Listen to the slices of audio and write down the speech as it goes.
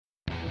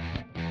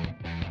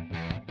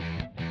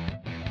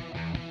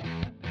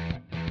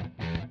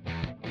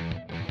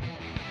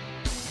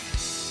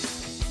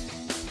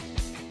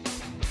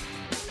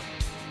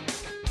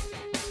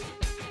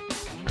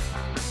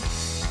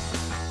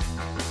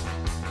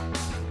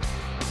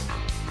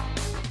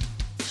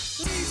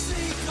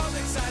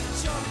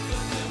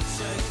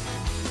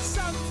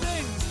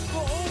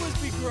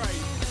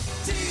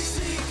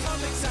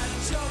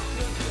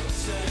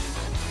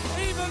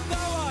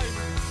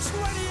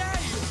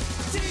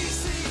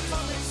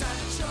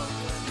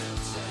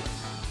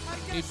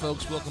Hey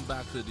folks, welcome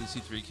back to the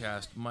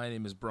DC3cast. My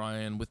name is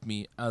Brian. With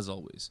me, as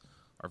always,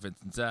 are Vince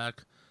and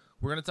Zach.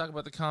 We're going to talk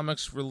about the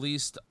comics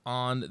released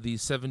on the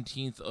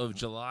 17th of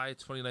July,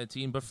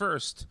 2019. But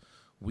first,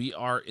 we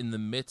are in the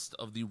midst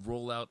of the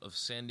rollout of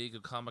San Diego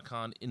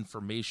Comic-Con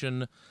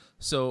information.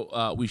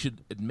 So we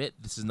should admit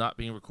this is not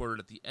being recorded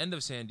at the end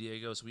of San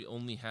Diego, so we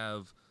only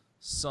have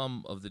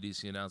some of the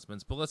DC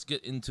announcements. But let's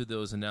get into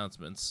those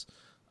announcements.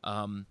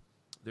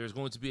 There's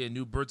going to be a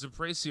new Birds of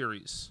Prey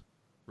series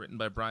written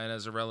by Brian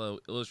Azzarello,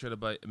 illustrated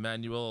by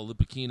Emanuele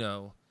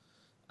Lupacchino.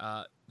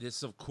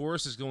 This, of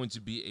course, is going to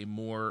be a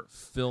more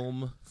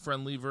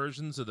film-friendly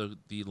version. So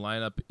the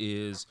lineup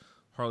is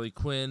Harley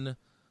Quinn,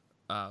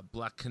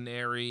 Black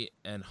Canary,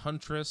 and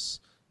Huntress.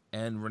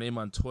 And Renee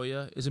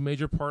Montoya is a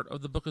major part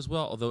of the book as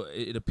well, although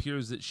it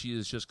appears that she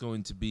is just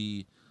going to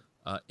be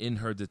in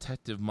her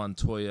Detective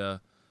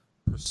Montoya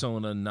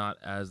persona, not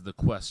as the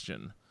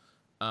Question.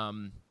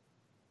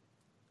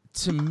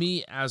 To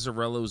me,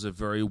 Azzarello is a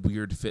very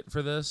weird fit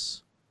for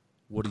this.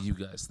 What do you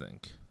guys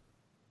think?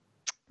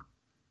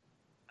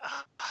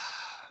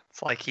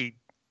 It's like he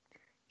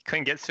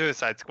couldn't get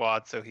Suicide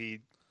Squad, so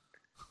he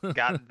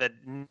got the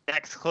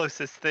next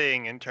closest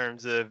thing in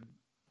terms of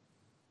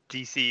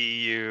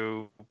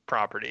DCEU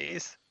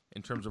properties.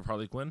 In terms of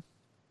Harley Quinn?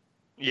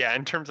 Yeah,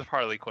 in terms of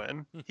Harley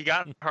Quinn. He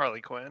got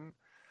Harley Quinn.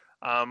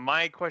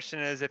 My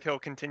question is if he'll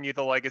continue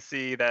the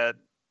legacy that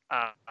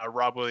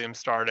Rob Williams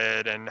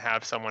started and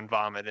have someone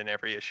vomit in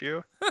every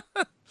issue.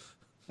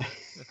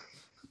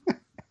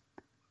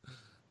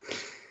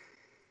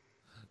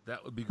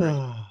 That would be great.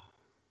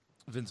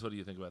 Vince, what do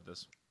you think about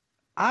this?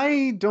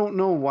 I don't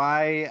know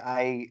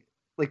why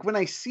when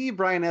I see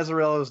Brian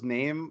Azzarello's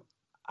name,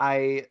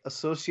 I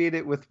associate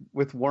it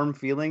with warm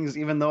feelings,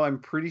 even though I'm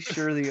pretty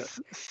sure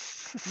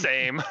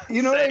Same.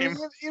 You know Same. what I mean?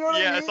 You know what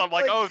I mean? Yes, I'm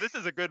like, oh, this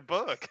is a good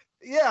book.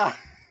 Yeah.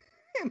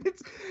 And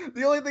it's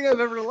the only thing I've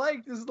ever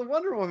liked is the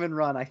Wonder Woman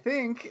run, I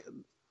think,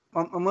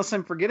 unless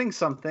I'm forgetting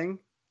something.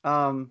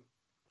 That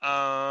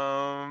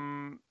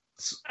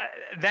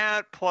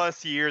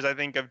plus years, I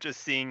think, of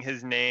just seeing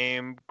his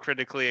name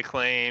critically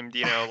acclaimed,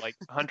 like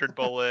 100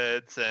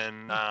 Bullets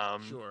and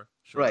Sure.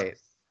 Right.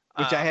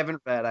 Which I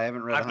haven't read.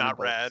 I've not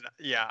read.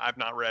 Yeah, I've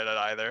not read it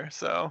either.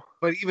 So,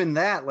 but even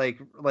that,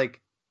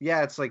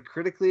 yeah, it's like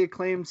critically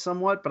acclaimed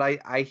somewhat, but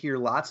I hear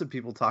lots of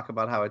people talk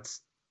about how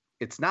it's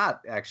not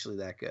actually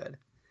that good.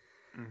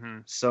 Mm-hmm.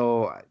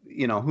 So,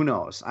 who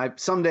knows?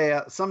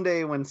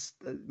 Someday when,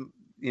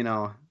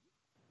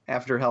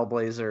 after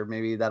Hellblazer,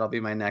 maybe that'll be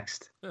my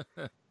next.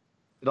 It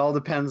all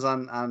depends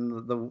on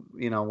the,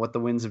 what the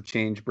winds of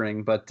change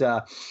bring. But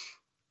to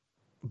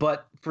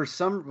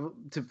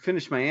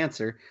finish my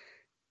answer,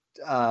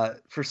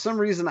 for some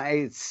reason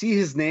I see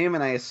his name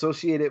and I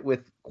associate it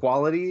with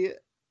quality.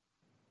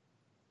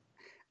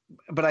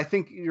 But I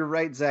think you're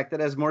right, Zach. That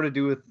has more to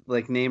do with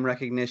like name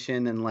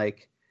recognition and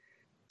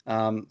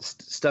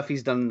stuff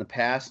he's done in the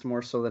past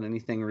more so than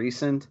anything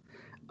recent.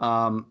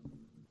 But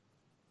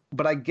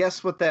I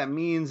guess what that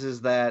means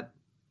is that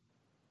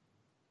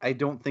I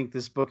don't think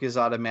this book is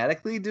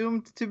automatically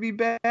doomed to be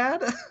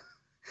bad.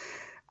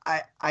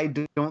 I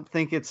don't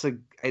think it's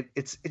an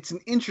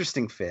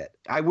interesting fit.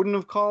 I wouldn't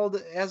have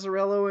called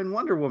Azzarello and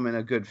Wonder Woman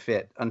a good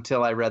fit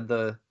until I read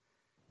the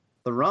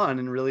run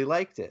and really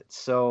liked it.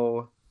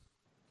 So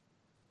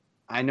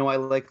I know I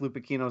like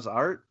Lupacchino's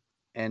art,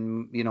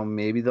 and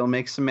maybe they'll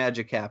make some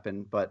magic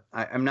happen. But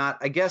I'm not.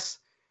 I guess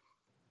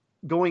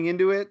going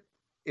into it,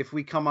 if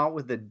we come out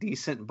with a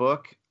decent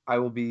book, I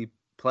will be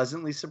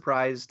pleasantly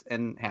surprised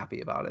and happy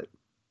about it.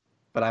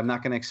 But I'm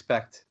not going to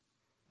expect.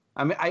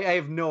 I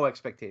have no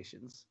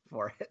expectations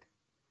for it.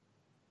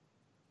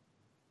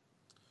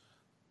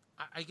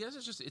 I guess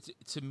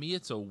to me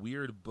it's a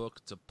weird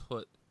book to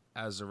put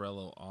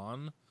Azzarello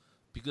on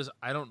because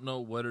I don't know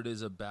what it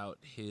is about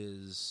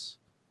his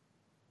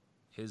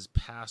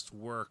past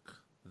work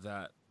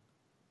that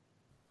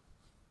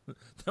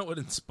would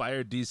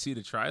inspire DC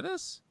to try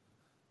this.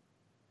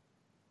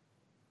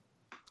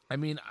 I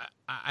mean,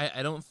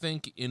 I don't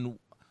think in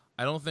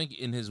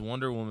his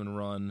Wonder Woman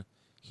run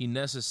he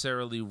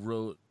necessarily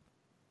wrote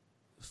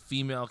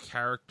female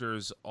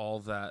characters all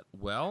that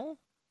well.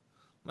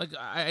 Like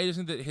I just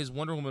think that his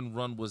Wonder Woman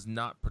run was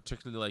not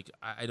particularly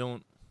I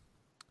don't.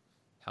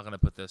 How can I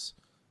put this?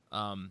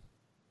 I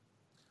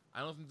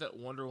don't think that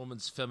Wonder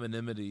Woman's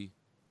femininity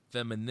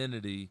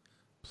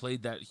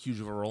played that huge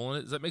of a role in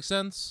it. Does that make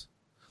sense?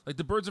 Like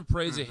the Birds of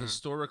Prey is a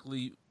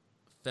historically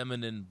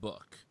feminine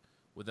book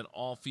with an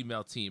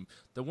all-female team.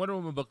 The Wonder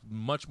Woman book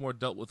much more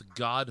dealt with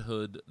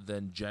godhood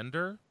than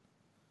gender.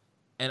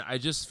 And I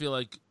just feel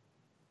like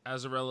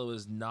Azzarello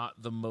is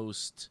not the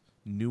most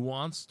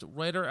nuanced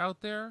writer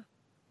out there.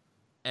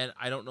 And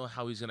I don't know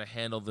how he's going to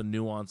handle the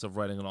nuance of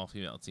writing an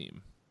all-female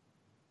team.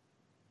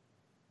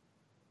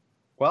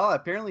 Well,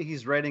 apparently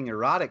he's writing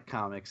erotic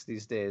comics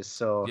these days,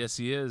 so... Yes,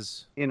 he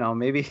is.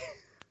 Maybe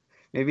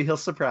he'll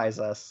surprise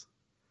us.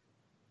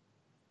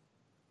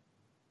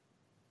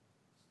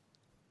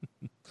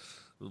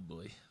 Oh,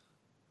 boy.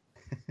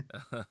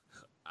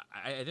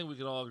 I think we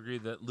can all agree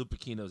that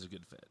Lupacchino's a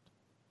good fit.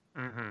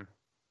 Mm-hmm.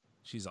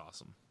 She's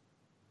awesome.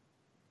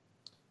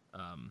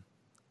 All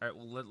right,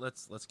 well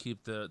let's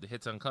keep the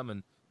hits on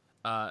coming.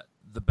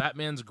 The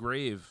Batman's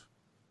Grave,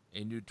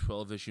 a new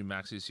 12-issue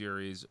maxi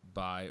series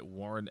by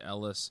Warren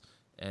Ellis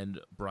and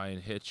Brian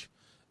Hitch.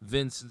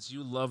 Vince, since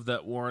you love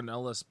that Warren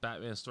Ellis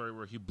Batman story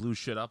where he blew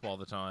shit up all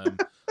the time,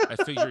 I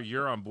figure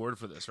you're on board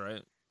for this,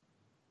 right?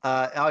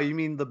 You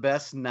mean the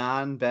best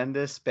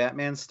non-Bendis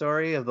Batman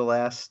story of the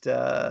last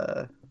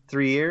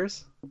 3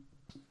 years?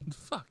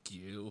 Fuck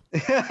you.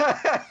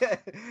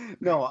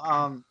 No,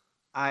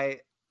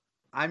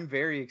 I'm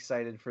very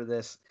excited for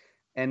this,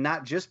 and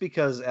not just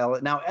because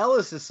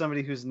Ellis is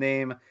somebody whose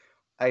name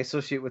I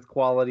associate with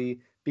quality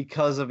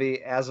because of a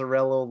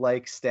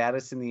Azzarello-like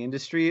status in the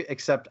industry,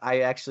 except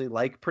I actually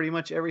like pretty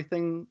much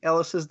everything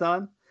Ellis has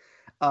done.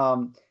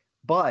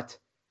 But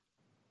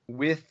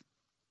with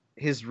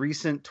his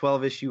recent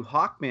 12-issue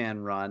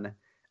Hawkman run,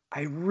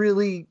 I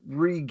really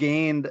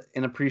regained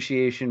an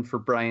appreciation for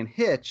Brian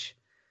Hitch,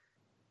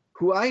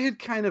 who I had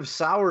kind of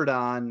soured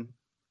on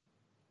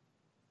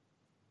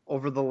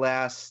over the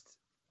last,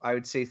 I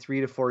would say,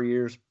 3 to 4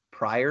 years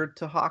prior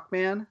to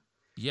Hawkman.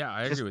 Yeah,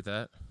 I agree with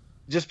that.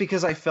 Just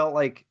because I felt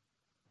like,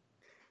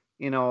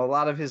 a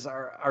lot of his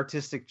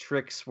artistic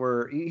tricks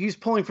he's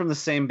pulling from the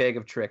same bag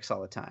of tricks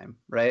all the time,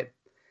 right?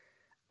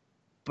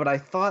 But I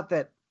thought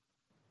that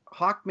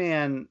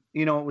Hawkman,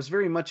 it was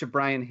very much a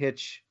Brian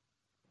Hitch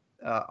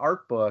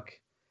art book,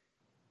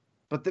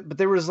 but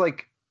there was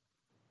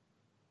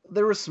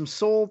some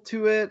soul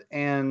to it,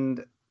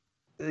 and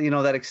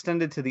that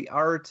extended to the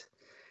art.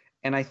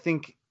 And I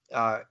think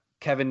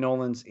Kevin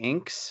Nolan's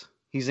inks,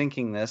 he's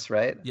inking this,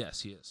 right?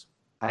 Yes, he is.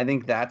 I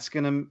think that's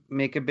going to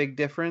make a big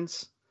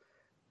difference.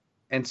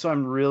 And so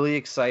I'm really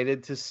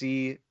excited to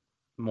see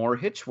more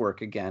Hitch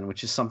work again,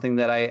 which is something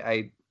that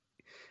I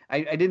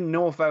didn't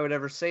know if I would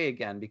ever say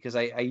again, because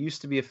I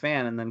used to be a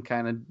fan and then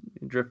kind of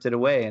drifted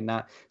away and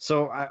not.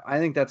 So I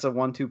think that's a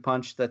 1-2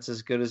 punch that's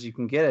as good as you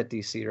can get at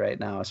DC right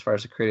now, as far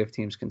as the creative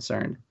team's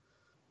concerned.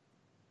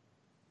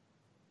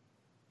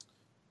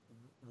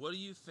 What do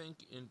you think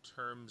in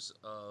terms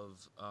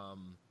of,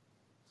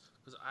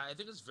 because I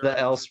think it's very... The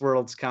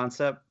Elseworlds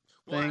concept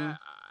thing? Well,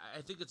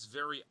 I think it's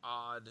very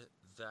odd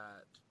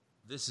that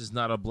this is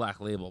not a Black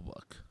Label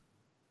book.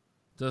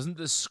 Doesn't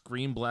this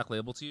scream Black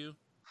Label to you?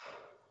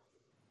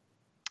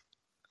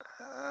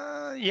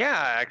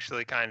 Yeah,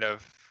 actually, kind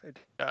of. It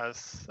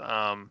does.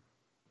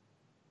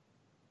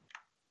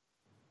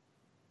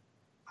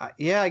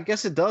 Yeah, I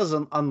guess it does,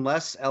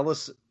 unless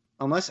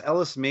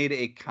Ellis made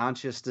a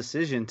conscious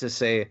decision to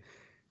say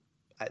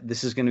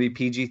this is going to be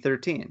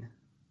PG-13.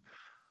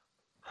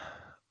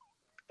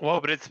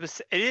 Well, but it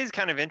is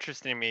kind of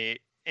interesting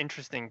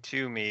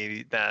to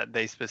me that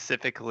they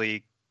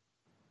specifically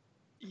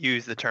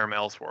use the term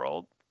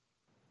Elseworld.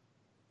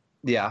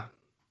 Yeah.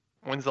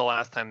 When's the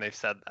last time they've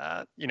said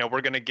that?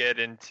 We're going to get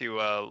into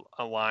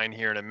a line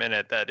here in a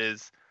minute that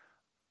is,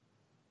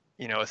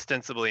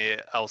 ostensibly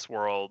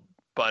Elseworld,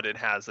 but it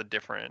has a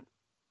different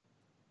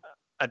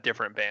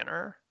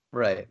banner.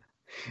 Right.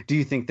 Do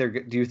you think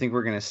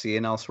we're going to see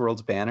an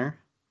Elseworlds banner?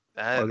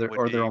 That would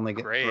be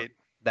great.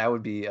 That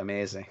would be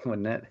amazing,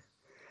 wouldn't it?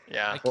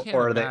 Yeah. I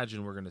can't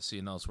imagine we're going to see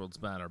an Elseworlds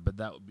banner, but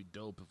that would be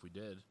dope if we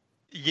did.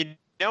 You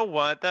know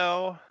what,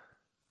 though?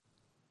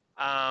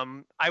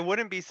 I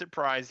wouldn't be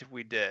surprised if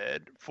we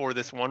did, for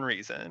this one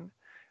reason.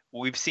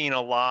 We've seen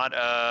a lot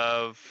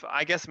of,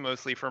 I guess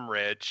mostly from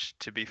Rich,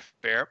 to be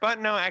fair, but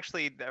no,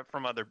 actually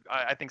from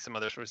I think some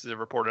other sources have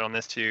reported on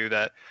this too,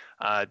 that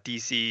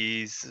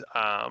DC's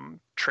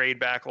trade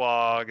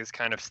backlog is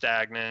kind of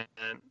stagnant.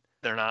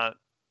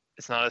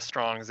 It's not as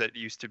strong as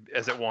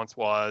it once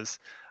was.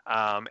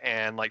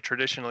 And like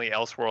traditionally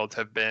Elseworlds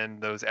have been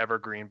those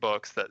evergreen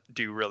books that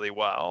do really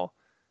well.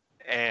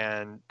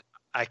 And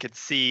I could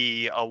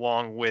see,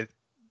 along with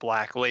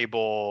Black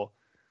Label,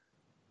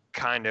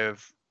 kind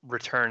of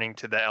returning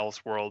to the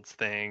Elseworlds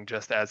thing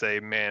just as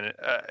a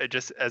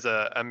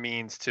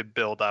means to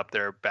build up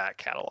their back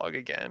catalog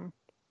again.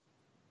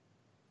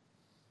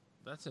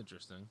 That's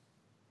interesting.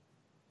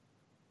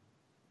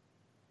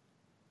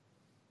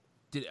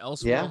 Did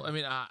Elseworlds? Yeah. I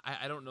mean,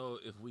 I don't know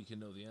if we can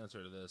know the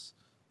answer to this.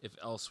 If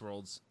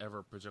Elseworlds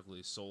ever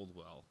particularly sold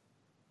well.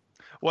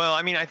 Well,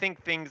 I mean, I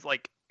think things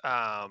like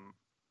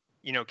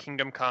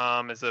Kingdom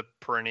Come is a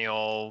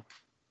perennial,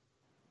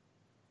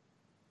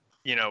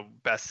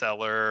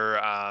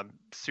 bestseller.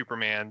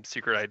 Superman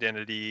Secret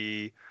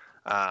Identity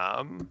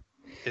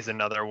is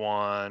another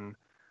one.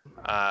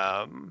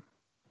 But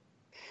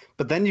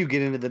then you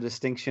get into the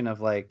distinction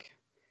of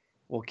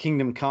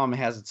Kingdom Come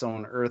has its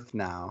own Earth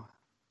now,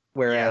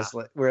 whereas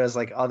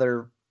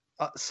other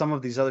some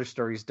of these other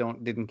stories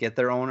didn't get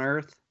their own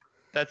Earth.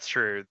 That's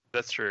true.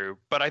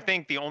 But I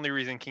think the only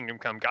reason Kingdom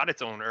Come got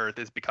its own Earth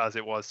is because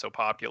it was so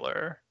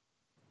popular.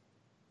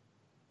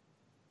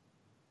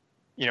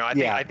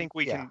 I think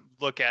we can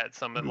look at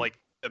some of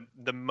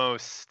the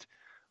most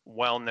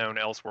well-known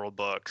Elseworld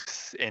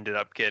books ended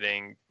up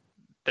getting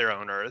their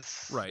own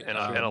Earths, right? In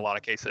a lot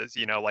of cases,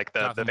 like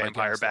the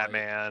Vampire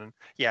Batman,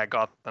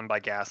 Gotham by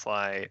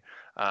Gaslight.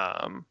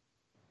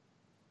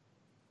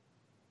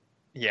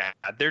 Yeah,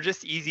 they're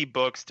just easy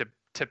books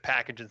to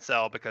package and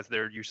sell because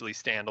they're usually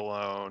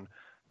standalone.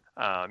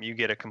 You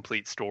get a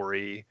complete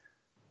story.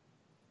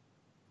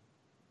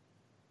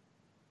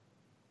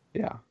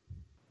 Yeah.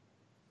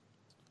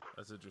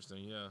 That's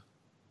interesting. Yeah.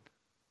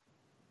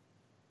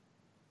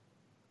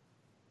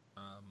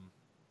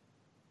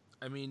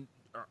 I mean,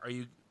 are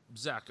you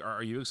Zach?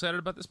 Are you excited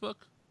about this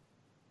book?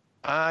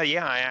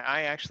 Yeah,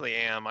 I actually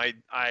am.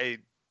 I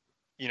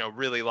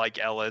really like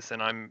Ellis,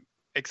 and I'm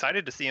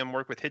excited to see him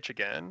work with Hitch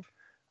again.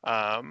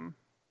 Um,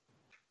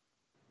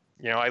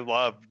 I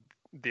love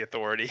the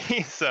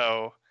Authority,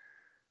 so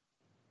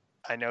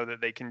I know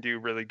that they can do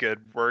really good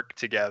work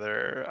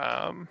together.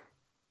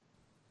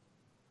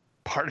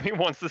 Part of me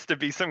wants this to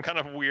be some kind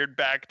of weird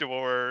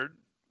backdoor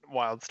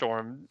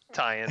Wildstorm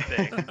tie-in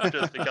thing,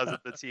 just because of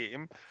the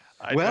team.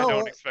 I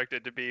don't expect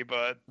it to be,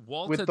 but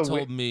Walt had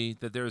told me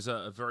that there's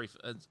a very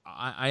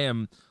I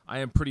am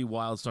pretty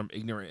Wildstorm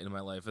ignorant in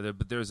my life,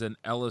 but there's an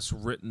Ellis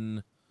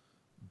written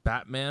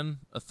Batman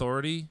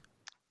Authority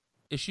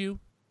issue.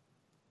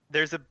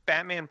 There's a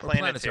Batman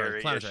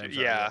planetary issue. Sorry,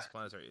 yeah, yes,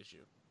 planetary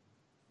issue.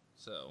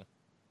 So,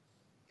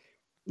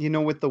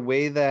 with the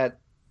way that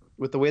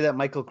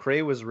Michael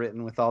Cray was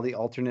written, with all the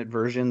alternate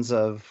versions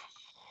of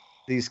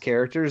these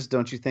characters,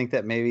 don't you think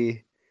that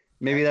maybe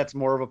that's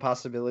more of a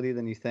possibility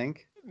than you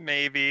think?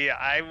 Maybe.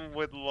 I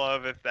would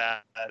love if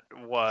that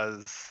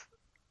was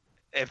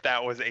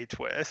a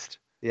twist.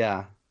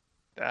 Yeah,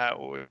 that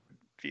would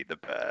be the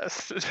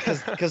best.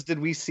 Because did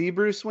we see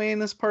Bruce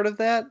Wayne as part of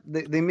that?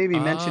 They maybe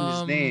mentioned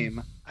his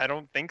name. I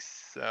don't think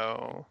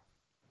so.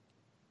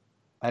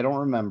 I don't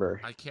remember.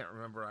 I can't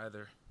remember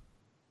either.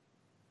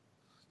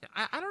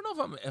 I don't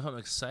know if I'm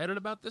excited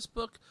about this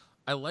book.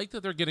 I like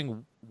that they're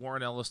getting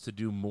Warren Ellis to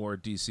do more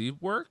DC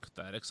work.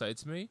 That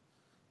excites me.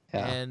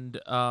 Yeah.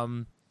 And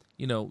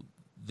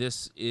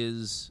this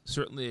is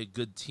certainly a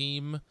good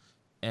team,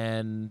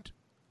 and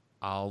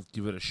I'll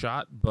give it a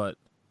shot, but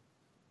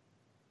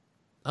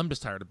I'm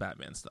just tired of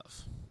Batman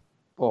stuff.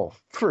 Oh,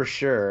 for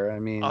sure. I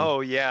mean... Oh,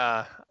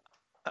 yeah.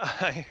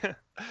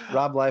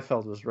 Rob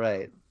Liefeld was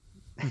right.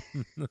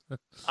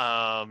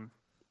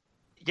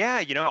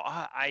 Yeah,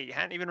 I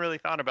hadn't even really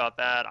thought about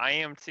that. I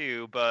am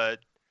too, but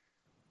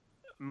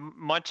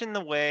much in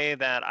the way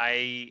that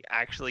I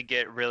actually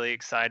get really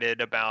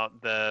excited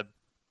about the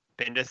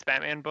Bendis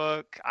Batman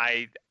book,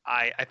 I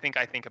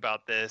think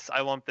about this.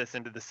 I lump this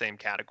into the same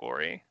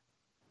category.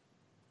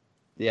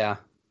 Yeah,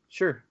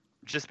 sure.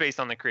 Just based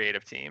on the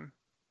creative team.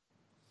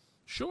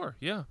 Sure,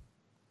 yeah.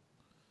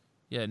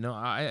 Yeah, no,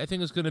 I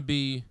think it's gonna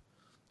be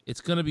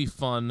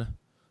fun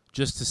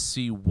just to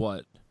see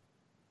what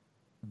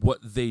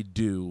they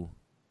do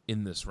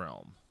in this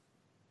realm.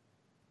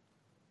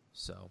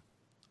 So,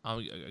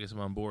 I guess I'm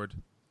on board.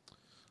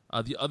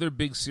 The other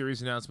big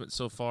series announcement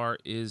so far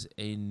is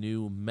a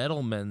new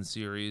Metal Men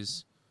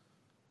series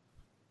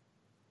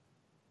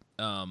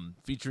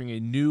featuring a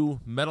new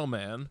Metal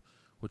Man,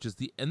 which is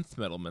the Nth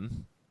Metal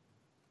Man.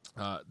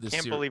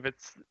 Can't believe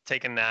it's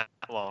taken that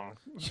long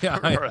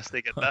for us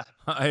to get that.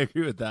 I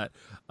agree with that.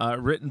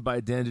 Written by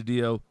Dan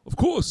DiDio, of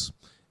course,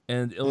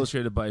 and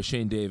illustrated by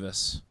Shane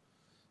Davis.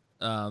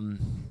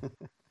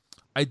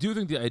 I do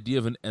think the idea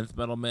of an Nth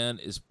Metal Man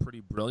is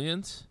pretty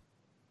brilliant.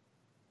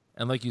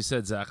 And like you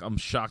said, Zach, I'm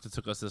shocked it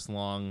took us this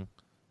long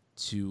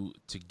to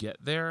get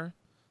there.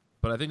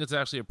 But I think it's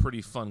actually a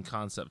pretty fun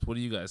concept. What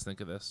do you guys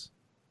think of this?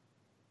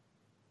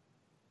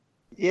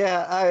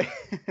 Yeah,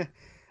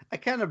 I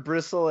kind of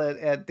bristle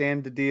at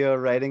Dan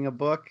DiDio writing a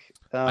book.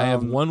 I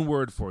have one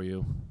word for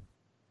you.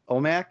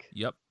 OMAC?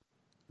 Yep.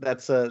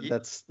 That's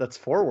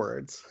 4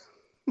 words.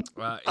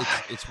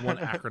 It's one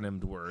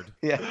acronymed word.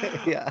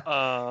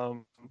 Yeah.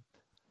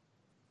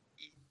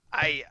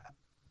 I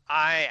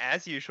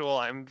as usual,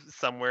 I'm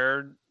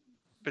somewhere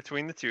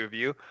between the two of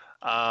you.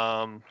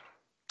 I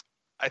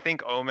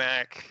think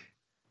OMAC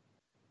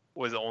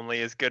was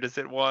only as good as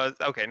it was.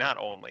 Okay, not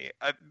only.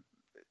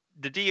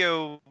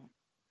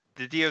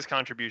 DiDio's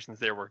contributions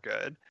there were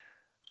good,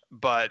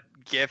 but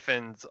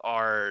Giffen's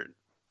art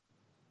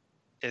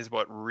is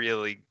what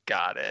really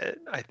got it,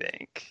 I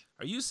think.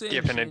 Are you saying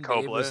Giffen Shane and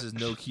Davis is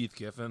no Keith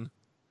Giffen?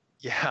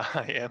 Yeah,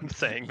 I am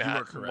saying that.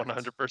 You are correct.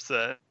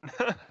 100%.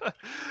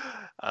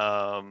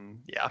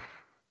 Yeah.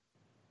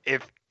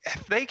 If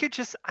they could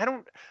just,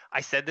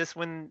 I said this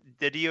when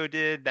Didio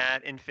did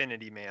that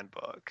Infinity Man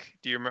book.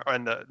 Do you remember?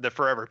 And the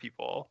Forever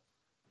People.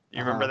 Do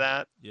you remember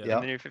that? Yeah.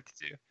 In the New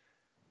 52.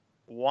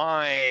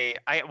 Why?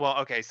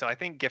 Okay, so I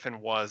think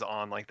Giffen was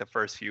on like the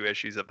first few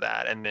issues of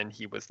that, and then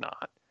he was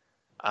not.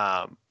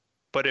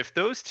 But if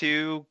those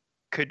two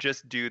could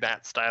just do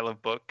that style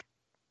of book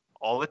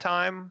all the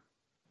time,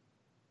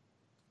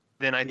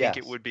 then I think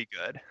it would be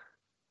good.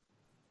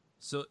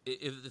 So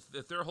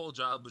if their whole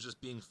job was just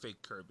being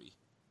fake Kirby.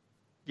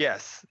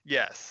 Yes.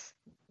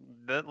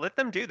 Let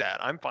them do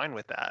that. I'm fine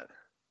with that.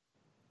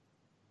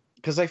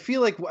 Because I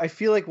feel like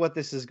what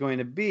this is going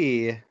to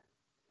be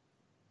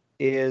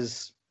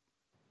is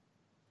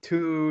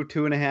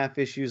 2.5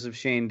 issues of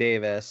Shane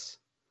Davis,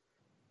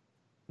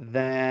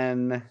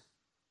 then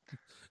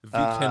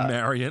Ken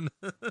Marion.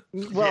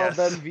 Well,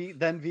 Yes.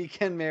 then V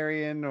Ken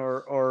Marion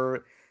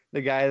or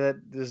the guy that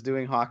is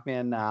doing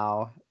Hawkman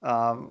now.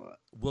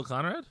 Will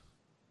Conrad?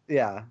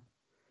 Yeah.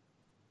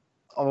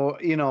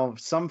 Oh,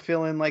 some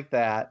fill in like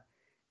that.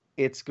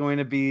 It's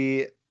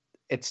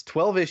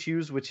 12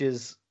 issues, which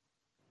is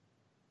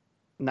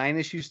 9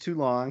 issues too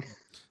long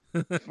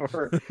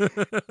for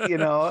you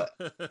know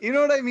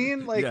what I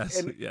mean? Like,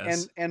 yes,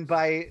 yes. and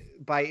by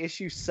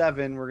issue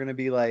 7, we're gonna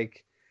be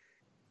like,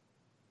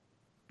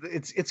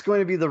 it's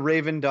going to be the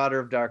Raven Daughter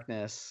of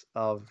Darkness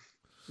of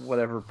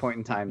whatever point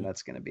in time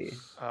that's going to be.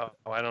 Oh,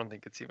 I don't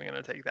think it's even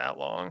going to take that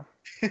long.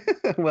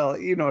 Well,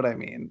 you know what I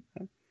mean.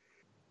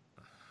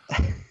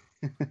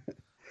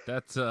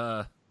 That's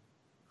no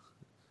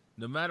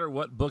matter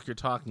what book you're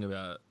talking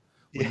about,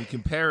 when you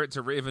compare it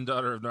to Raven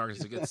Daughter of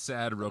Darkness, it gets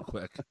sad real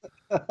quick.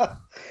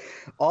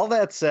 All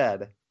that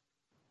said,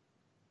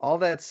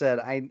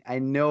 I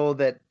know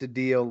that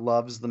DiDio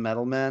loves the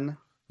Metal Men.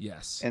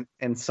 Yes.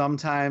 And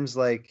sometimes,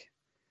 like,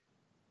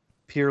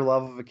 pure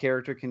love of a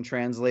character can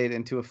translate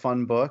into a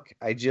fun book.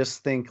 I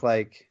just think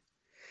I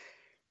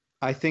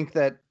think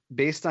that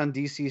based on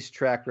DC's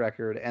track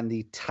record and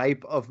the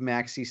type of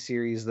maxi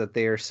series that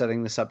they are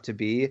setting this up to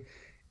be,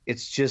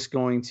 it's just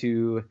going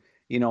to,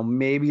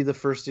 maybe the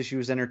first issue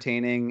is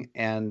entertaining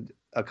and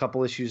a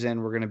couple issues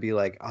in, we're going to be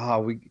like,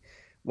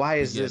 why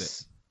is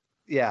this?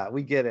 Yeah,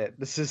 we get it.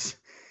 This is,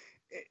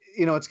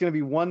 it's going to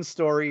be one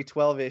story,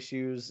 12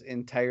 issues,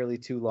 entirely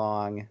too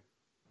long.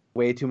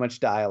 Way too much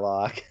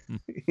dialogue,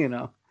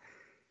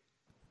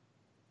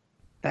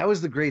 That was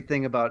the great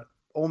thing about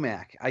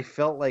OMAC. I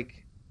felt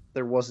like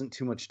there wasn't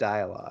too much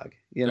dialogue,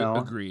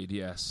 Agreed,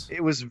 yes.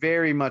 It was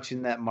very much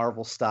in that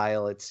Marvel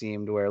style, it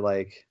seemed, where,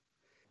 like,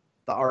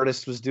 the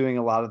artist was doing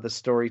a lot of the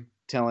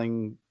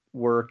storytelling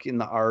work in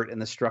the art and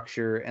the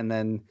structure, and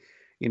then,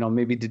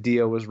 maybe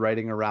DiDio was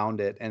writing around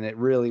it, and it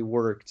really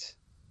worked.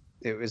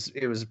 It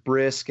was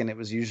brisk, and it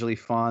was usually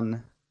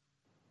fun.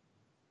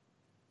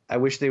 I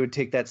wish they would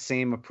take that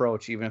same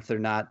approach, even if they're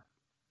not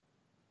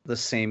the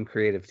same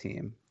creative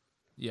team.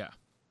 Yeah,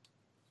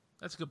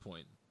 that's a good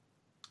point.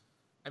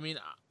 I mean,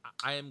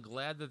 I am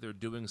glad that they're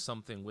doing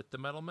something with the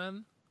Metal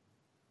Men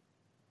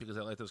because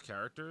I like those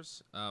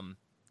characters. I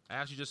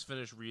actually just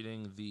finished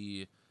reading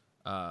the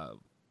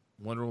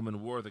Wonder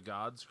Woman War of the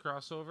Gods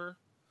crossover,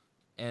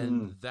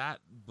 and that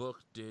book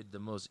did the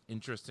most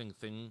interesting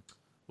thing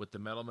with the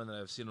Metal Men that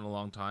I've seen in a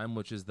long time,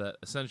 which is that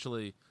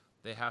essentially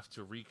they have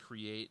to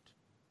recreate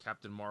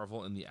Captain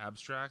Marvel in the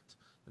abstract,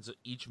 and so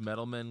each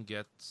Metalman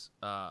gets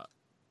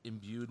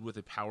imbued with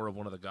a power of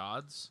one of the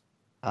gods.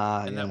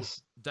 And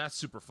yes. That's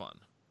super fun.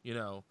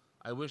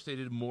 I wish they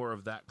did more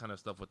of that kind of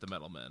stuff with the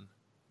Metalmen.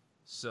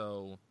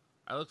 So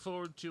I look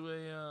forward to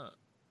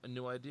a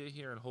new idea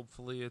here, and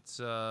hopefully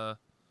it's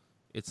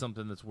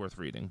something that's worth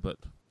reading. But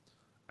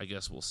I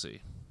guess we'll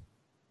see.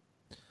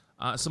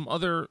 Some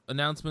other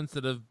announcements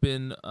that have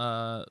been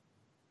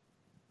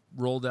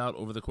rolled out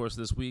over the course of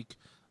this week.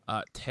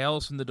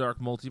 Tales from the Dark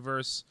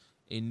Multiverse,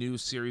 a new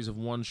series of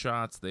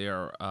one-shots. They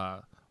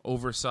are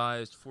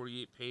oversized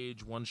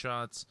 48-page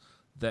one-shots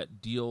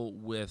that deal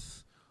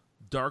with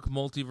dark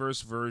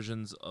multiverse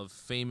versions of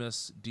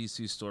famous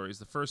DC stories.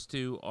 The first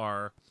two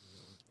are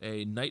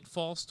a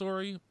Nightfall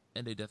story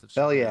and a Death of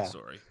Superman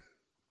story.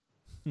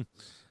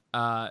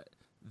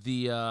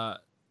 The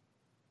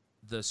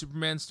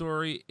Superman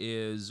story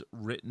is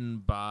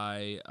written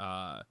by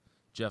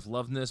Jeff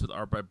Loveness with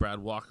art by Brad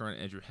Walker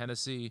and Andrew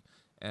Hennessy.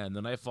 And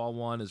the Nightfall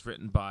one is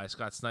written by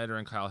Scott Snyder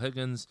and Kyle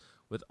Higgins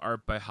with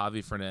art by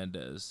Javi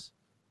Fernandez.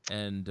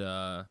 And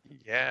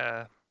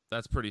yeah,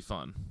 that's pretty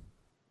fun.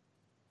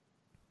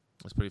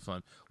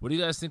 What do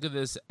you guys think of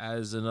this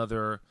as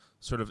another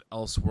sort of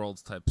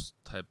Elseworlds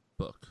type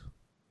book?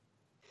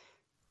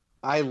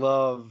 I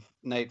love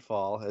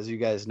Nightfall, as you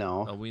guys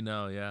know. Oh, we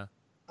know, yeah.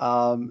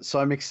 So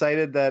I'm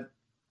excited that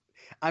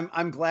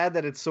I'm glad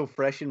that it's so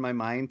fresh in my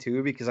mind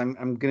too, because I'm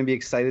going to be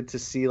excited to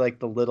see, like,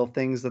 the little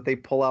things that they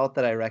pull out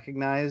that I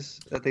recognize,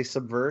 that they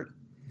subvert.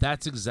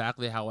 That's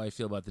exactly how I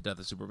feel about the Death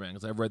of Superman,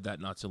 because I read that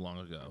not too long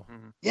ago.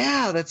 Mm-hmm.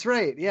 Yeah, that's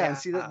right. Yeah, and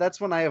see, that's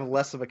when I have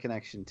less of a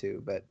connection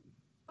to. But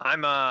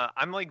I'm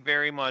like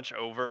very much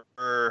over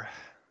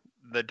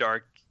the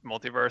dark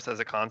multiverse as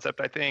a concept.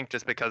 I think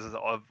just because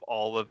of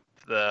all of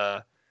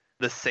the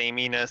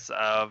sameness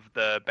of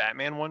the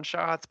Batman one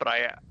shots, but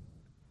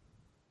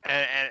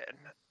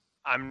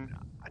I'm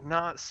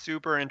not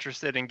super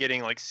interested in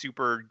getting, like,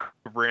 super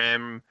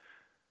grim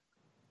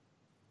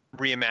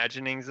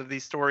reimaginings of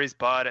these stories,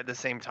 but at the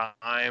same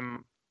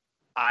time,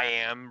 I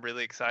am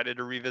really excited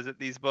to revisit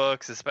these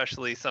books,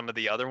 especially some of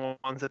the other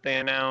ones that they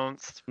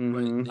announced.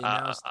 Right, they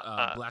announced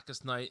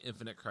Blackest Night,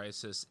 Infinite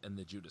Crisis, and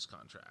the Judas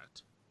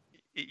Contract.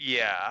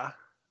 Yeah,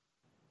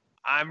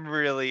 I'm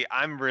really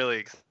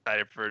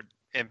excited for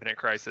Infinite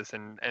Crisis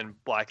and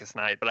Blackest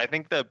Night, but I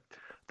think the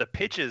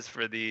pitches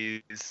for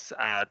these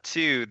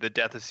two, the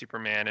Death of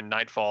Superman and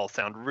Nightfall,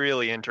 sound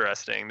really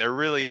interesting. They're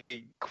really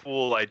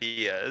cool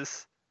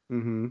ideas.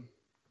 Mm-hmm.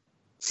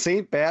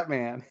 Saint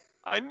Batman.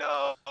 I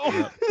know.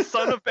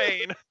 Son of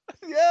Bane.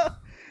 Yeah.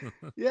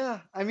 Yeah,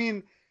 I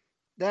mean,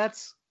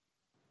 that's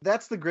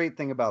the great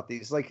thing about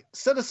these. Like,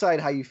 set aside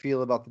how you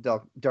feel about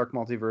the dark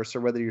multiverse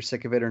or whether you're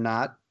sick of it or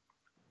not.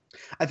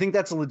 I think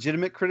that's a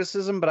legitimate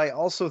criticism, but I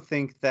also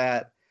think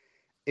that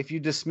if you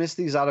dismiss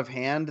these out of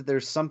hand,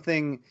 there's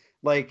something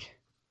like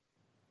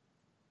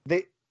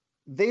they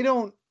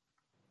don't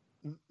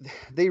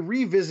they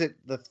revisit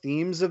the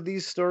themes of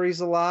these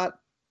stories a lot,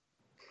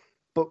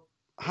 but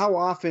how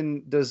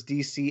often does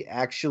DC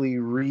actually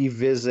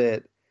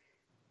revisit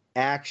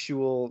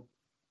actual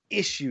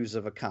issues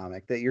of a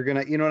comic that you're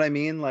gonna, you know what I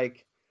mean?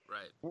 Like,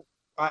 Right.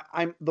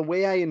 I'm the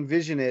way I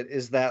envision it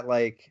is that,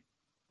 like,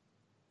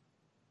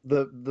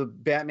 the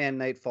Batman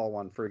Nightfall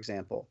one, for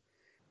example,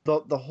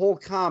 the whole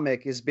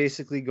comic is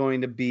basically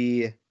going to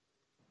be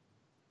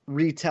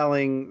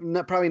retelling,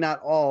 probably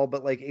not all,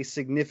 but like a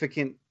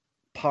significant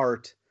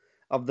part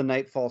of the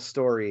Nightfall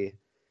story.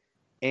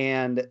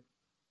 And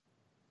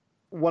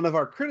one of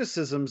our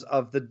criticisms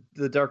of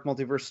the Dark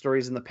Multiverse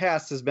stories in the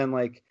past has been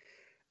like,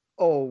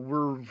 oh,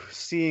 we're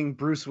seeing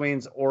Bruce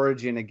Wayne's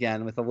origin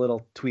again with a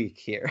little tweak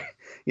here,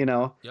 you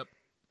know? Yep.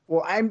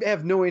 Well, I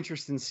have no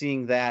interest in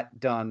seeing that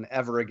done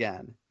ever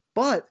again.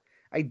 But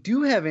I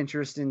do have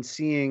interest in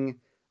seeing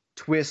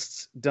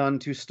twists done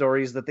to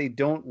stories that they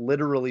don't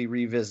literally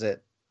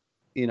revisit,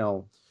 you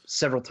know,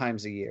 several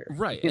times a year.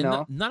 Right. You And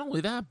know? not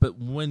only that, but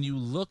when you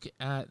look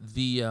at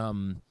the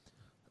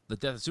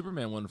Death of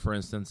Superman one, for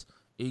instance,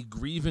 a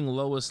grieving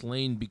Lois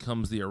Lane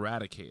becomes the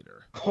Eradicator.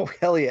 Oh,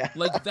 hell yeah.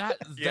 Like that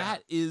Yeah.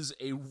 that is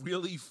a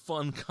really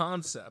fun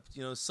concept.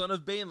 You know, Son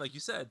of Bane, like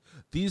you said,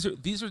 these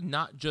are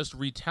not just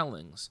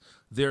retellings.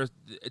 They're,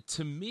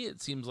 to me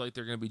it seems like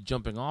they're going to be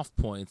jumping off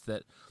points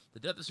that the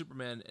Death of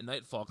Superman and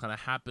Nightfall kind of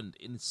happened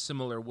in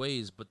similar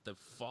ways, but the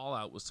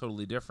fallout was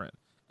totally different.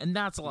 And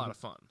that's a lot of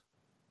fun.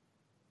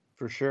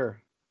 For sure.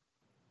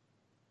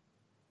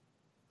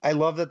 I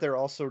love that they're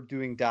also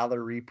doing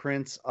dollar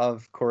reprints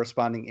of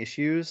corresponding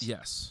issues.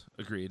 Yes,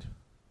 agreed.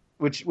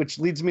 Which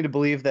leads me to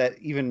believe that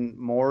even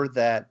more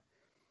that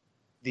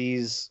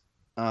these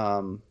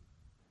Tales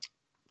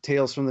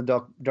from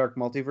the Dark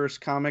Multiverse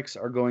comics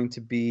are going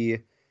to be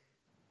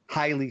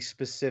highly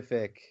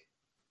specific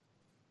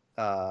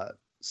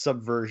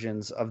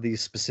subversions of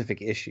these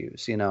specific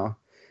issues, you know?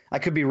 I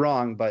could be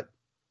wrong, but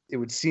it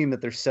would seem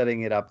that they're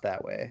setting it up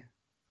that way.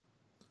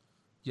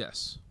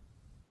 Yes.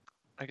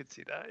 I could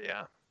see that.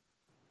 Yeah.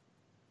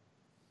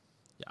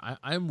 Yeah,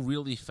 I'm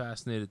really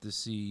fascinated to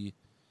see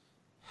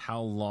how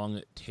long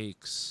it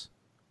takes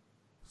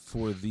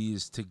for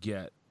these to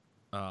get.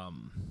 How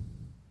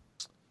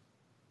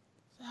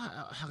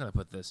can I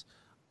put this?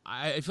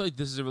 I feel like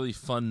this is a really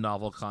fun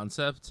novel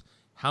concept.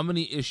 How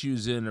many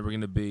issues in are we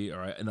going to be? All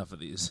right, enough of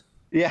these.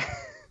 Yeah.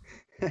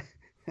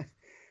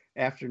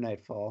 After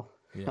Nightfall,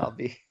 Yeah.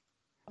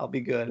 I'll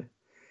be good.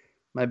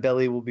 My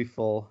belly will be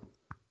full.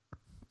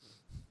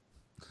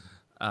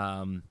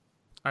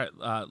 All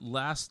right,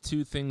 last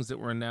two things that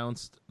were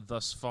announced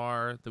thus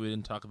far that we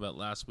didn't talk about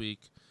last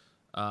week.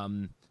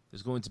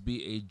 There's going to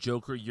be a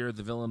Joker Year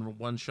the Villain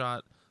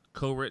one-shot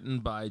co-written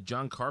by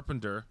John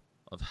Carpenter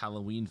of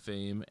Halloween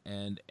fame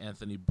and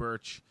Anthony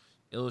Birch,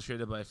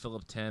 illustrated by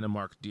Philip Tan and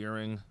Mark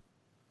Deering.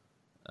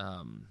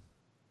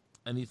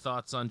 Any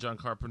thoughts on John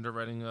Carpenter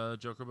writing a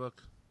Joker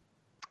book?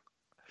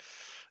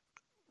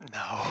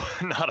 No,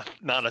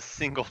 not a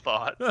single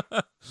thought.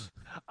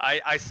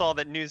 I saw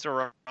that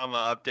Newsarama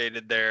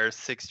updated their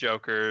 6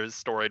 Jokers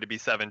story to be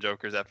 7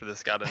 Jokers after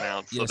this got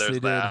announced. Yes, so there's they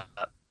did. that.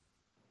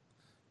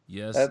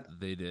 Yes,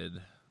 they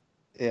did.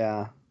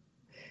 Yeah.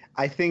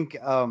 I think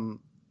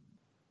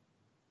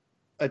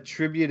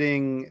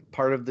attributing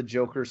part of the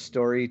Joker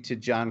story to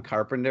John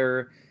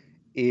Carpenter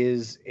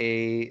is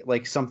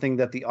something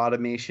that the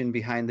automation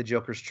behind the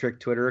Joker's Trick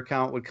Twitter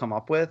account would come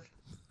up with.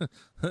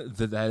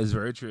 That is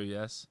very true,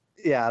 yes.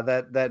 Yeah,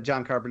 that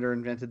John Carpenter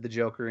invented the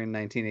Joker in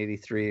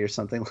 1983 or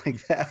something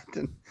like that,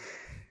 and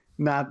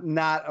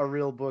not a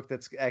real book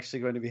that's actually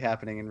going to be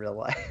happening in real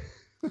life.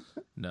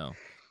 No.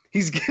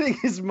 He's getting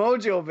his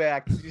mojo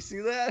back. Did you see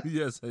that?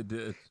 Yes, I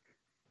did.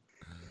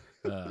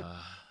 Been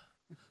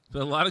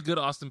a lot of good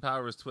Austin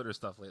Powers Twitter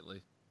stuff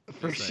lately.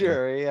 For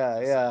sure,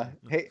 yeah.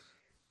 Hey,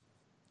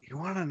 you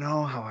want to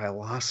know how I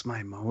lost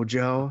my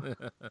mojo?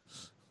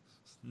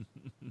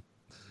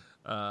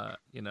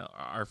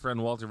 Our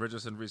friend Walter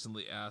Richardson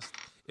recently asked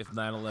if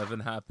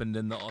 9/11 happened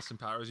in the Austin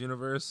Powers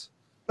universe,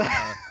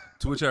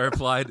 to which I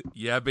replied,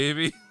 "Yeah,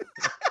 baby."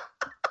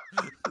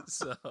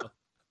 So,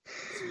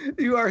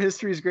 you are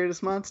history's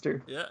greatest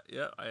monster.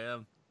 yeah, I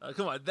am.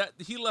 Come on,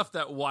 he left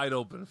that wide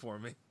open for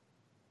me.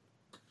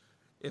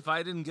 If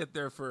I didn't get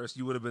there first,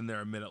 you would have been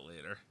there a minute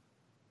later.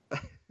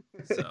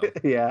 So,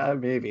 yeah,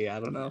 maybe, I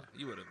don't know. Yeah,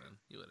 you would have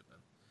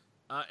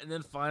been. And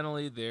then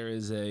finally, there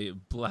is a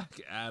Black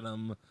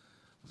Adam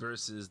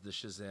versus the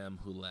Shazam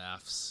Who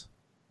Laughs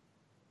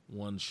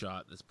one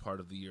shot that's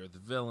part of the Year of the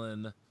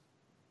Villain,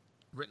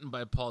 written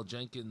by Paul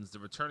Jenkins, the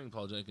returning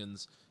Paul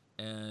Jenkins,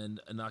 and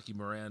Inaki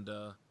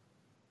Miranda.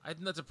 I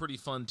think that's a pretty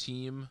fun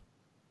team.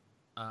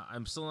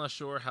 I'm still not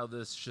sure how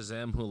this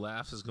Shazam Who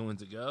Laughs is going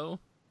to go,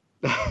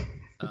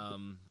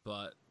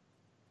 but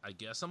I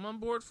guess I'm on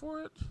board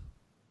for it.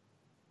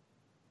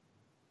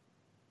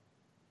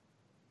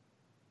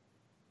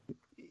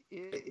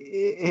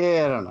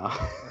 I don't know.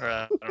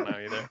 I don't know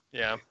either.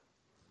 Yeah.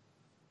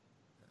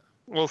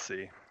 We'll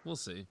see. We'll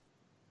see.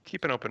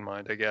 Keep an open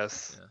mind, I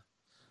guess.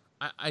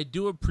 Yeah. I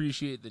do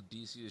appreciate that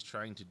DC is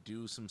trying to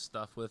do some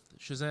stuff with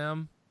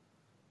Shazam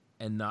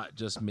and not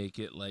just make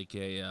it like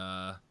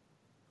a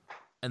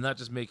and not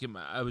just make him.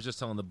 I was just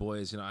telling the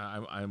boys,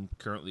 I'm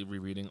currently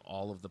rereading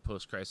all of the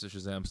post-crisis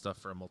Shazam stuff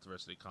for a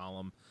Multiversity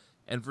column,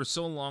 and for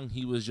so long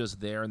he was just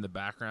there in the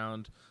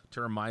background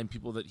to remind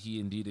people that he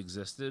indeed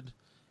existed,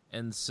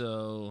 and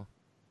so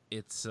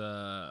it's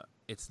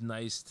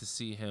nice to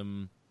see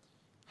him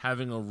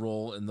having a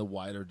role in the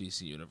wider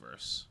DC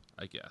universe,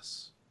 I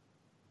guess.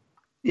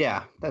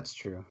 Yeah, that's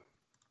true.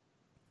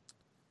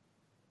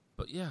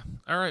 But yeah,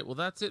 all right. Well,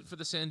 that's it for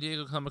the San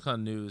Diego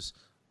Comic-Con news.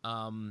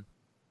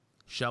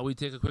 Shall we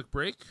take a quick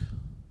break?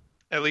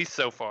 At least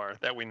so far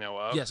that we know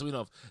of. Yes, we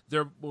know of.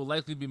 There will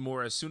likely be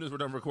more as soon as we're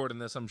done recording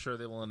this. I'm sure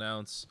they will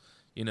announce,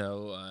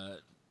 Neil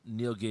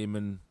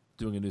Gaiman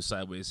doing a new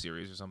Sideways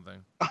series or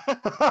something.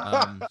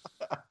 I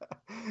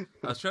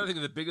was trying to think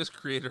of the biggest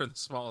creator and the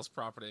smallest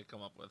property I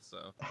come up with.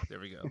 So there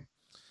we go.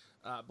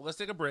 But let's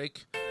take a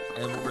break,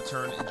 and we'll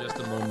return in just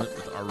a moment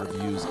with our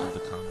reviews of the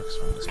comics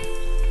from this week.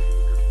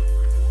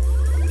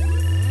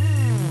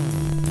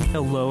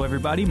 Hello,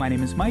 everybody. My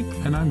name is Mike.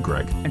 And I'm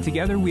Greg. And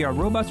together we are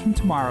Robots from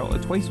Tomorrow, a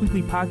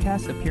twice-weekly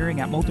podcast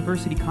appearing at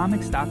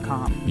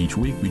multiversitycomics.com. Each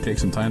week, we take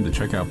some time to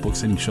check out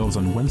books hitting shelves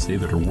on Wednesday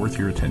that are worth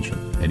your attention.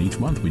 And each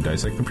month, we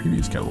dissect the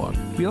previous catalog.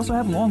 We also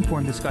have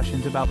long-form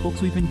discussions about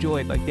books we've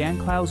enjoyed, like Dan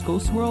Clow's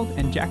Ghost World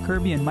and Jack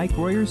Kirby and Mike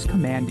Royer's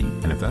Commanding.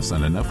 And if that's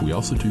not enough, we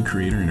also do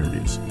creator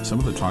interviews. Some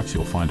of the talks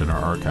you'll find in our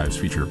archives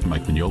feature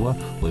Mike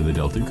Mignola, Leila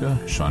Del Duca,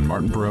 Sean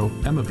Martinborough,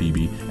 Emma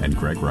Beebe, and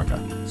Greg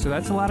Rucka. So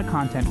that's a lot of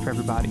content for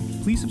everybody.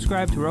 Please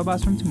subscribe to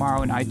Robots from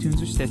Tomorrow in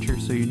iTunes or Stitcher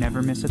so you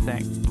never miss a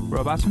thing.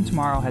 Robots from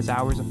Tomorrow has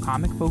hours of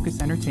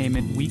comic-focused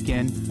entertainment week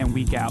in and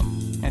week out.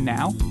 And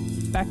now,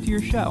 back to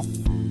your show.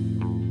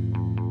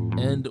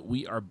 And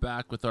we are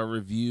back with our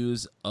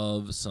reviews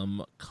of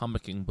some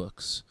comicking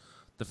books.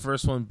 The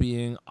first one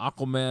being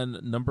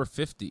Aquaman number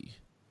 50.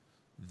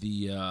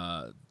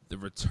 The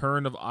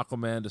return of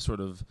Aquaman to sort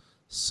of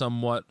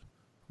somewhat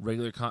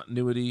regular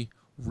continuity,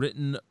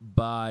 written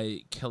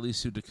by Kelly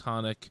Sue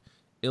DeConnick,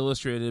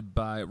 illustrated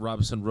by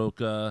Robson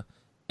Roca,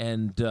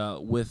 and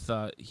with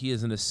he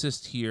has an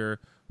assist here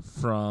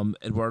from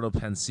Eduardo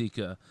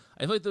Pansica.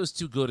 I feel like those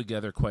two go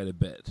together quite a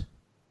bit.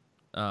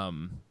 I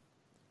feel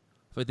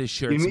like they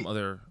shared some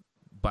other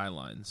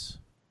bylines.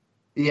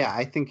 Yeah,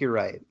 I think you're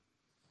right.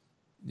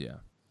 Yeah.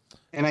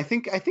 And I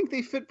think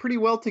they fit pretty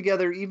well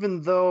together,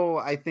 even though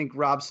I think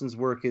Robson's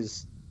work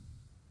is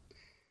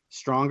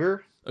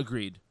stronger.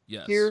 Agreed.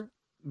 Yes. Here,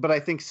 but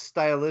I think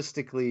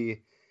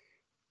stylistically,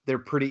 they're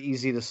pretty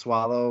easy to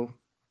swallow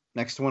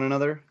next to one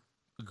another.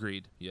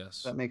 Agreed.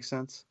 Yes. That makes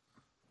sense.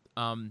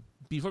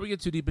 Before we get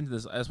too deep into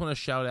this, I just want to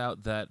shout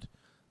out that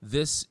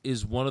this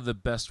is one of the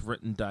best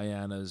written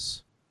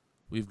Dianas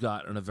we've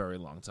got in a very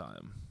long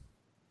time.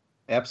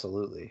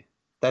 Absolutely.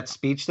 That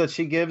speech that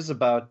she gives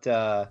about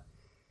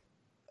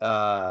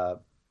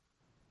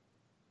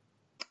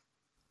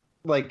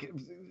like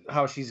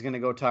how she's going to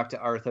go talk to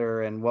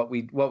Arthur and what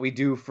we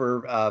do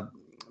for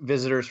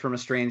visitors from a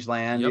strange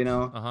land, Yep.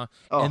 Oh,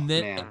 and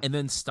man.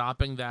 then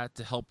stopping that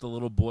to help the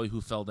little boy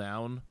who fell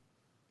down.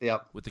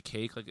 Yep. With the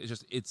cake, like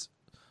it's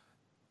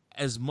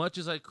as much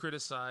as I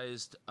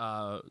criticized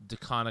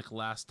DeConnick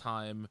last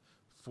time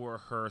for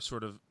her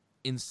sort of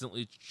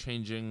instantly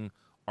changing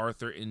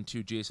Arthur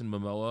into Jason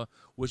Momoa,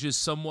 which is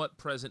somewhat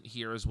present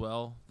here as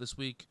well this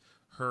week.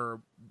 Her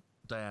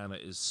Diana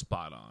is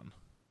spot on.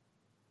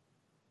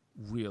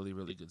 Really,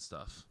 really good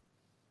stuff.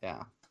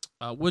 Yeah.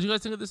 What do you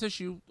guys think of this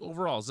issue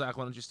overall? Zach,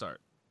 why don't you start?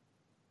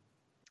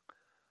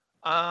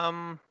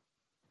 I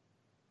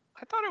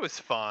thought it was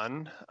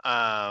fun.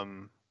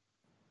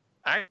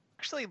 I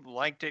actually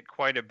liked it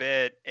quite a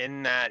bit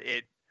in that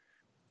it,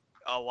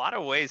 a lot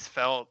of ways,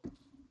 felt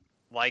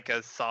like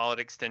a solid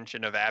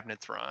extension of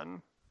Abnett's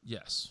run.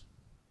 Yes.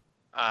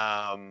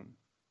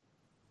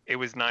 It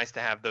was nice to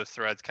have those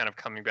threads kind of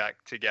coming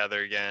back together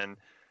again.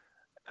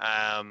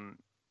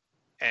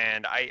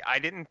 And I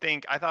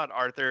thought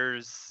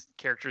Arthur's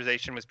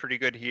characterization was pretty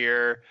good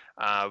here.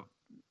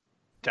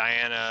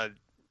 Diana,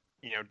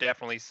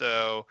 definitely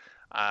so.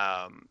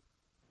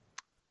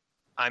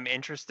 I'm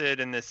interested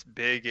in this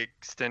big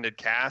extended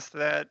cast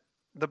that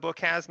the book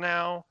has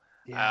now.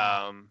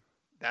 Yeah.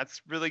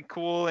 That's really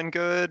cool and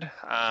good.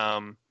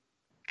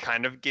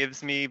 Kind of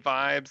gives me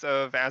vibes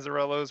of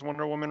Azzarello's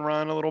Wonder Woman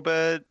run a little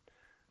bit.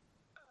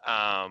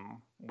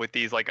 With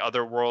these like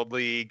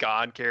otherworldly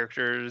god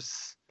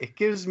characters. It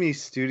gives me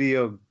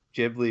Studio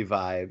Ghibli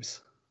vibes.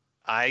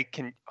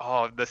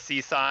 The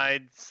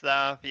seaside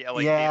stuff,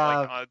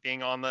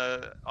 being on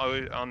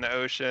the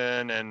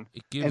ocean, and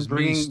it gives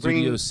me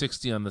Studio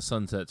 60 on the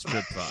Sunset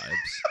Strip vibes.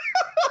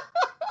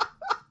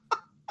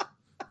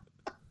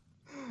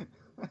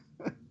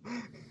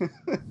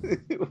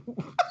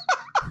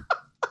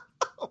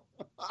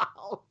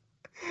 Wow.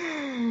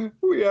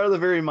 We are the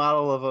very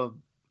model of a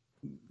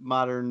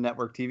modern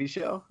network TV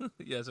show.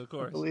 Yes, of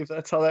course. I believe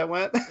that's how that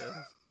went.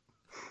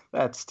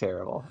 That's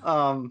terrible.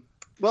 Well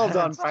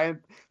done, Brian.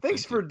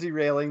 Thanks for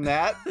derailing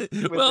that.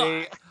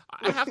 Well,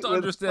 I have to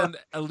understand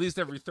at least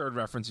every third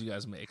reference you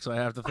guys make, so I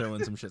have to throw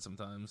in some shit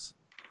sometimes.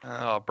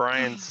 Oh,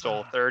 Brian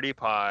stole 30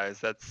 pies.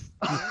 That's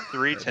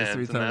 3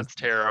 tens, and that's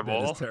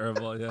terrible. That is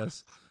terrible,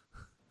 yes.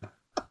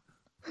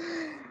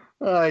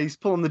 He's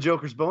pulling the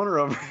Joker's boner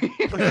over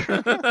here.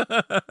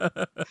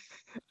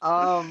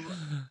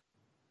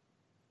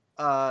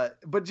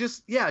 But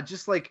just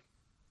like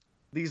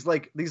these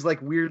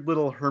weird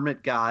little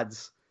hermit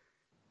gods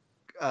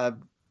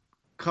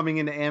coming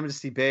into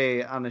Amnesty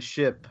Bay on a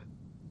ship.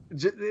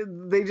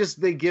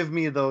 They give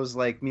me those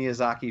like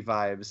Miyazaki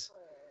vibes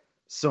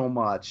so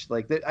much.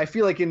 Like I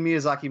feel like in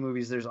Miyazaki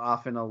movies, there's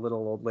often a little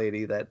old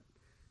lady that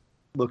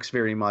looks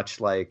very much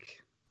like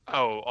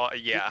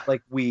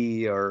like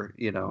we, or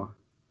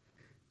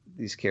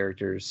these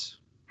characters.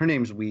 Her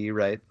name's Wee,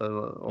 right?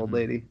 The old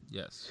lady.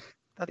 Yes,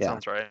 that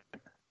sounds right.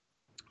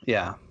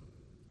 Yeah.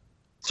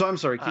 So I'm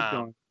sorry. Keep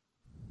going.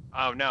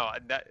 Oh no,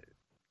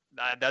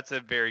 that's a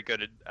very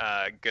good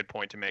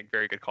point to make.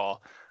 Very good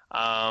call.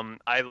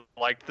 I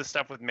liked the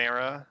stuff with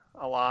Mara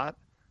a lot.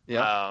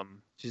 Yeah.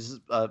 She's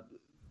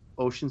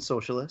ocean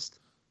socialist.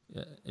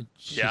 Yeah. And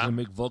she's gonna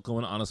make Vulko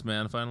an honest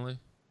man finally.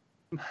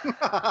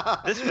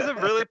 This was a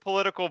really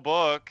political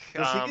book.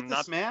 Does he get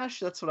the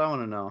smash? That's what I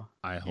want to know.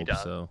 I hope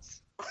so.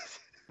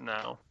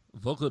 No.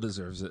 Vulko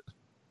deserves it.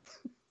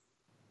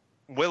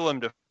 Willem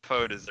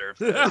Dafoe deserves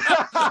it.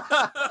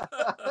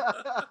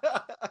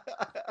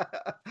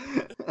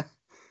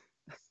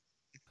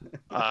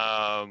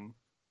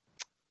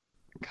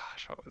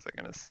 Gosh, what was I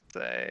gonna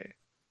say?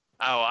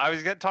 Oh, I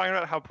was talking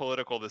about how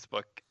political this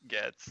book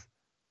gets.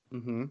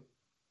 Mm-hmm.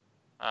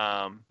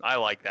 I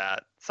like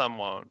that. Some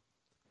won't.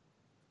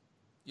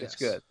 Yes.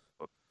 It's good.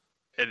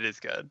 It is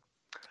good.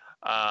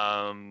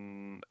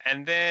 And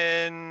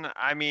then,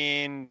 I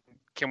mean,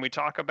 can we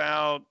talk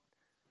about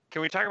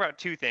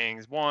two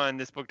things? One,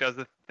 this book does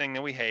the thing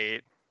that we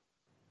hate,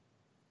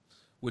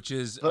 which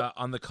is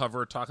on the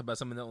cover talk about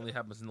something that only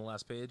happens in the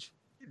last page.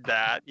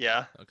 That,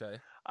 yeah. Okay.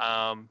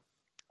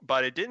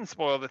 But it didn't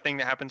spoil the thing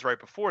that happens right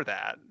before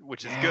that,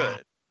 which is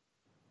good.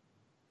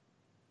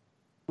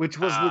 Which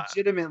was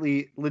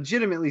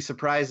legitimately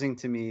surprising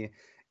to me,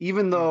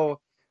 even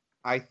though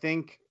I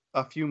think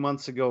a few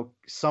months ago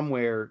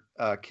somewhere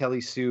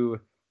Kelly Sue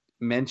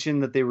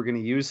mentioned that they were going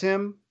to use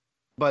him,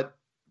 but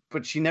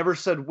she never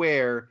said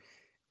where,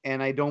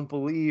 and I don't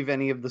believe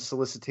any of the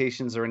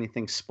solicitations or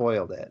anything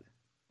spoiled it.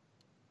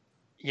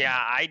 Yeah,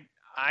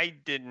 I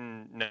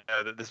didn't know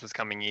that this was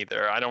coming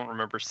either. I don't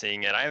remember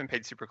seeing it. I haven't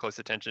paid super close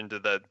attention to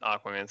the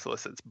Aquaman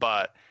solicits,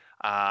 but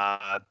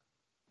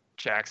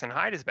Jackson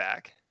Hyde is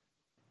back.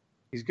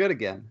 He's good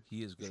again.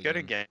 He is good. He's good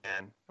again.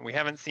 We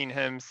haven't seen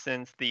him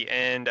since the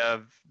end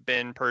of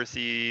Ben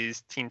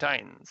Percy's Teen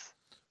Titans.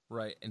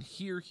 Right, and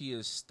here he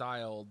is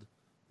styled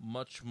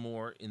much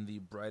more in the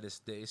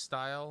Brightest Day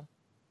style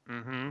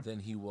than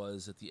he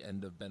was at the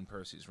end of Ben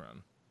Percy's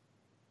run.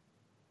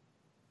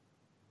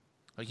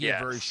 Like he had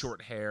very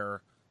short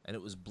hair and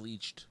it was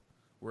bleached,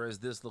 whereas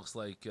this looks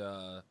like,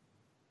 the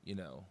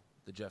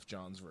Jeff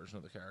Johns version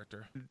of the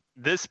character.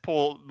 This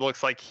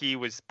looks like he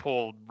was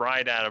pulled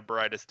right out of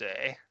Brightest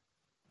Day.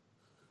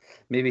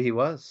 Maybe he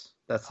was.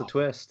 That's the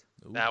twist.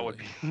 Ooh, that would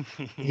be.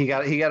 he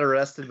got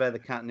arrested by the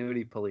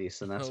continuity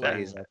police, and that's why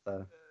he's at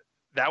the.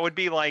 That would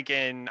be like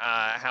in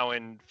how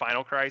in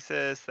Final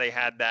Crisis they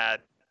had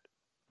that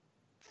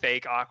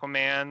fake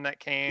Aquaman that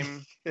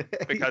came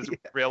because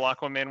real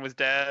Aquaman was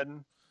dead.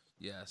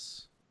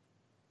 Yes.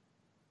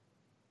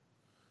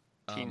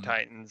 Teen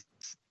Titans,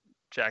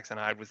 Jackson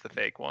Hyde was the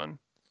fake one.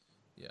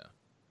 Yeah.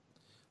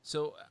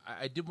 So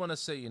I did want to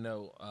say,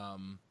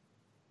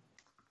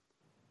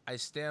 I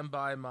stand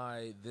by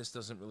my "this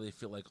doesn't really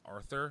feel like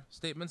Arthur"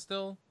 statement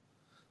still.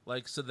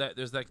 Like, so that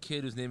there's that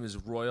kid whose name is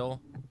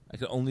Royal. I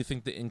can only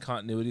think that in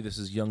continuity, this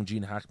is young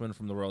Gene Hackman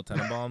from the Royal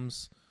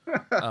Tenenbaums.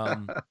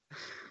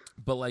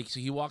 But like,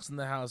 so he walks in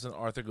the house and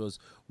Arthur goes,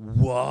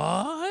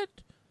 "What?"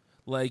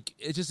 Like,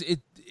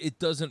 it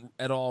doesn't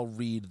at all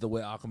read the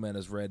way Aquaman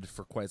has read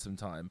for quite some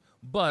time.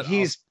 But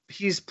he's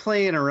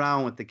playing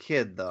around with the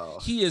kid though.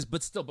 He is,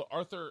 but still. But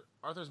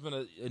Arthur's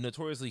been a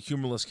notoriously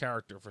humorless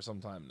character for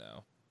some time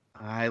now.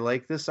 I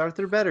like this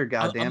Arthur better,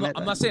 goddammit.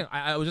 I'm not saying.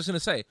 I was just going to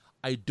say,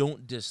 I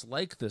don't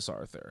dislike this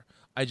Arthur.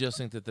 I just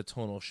think that the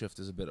tonal shift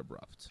is a bit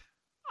abrupt.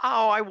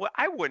 Oh, I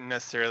wouldn't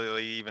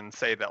necessarily even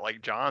say that.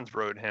 Like, Johns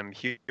wrote him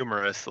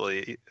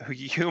humorlessly.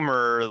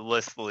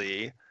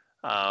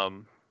 I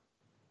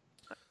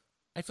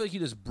feel like he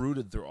just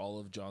brooded through all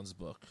of John's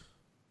book.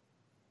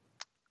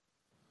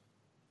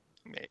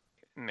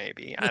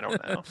 Maybe. I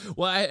don't know.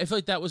 Well, I feel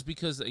like that was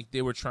because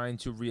they were trying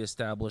to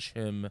reestablish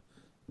him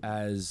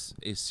as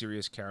a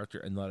serious character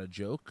and not a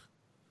joke.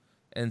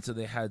 And so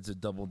they had to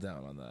double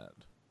down on that.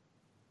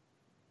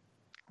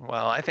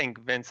 Well, I think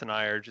Vince and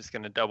I are just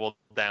going to double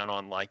down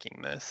on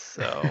liking this.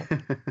 So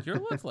You're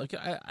allowed to like it.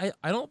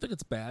 I don't think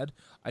it's bad.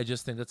 I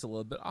just think it's a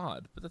little bit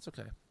odd, but that's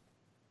okay.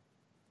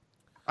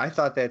 I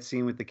thought that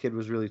scene with the kid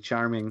was really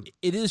charming.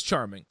 It is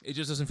charming. It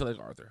just doesn't feel like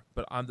Arthur.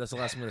 But that's the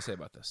last thing I'm going to say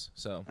about this.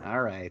 So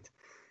All right.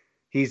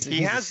 He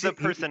has the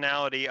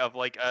personality of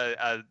like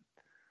an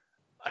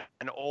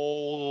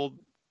old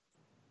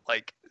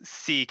like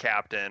sea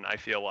captain. I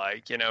feel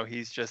like, you know,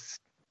 he's just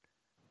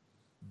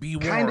be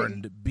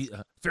warned,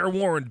 fair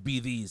warned be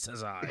these,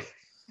 says I.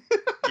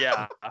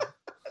 Yeah.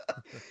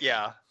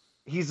 Yeah.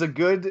 He's a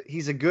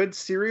good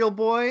cereal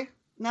boy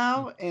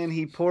now, and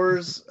he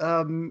pours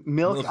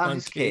milk on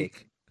his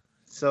cake.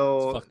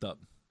 So it's fucked up.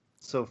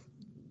 So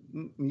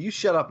you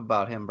shut up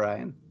about him,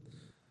 Brian.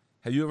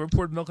 Have you ever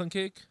poured milk on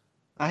cake?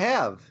 I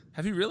have.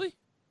 Have you really?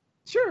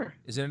 Sure.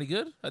 Is it any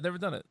good? I've never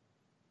done it.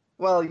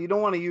 Well, you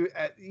don't want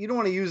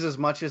to use as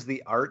much as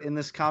the art in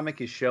this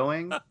comic is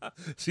showing.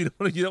 So you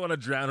don't want to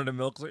drown it in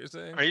milk. Is what you're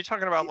saying? Are you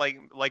talking about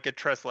like a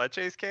tres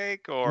leches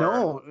cake or?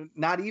 No,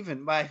 not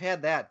even. I've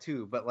had that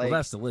too, but like, well,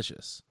 that's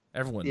delicious.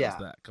 Everyone does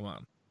that. Come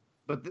on.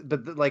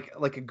 But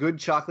like a good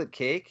chocolate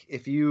cake,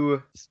 if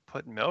you just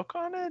put milk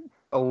on it,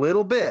 a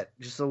little bit,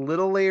 just a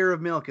little layer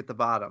of milk at the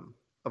bottom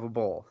of a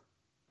bowl,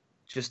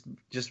 just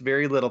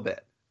very little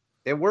bit.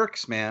 It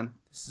works, man.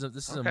 This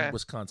is some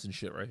Wisconsin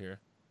shit right here.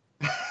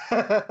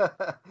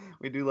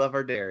 We do love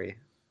our dairy.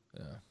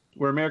 Yeah.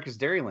 We're America's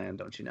Dairyland,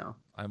 don't you know?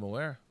 I'm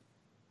aware.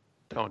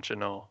 Don't you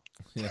know?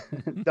 Yeah.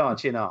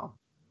 Don't you know?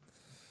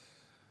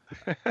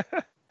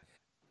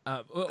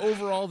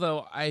 Overall,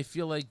 though, I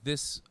feel like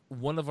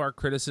one of our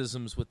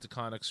criticisms with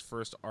DeConnick's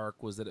first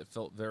arc was that it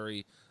felt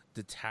very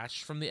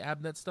detached from the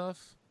Abnett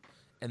stuff,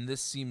 and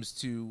this seems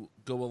to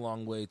go a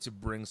long way to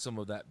bring some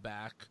of that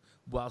back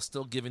while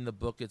still giving the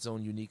book its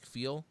own unique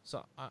feel.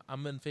 So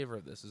I'm in favor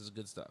of this. This is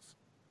good stuff.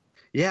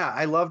 Yeah,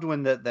 I loved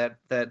when that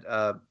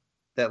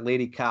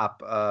lady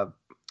cop,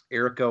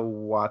 Erica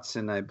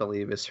Watson, I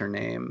believe is her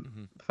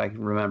name, if I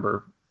can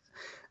remember,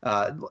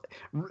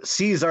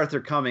 sees Arthur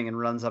coming and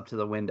runs up to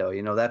the window.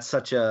 You know, that's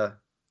a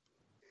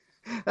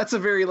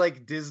very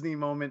like Disney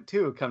moment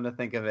too. Come to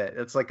think of it,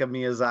 it's like a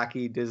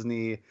Miyazaki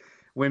Disney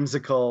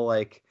whimsical,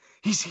 like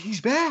he's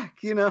back.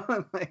 You know,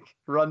 and like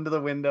run to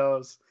the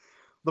windows.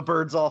 The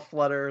birds all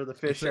flutter. The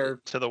fish are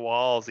to the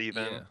walls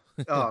even. Yeah.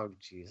 Oh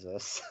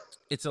Jesus.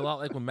 It's a lot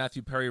like when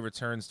Matthew Perry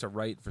returns to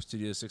write for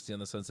Studio 60 on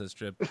the Sunset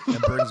Strip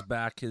and brings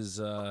back his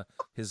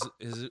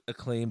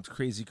acclaimed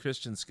Crazy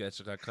Christian sketch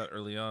that got cut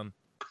early on.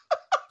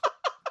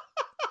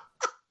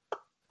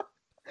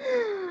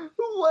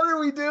 What are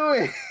we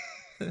doing?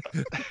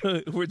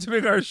 We're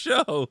doing our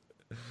show.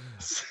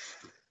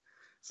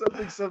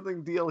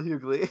 Something deal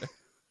Hughley.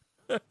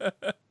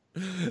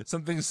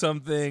 something.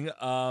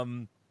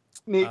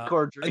 Nate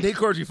Cordry. Nate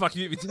Cordry, fuck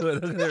you, me to it.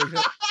 There we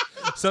go.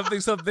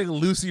 Something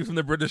Lucy from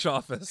the British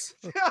Office.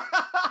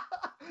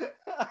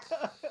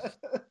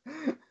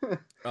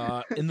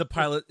 In the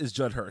pilot is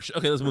Judd Hirsch.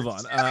 Okay, let's move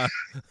on.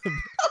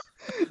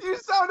 You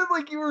sounded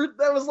like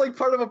that was like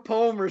part of a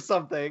poem or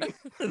something.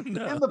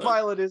 No. In the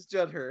pilot is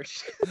Judd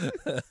Hirsch.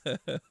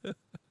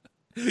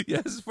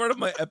 Yes, it's part of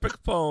my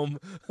epic poem,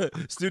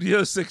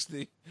 Studio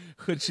 60,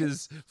 which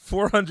is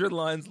 400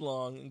 lines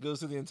long and goes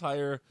through the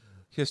entire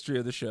history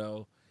of the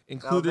show,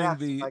 including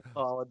what I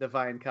call a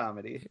divine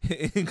comedy.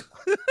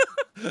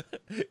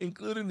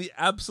 Including the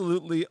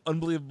absolutely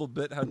unbelievable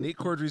bit how Nate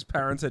Cordry's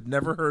parents had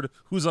never heard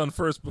Who's on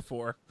First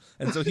before,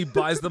 and so he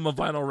buys them a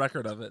vinyl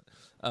record of it.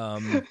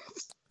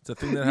 It's a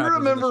thing that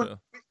happens in the show.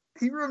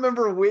 You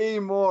remember way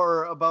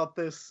more about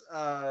this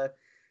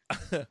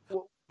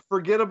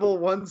forgettable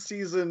one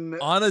season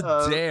on a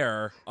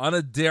dare. On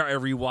a dare, I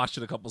rewatched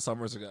it a couple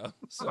summers ago.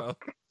 So,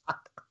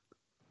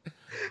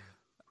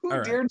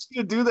 who dared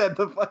you to do that?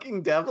 The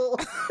fucking devil.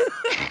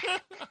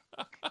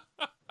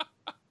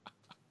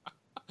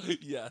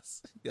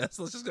 Yes. Let's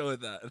just go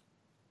with that.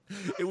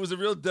 It was a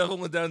real devil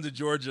went down to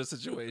Georgia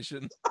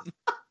situation.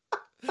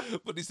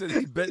 But he said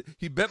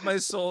he bet my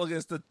soul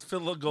against a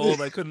fiddle of gold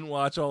I couldn't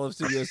watch all of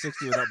Studio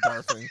 60 without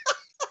barfing.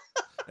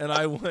 And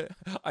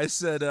I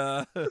said,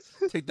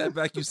 take that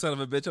back, you son of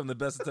a bitch. I'm the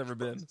best it's ever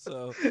been.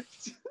 So,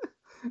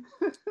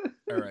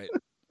 all right.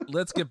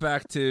 Let's get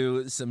back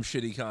to some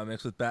shitty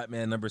comics with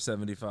Batman number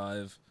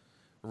 75.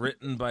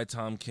 Written by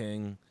Tom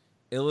King.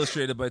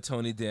 Illustrated by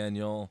Tony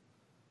Daniel.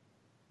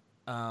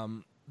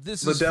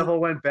 The devil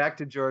went back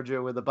to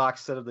Georgia with a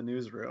box set of The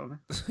Newsroom.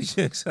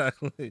 Yeah,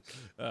 exactly.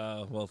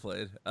 Well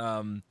played.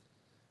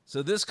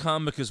 So this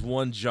comic is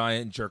one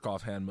giant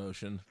jerk-off hand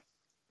motion.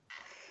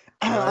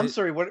 Right? I'm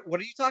sorry, what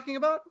are you talking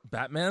about?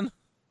 Batman?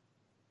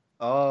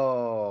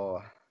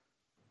 Oh.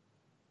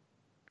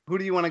 Who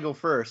do you want to go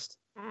first?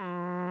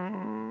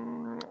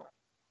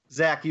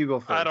 Zach, you go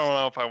first. I don't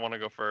know if I want to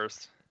go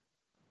first.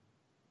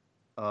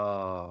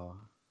 Oh.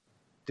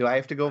 Do I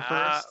have to go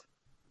first?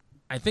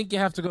 I think you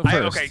have to go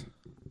first. Okay.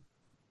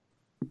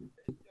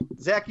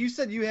 Zach, you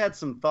said you had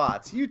some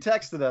thoughts. You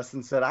texted us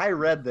and said, I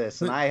read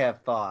this and I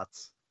have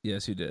thoughts.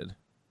 Yes, you did.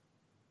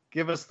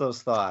 Give us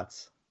those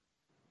thoughts.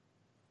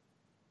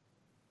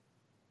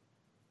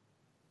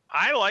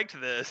 I liked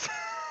this.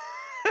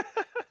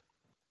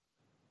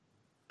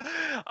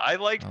 I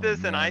liked this,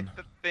 man. and I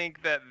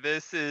think that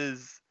this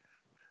is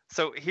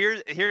So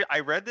here,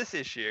 I read this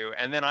issue,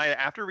 and then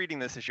after reading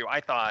this issue,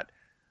 I thought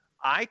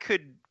I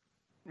could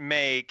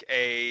make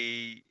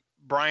a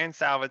Brian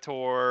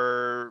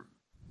Salvatore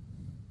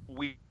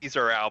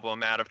Weezer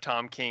album out of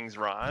Tom King's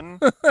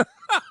run,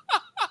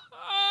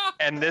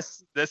 and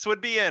this would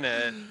be in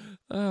it,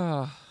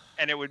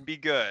 and it would be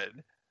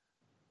good.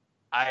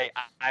 I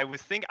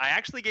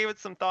actually gave it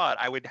some thought.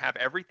 I would have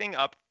everything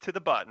up to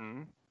the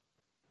button.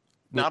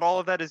 Not all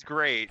of that is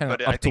great,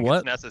 but I think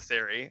it's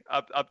necessary.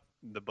 Up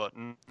the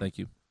button. Thank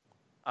you.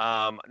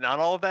 Not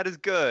all of that is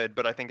good,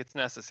 but I think it's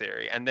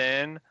necessary. And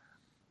then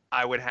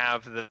I would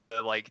have the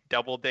like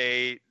double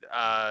date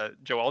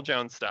Joelle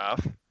Jones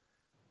stuff.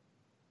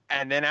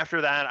 And then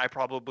after that, I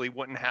probably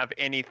wouldn't have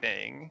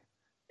anything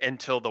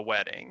until the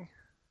wedding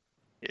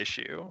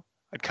issue.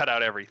 I'd cut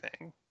out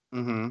everything.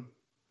 Mm-hmm.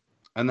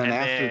 And then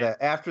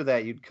after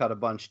that, you'd cut a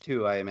bunch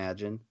too, I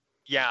imagine.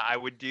 Yeah, I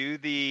would do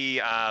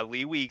the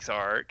Lee Weeks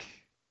arc.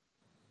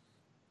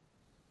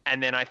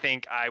 And then I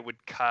think I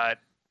would cut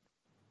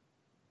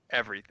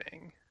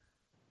everything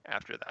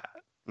after that.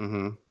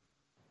 Mm-hmm.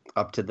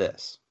 Up to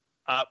this.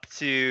 Up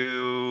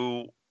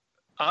to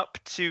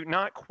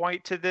not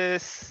quite to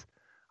this.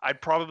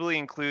 I'd probably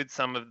include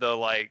some of the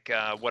like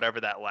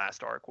whatever that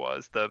last arc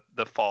was, the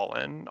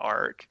Fallen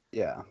arc.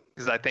 Yeah.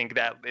 Because I think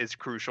that is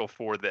crucial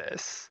for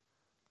this.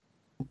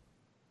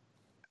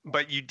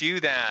 But you do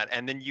that,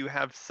 and then you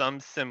have some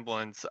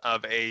semblance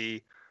of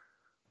a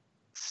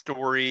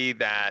story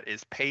that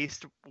is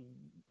paced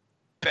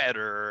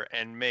better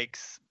and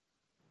makes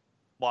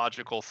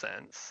logical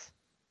sense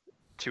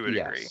to a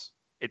degree.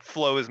 It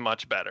flows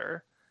much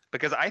better.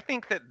 Because I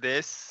think that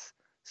this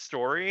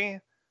story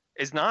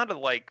is not a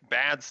like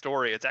bad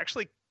story. It's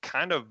actually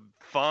kind of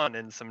fun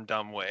in some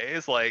dumb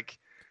ways. Like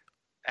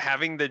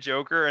having the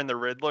Joker and the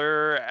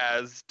Riddler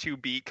as two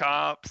beat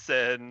cops,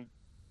 and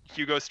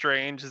Hugo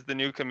Strange is the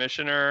new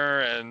commissioner,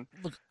 and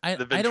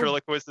the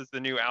ventriloquist is the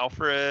new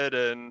Alfred.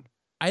 And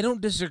I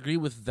don't disagree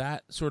with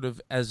that sort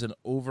of as an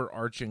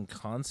overarching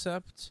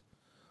concept,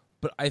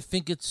 but I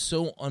think it's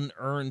so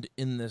unearned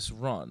in this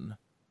run.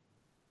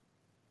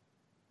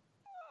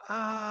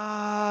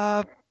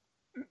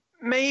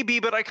 Maybe,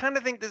 but I kind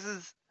of think this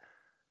is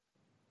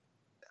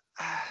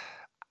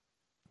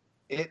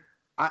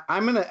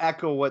I'm going to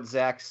echo what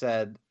Zach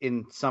said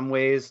in some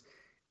ways.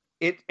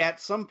 At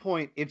some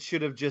point, it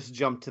should have just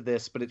jumped to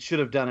this, but it should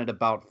have done it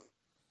about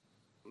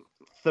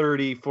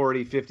 30,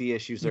 40, 50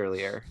 issues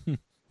earlier.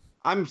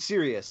 I'm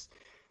serious.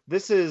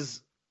 This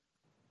is,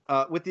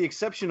 with the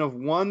exception of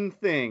one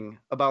thing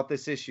about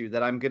this issue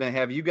that I'm going to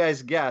have you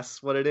guys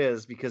guess what it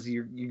is, because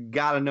you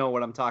got to know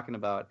what I'm talking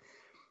about.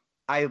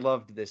 I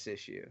loved this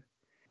issue.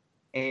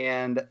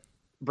 And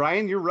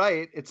Brian, you're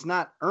right. It's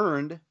not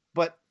earned,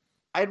 but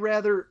I'd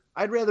rather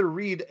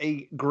read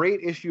a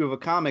great issue of a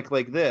comic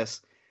like this.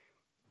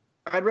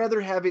 I'd rather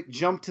have it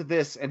jump to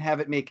this and have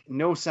it make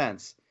no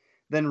sense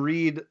than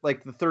read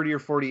like the 30 or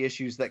 40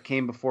 issues that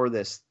came before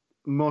this,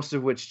 most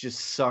of which just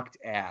sucked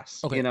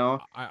ass. Okay, you know,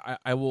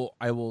 I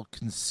will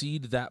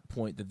concede that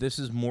point, that this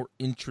is more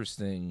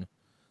interesting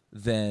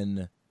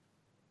than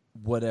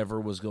whatever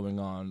was going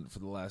on for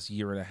the last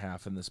year and a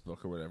half in this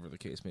book, or whatever the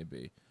case may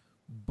be.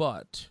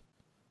 But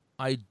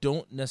I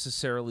don't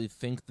necessarily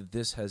think that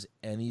this has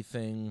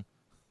anything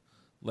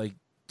like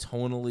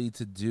tonally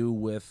to do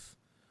with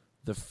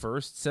the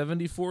first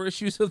 74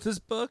 issues of this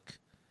book.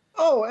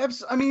 Oh,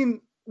 I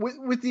mean,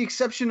 with the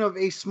exception of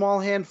a small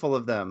handful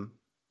of them.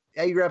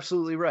 Yeah, you're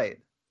absolutely right.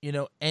 You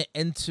know,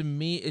 and to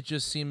me, it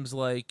just seems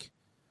like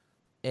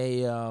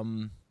it's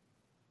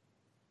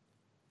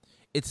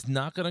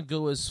not going to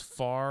go as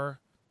far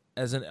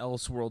as an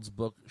Elseworlds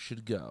book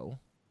should go.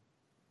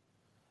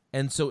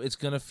 And so it's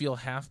going to feel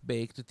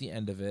half-baked at the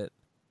end of it.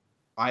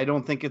 I'm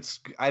not thinking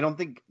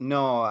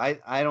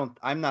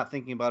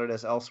about it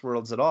as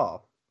Elseworlds at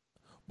all.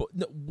 But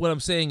no, what I'm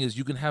saying is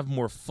you can have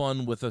more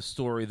fun with a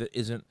story that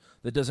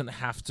doesn't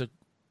have to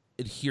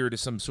adhere to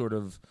some sort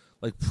of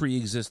like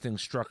pre-existing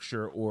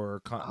structure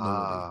or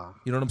continuity.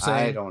 You know what I'm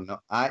saying? I don't know.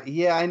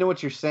 I know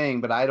what you're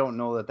saying, but I don't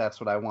know that that's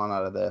what I want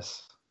out of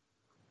this.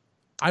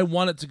 I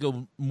want it to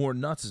go more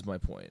nuts is my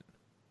point.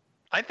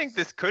 I think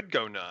this could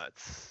go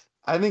nuts.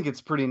 I think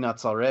it's pretty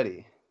nuts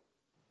already.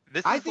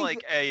 This is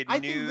like a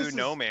new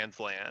No Man's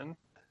Land.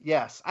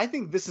 Yes, I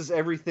think this is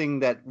everything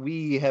that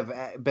we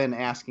have been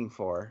asking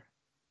for.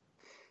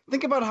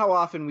 Think about how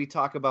often we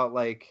talk about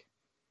like,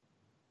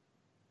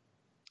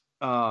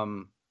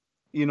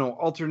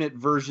 alternate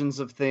versions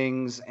of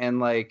things, and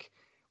like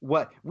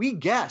what we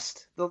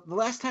guessed the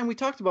last time we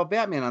talked about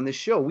Batman on this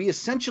show. We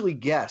essentially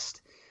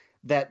guessed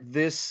that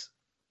this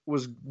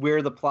was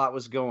where the plot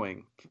was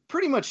going,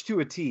 pretty much to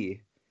a T.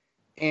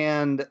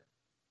 And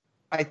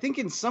I think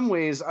in some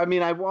ways, I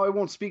mean, I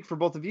won't speak for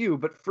both of you,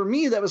 but for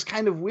me, that was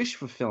kind of wish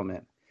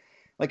fulfillment.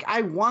 Like,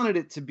 I wanted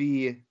it to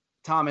be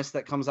Thomas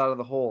that comes out of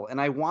the hole, and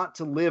I want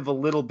to live a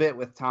little bit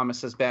with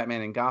Thomas as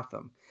Batman in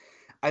Gotham.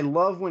 I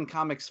love when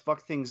comics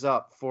fuck things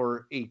up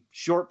for a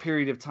short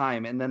period of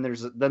time, and then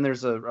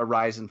there's a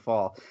rise and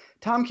fall.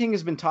 Tom King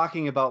has been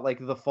talking about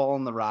like the fall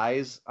and the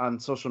rise on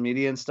social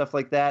media and stuff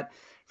like that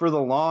for the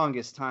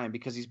longest time,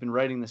 because he's been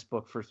writing this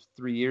book for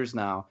 3 years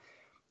now.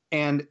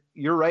 And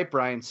you're right,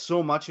 Brian.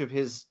 So much of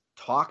his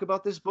talk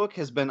about this book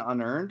has been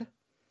unearned.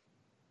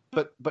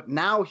 But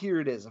now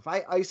here it is. If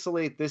I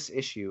isolate this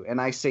issue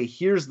and I say,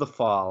 here's the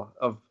fall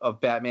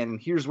of Batman,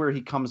 and here's where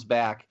he comes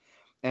back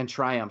and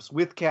triumphs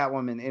with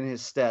Catwoman in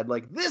his stead,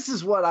 like, this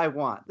is what I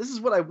want. This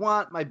is what I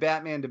want my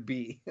Batman to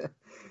be.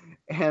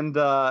 and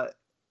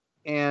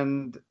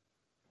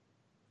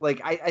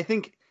like, I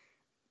think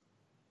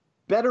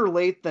better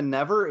late than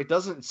never. It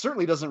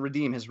certainly doesn't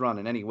redeem his run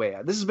in any way.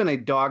 This has been a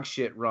dog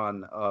shit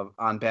run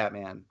on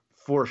Batman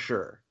for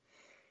sure.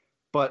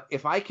 But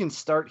if I can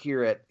start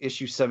here at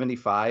issue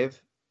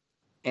 75,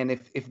 and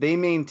if they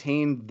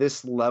maintain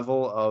this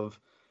level of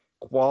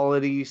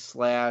quality /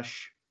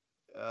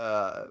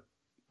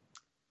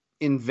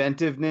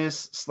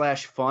 inventiveness /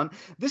 fun,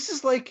 this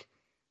is like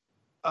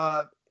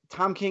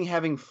Tom King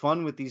having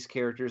fun with these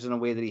characters in a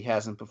way that he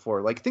hasn't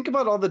before. Like, think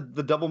about all the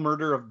double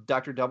murder of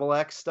Dr. Double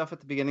X stuff at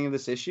the beginning of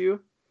this issue.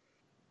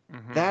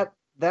 Mm-hmm.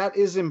 That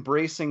is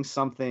embracing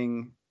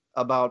something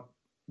about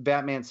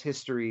Batman's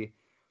history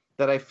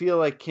that I feel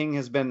like King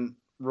has been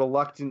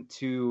reluctant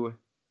to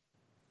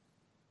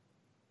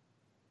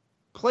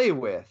play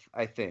with,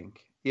 I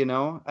think. You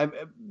know,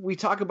 we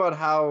talk about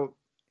how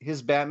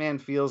his Batman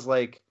feels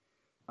like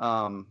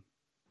the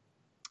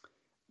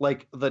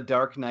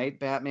Dark Knight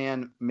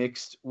Batman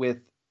mixed with,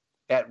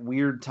 at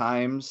weird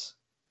times,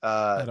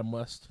 Adam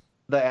West.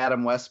 The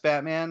Adam West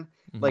Batman,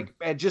 mm-hmm. like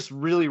at just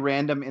really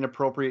random,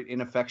 inappropriate,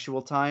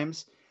 ineffectual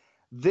times.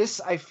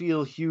 This, I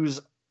feel,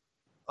 hews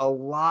a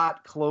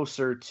lot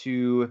closer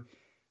to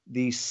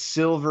the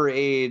Silver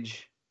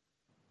Age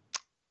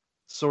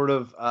sort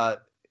of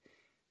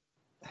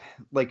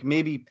like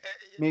maybe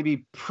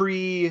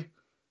pre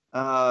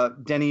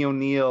Denny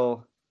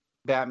O'Neil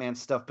Batman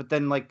stuff, but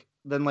then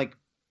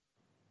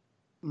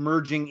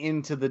merging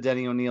into the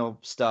Denny O'Neil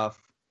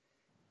stuff.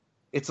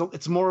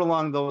 It's more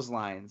along those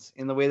lines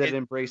in the way that it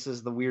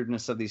embraces the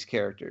weirdness of these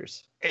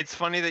characters. It's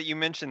funny that you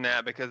mentioned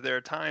that, because there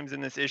are times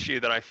in this issue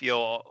that I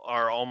feel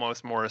are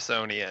almost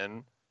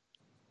Morrisonian.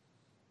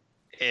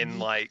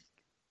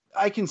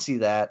 I can see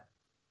that.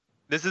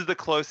 This is the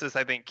closest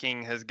I think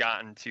King has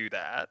gotten to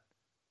that.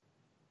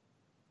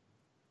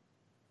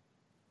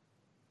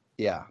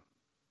 Yeah.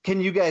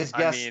 Can you guys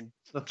guess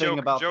the thing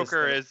about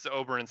Joker is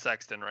Oberyn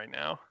Sexton right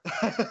now?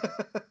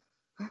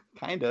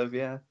 Kind of,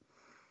 yeah.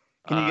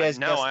 Can you guys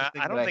guess the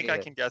thing? I don't think I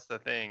can guess the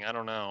thing. I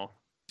don't know.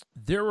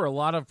 There were a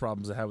lot of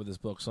problems I had with this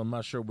book, so I'm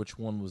not sure which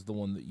one was the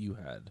one that you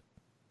had.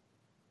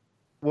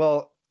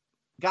 Well,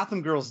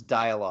 Gotham Girl's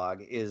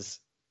dialogue is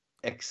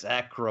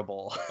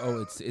execrable.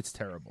 Oh, it's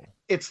terrible.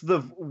 It's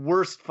the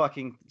worst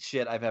fucking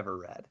shit I've ever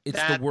read.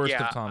 It's the worst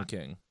of Tom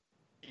King.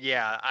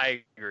 Yeah,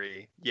 I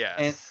agree.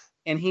 Yes.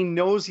 And he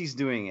knows he's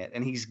doing it,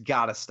 and he's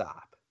got to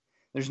stop.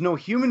 There's no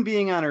human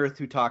being on Earth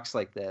who talks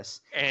like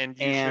this. And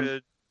you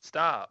should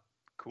stop.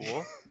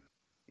 Cool.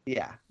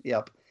 Yeah.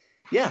 Yep.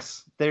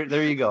 Yes.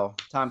 There you go.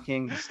 Tom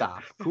King,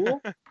 stop.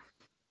 Cool.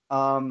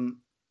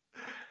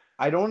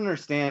 I don't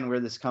understand where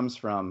this comes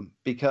from,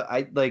 because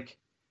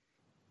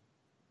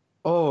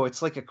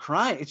it's like a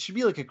crime. It should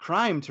be like a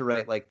crime to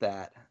write like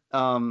that.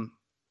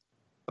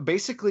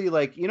 Basically,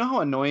 like, you know how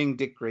annoying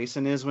Dick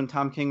Grayson is when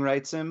Tom King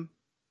writes him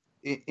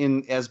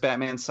in as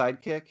Batman's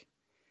sidekick?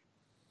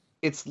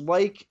 It's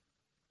like,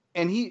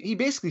 and he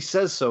basically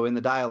says so in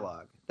the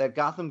dialogue, that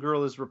Gotham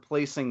Girl is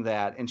replacing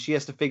that, and she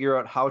has to figure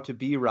out how to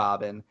be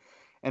Robin.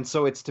 And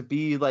so it's to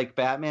be like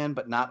Batman,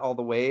 but not all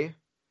the way.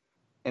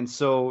 And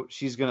so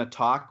she's going to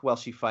talk while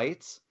she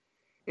fights.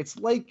 It's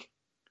like,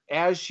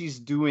 as she's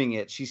doing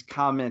it, she's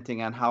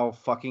commenting on how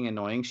fucking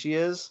annoying she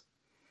is.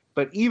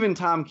 But even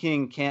Tom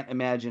King can't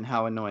imagine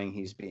how annoying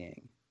he's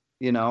being.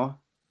 You know?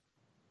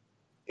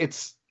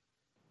 It's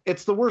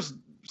the worst,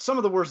 some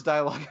of the worst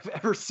dialogue I've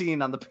ever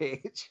seen on the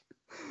page.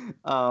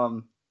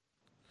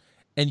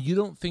 And you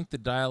don't think the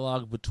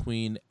dialogue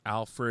between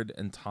Alfred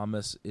and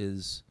Thomas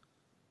is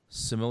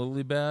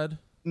similarly bad?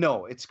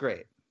 No, it's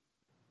great.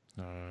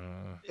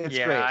 It's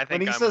great. I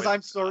think when he says,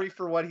 "I'm sorry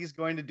for what he's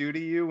going to do to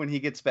you," when he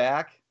gets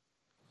back,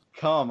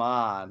 come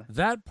on.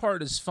 That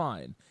part is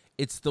fine.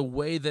 It's the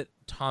way that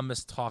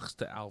Thomas talks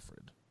to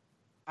Alfred.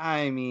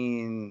 I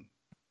mean,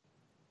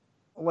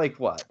 like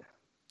what?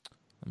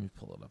 Let me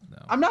pull it up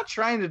now. I'm not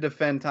trying to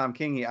defend Tom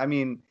King here. I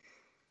mean,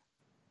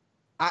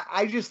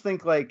 I just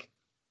think, like,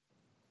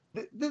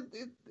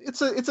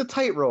 it's a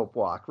tightrope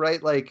walk,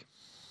 right? Like,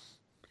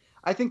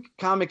 I think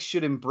comics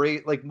should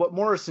embrace, like, what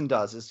Morrison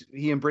does is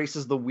he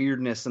embraces the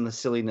weirdness and the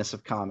silliness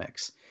of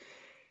comics.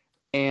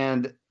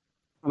 And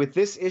with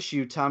this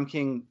issue, Tom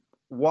King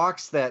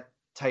walks that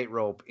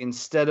tightrope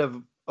instead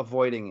of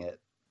avoiding it.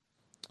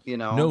 You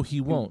know? No, he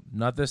won't.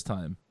 Not this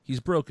time. He's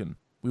broken.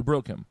 We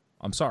broke him.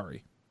 I'm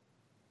sorry.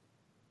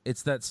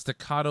 It's that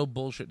staccato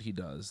bullshit he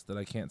does that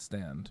I can't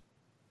stand.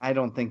 I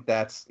don't think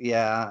that's...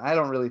 Yeah, I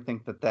don't really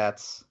think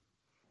that's...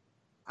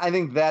 I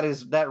think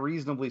that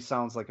reasonably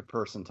sounds like a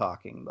person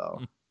talking,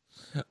 though.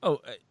 Oh,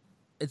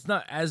 it's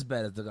not as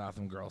bad as the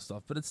Gotham Girl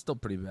stuff, but it's still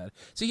pretty bad.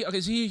 See,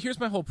 here's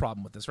my whole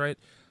problem with this, right?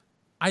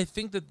 I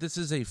think that this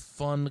is a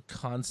fun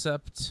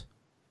concept.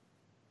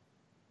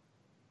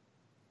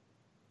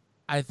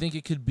 I think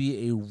it could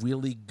be a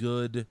really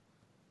good.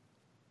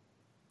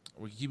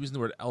 We keep using the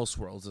word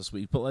Elseworlds this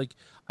week, but like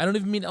I don't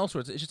even mean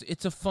Elseworlds.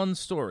 It's a fun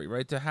story,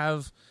 right? To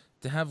have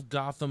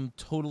Gotham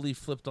totally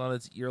flipped on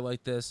its ear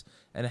like this,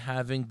 and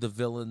having the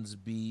villains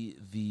be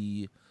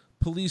the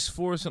police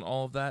force and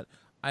all of that.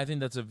 I think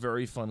that's a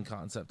very fun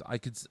concept.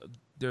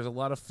 There's a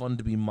lot of fun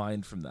to be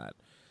mined from that.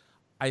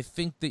 I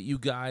think that you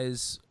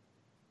guys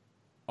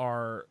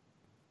are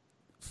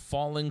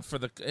falling for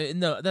the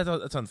no.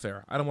 That's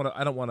unfair. I don't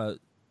want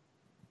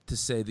to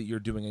say that you're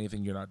doing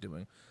anything you're not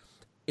doing.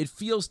 It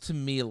feels to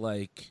me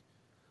like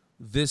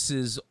this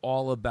is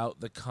all about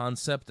the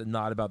concept and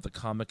not about the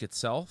comic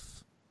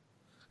itself.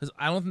 Because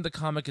I don't think the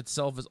comic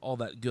itself is all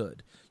that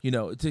good. You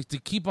know, to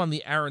keep on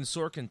the Aaron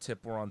Sorkin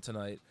tip we're on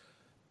tonight,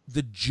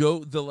 the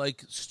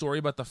story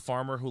about the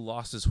farmer who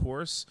lost his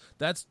horse,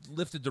 that's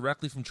lifted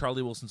directly from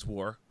Charlie Wilson's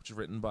War, which is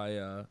written by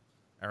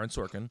Aaron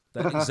Sorkin.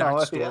 That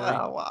exact story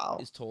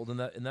is told in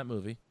that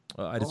movie.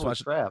 I just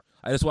watched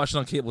it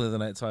on cable the other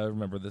night, so I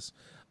remember this.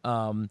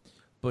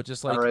 But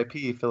just like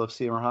R.I.P. Philip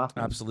Seymour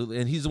Hoffman. Absolutely,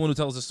 and he's the one who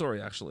tells the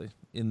story actually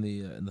in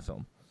the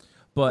film.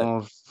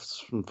 But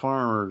some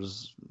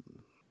farmers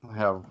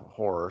have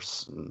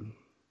horse. And...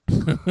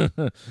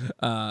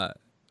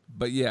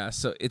 but yeah,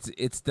 so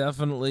it's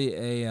definitely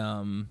a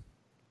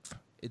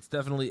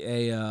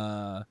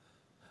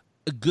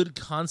good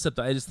concept.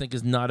 I just think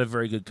is not a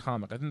very good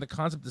comic. I think the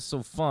concept is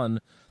so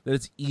fun that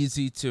it's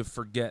easy to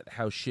forget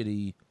how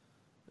shitty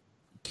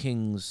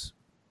King's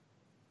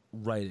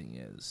writing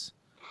is.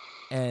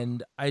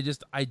 And I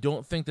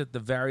don't think that the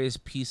various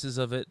pieces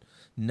of it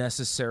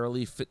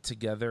necessarily fit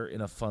together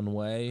in a fun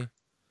way.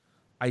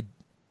 I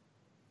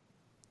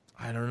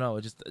don't know.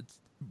 It's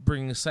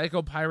bringing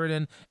Psycho Pirate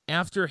in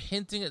after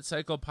hinting at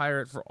Psycho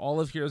Pirate for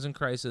all of Heroes in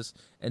Crisis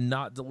and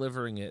not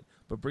delivering it,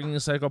 but bringing a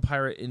Psycho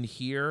Pirate in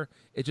here,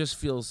 it just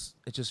feels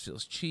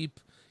cheap.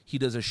 He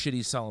does a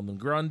shitty Solomon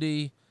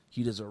Grundy.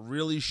 He does a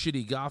really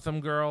shitty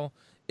Gotham Girl.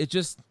 It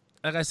just,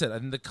 like I said, I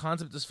think the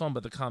concept is fun,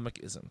 but the comic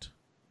isn't.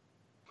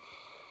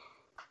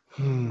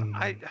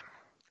 I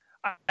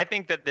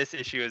think that this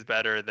issue is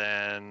better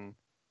than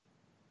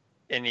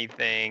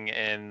anything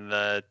in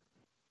the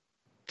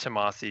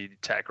Tomasi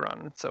tech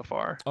run so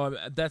far. Oh,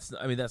 that's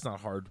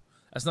not hard.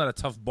 That's not a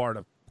tough bar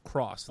to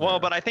cross. There. Well,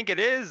 but I think it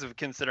is,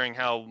 considering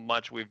how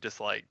much we've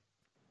disliked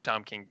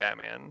Tom King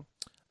Batman.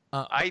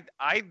 I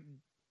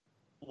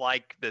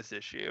like this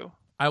issue.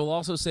 I will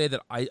also say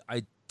that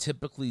I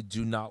typically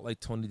do not like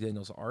Tony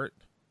Daniel's art.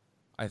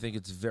 I think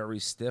it's very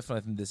stiff, and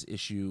I think this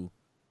issue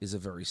is a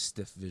very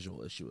stiff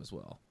visual issue as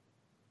well.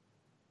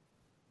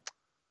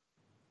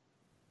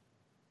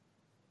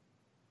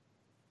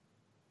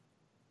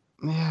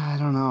 Yeah, I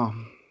don't know.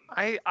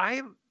 I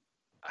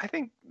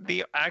think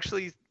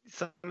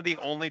some of the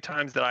only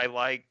times that I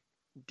like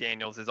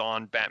Daniels is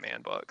on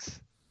Batman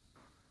books.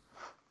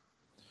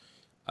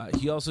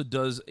 He also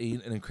does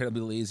an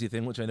incredibly lazy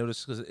thing, which I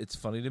noticed because it's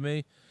funny to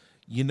me.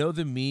 You know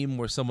the meme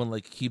where someone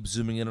like keeps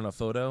zooming in on a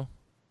photo?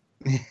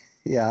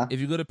 Yeah. If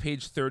you go to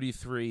page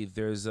 33,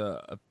 there's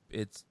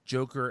it's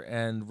Joker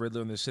and Riddler,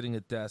 and they're sitting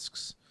at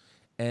desks,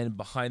 and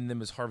behind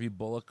them is Harvey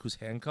Bullock, who's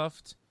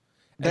handcuffed.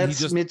 And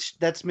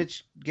That's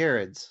Mitch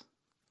Gerrard's.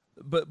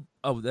 But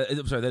I'm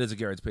sorry, that is a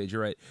Garrett's page.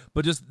 You're right.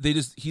 But he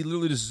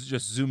literally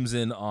just zooms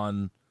in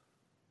on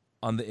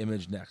the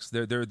image next.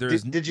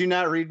 Did you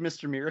not read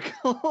Mr.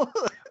 Miracle?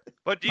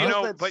 But you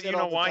know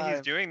why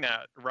he's doing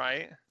that,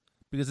 right?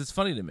 Because it's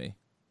funny to me.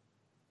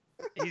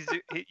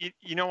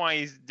 You know why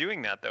he's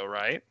doing that though,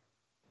 right?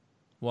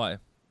 Why?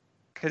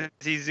 Because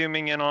he's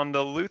zooming in on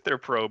the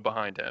Luthor probe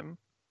behind him.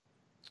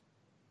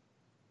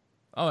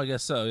 Oh, I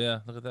guess so. Yeah,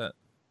 look at that.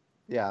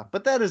 Yeah,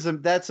 but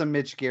that's a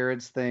Mitch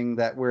Gerrard's thing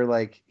that where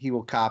like he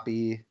will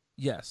copy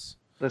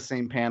the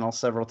same panel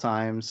several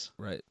times.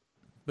 Right.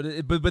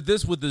 But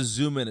this with the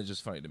zoom in is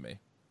just funny to me.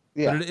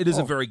 Yeah, but it is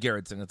a very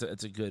Gerrard thing.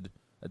 It's a good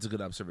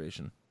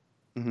observation.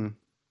 Mm-hmm.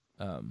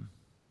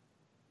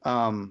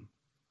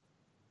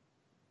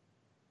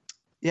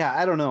 Yeah,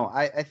 I don't know.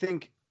 I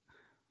think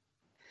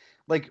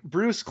like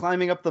Bruce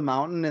climbing up the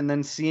mountain and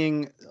then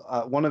seeing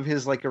one of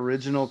his like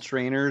original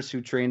trainers who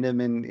trained him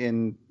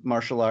in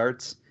martial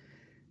arts,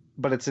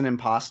 but it's an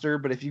imposter.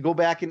 But if you go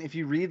back and if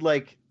you read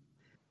like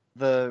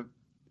the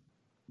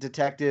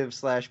detective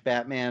 /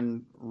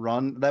 Batman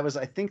run,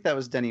 I think that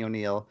was Denny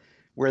O'Neil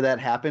where that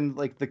happened.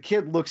 Like the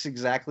kid looks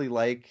exactly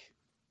like,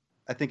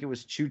 I think it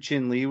was Chu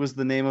Chin Lee was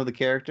the name of the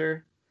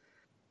character.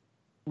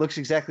 Looks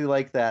exactly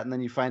like that, and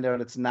then you find out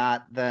it's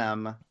not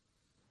them.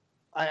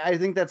 I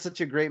think that's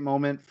such a great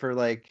moment for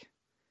like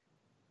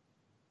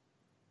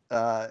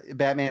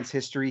Batman's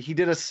history. He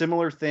did a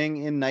similar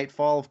thing in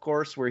Nightfall, of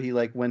course, where he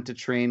like went to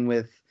train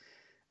with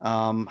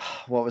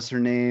what was her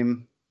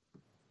name?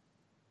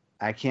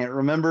 I can't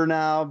remember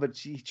now, but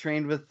she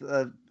trained with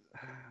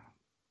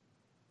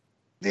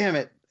damn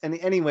it. And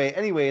anyway,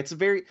 it's a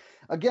very,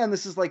 again,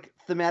 this is like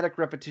thematic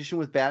repetition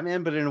with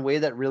Batman, but in a way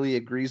that really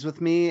agrees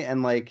with me,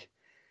 and like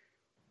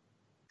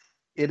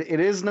it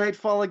is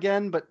Nightfall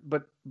again, but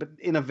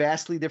in a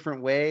vastly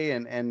different way,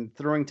 and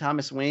throwing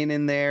Thomas Wayne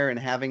in there and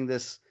having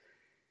this.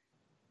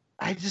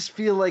 I just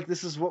feel like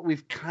this is what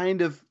we've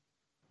kind of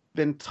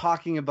been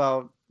talking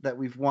about that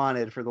we've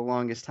wanted for the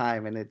longest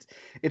time, and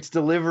it's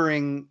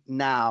delivering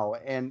now.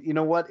 And you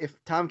know what?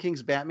 If Tom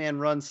King's Batman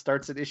run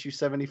starts at issue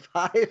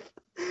 75,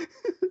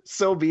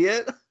 so be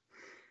it.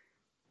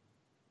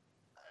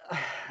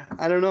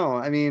 I don't know.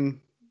 I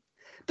mean,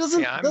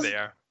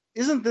 there.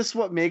 Isn't this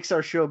what makes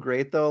our show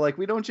great though? Like,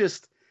 we don't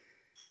just,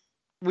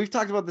 we've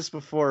talked about this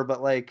before,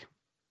 but like,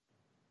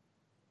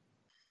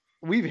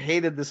 we've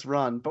hated this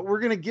run, but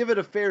we're going to give it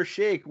a fair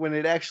shake when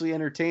it actually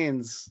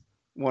entertains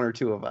one or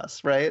two of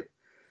us, right?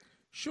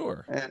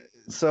 Sure.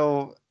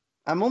 So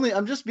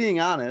I'm just being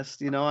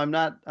honest, you know. I'm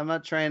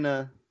not trying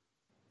to.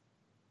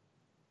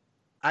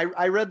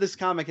 I read this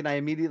comic and I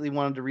immediately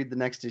wanted to read the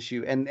next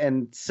issue,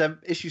 and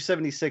issue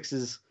 76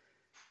 is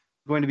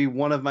going to be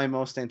one of my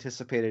most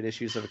anticipated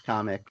issues of a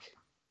comic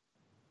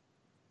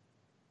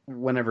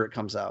whenever it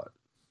comes out.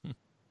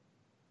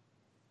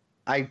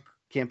 I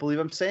can't believe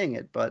I'm saying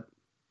it, but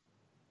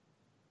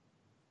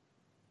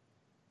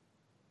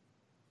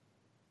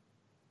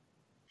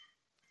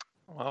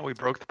well, we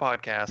broke the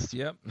podcast.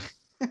 Yep.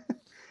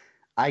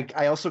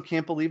 I also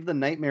can't believe the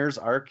Nightmares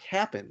arc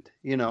happened,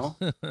 you know.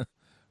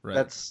 Right.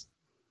 That's.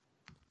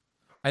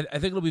 I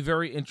think it'll be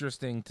very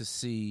interesting to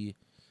see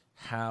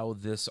how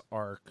this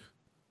arc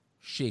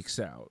shakes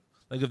out.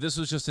 Like, if this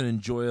was just an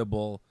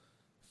enjoyable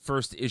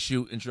first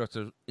issue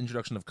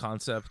introduction of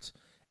concept,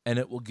 and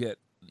it will get,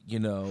 you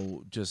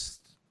know, just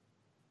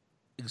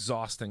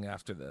exhausting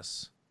after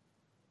this,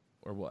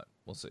 or what?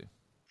 We'll see.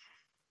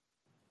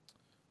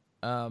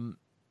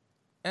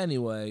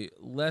 Anyway,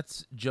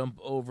 let's jump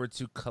over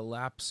to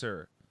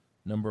Collapser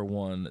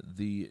 #1,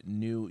 the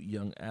new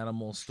Young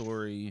Animal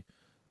story.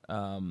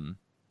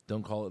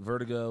 Don't call it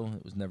Vertigo.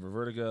 It was never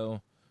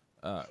Vertigo.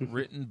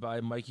 Written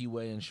by Mikey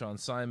Way and Sean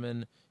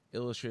Simon.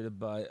 Illustrated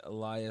by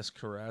Elias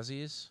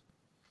Karazis.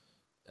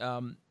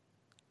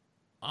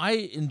 I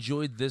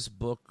enjoyed this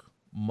book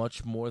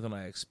much more than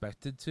I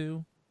expected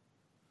to.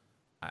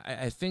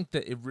 I think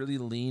that it really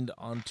leaned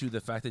onto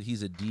the fact that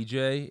he's a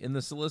DJ in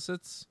the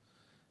solicits.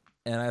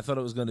 And I thought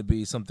it was going to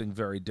be something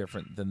very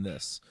different than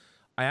this.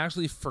 I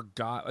actually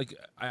forgot. Like,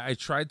 I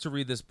tried to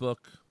read this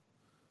book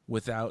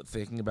without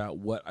thinking about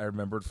what I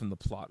remembered from the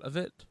plot of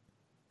it,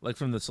 like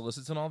from the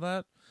solicits and all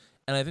that.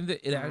 And I think that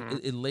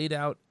it laid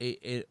out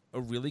a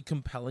really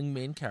compelling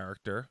main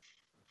character.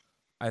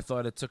 I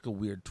thought it took a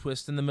weird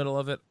twist in the middle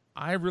of it.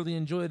 I really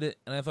enjoyed it,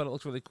 and I thought it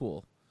looked really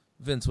cool.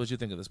 Vince, what'd you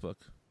think of this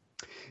book?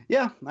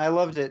 Yeah, I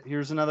loved it.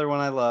 Here's another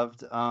one I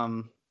loved.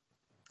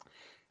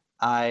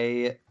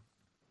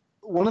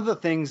 One of the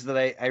things that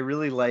I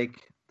really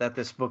like that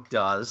this book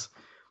does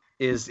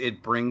is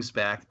it brings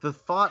back the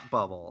thought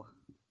bubble,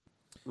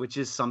 which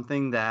is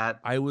something that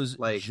I was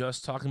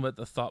just talking about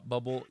the thought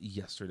bubble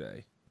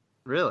yesterday.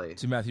 Really?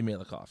 To Matthew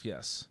Malikoff,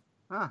 yes.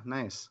 Ah,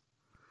 nice.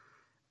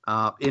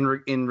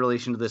 In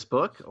relation to this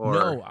book, or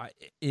no?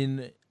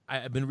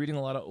 I've been reading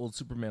a lot of old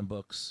Superman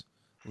books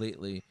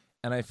lately,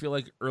 and I feel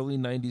like early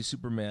 '90s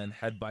Superman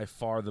had by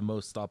far the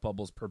most thought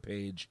bubbles per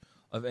page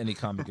of any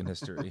comic in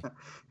history.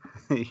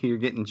 You're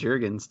getting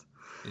Jurgens.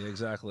 Yeah,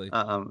 exactly.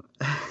 No,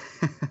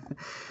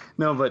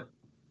 but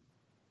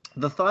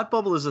the thought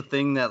bubble is a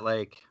thing that,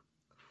 like,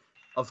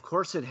 of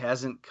course it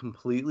hasn't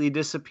completely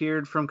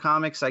disappeared from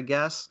comics, I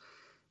guess,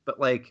 but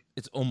like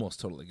it's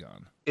almost totally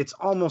gone. It's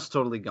almost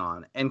totally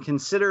gone. And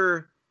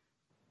consider,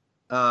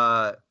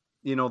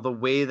 you know, the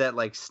way that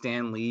like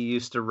Stan Lee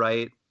used to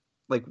write,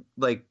 like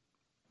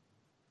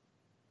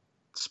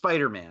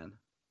Spider-Man.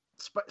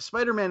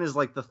 Spider-Man is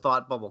like the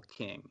thought bubble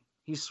king.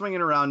 He's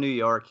swinging around New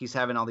York. He's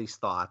having all these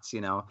thoughts,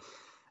 you know.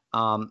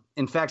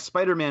 In fact,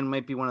 Spider-Man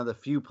might be one of the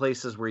few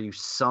places where you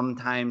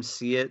sometimes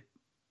see it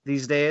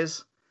these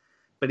days.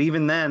 But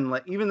even then,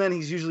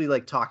 he's usually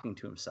like talking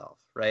to himself,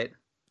 right?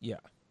 Yeah.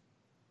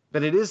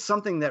 But it is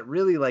something that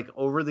really, like,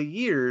 over the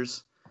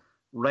years,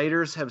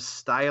 writers have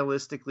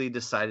stylistically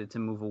decided to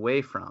move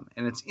away from.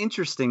 And it's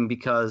interesting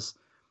because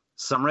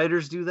some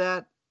writers do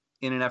that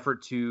in an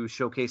effort to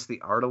showcase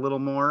the art a little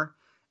more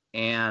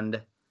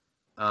and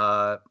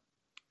to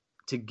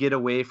get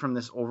away from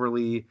this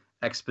overly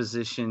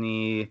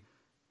exposition-y,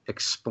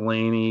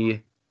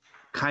 explain-y,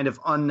 kind of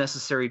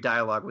unnecessary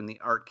dialogue when the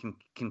art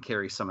can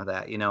carry some of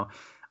that, you know.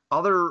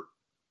 Other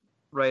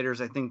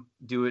writers, I think,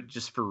 do it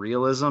just for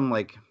realism.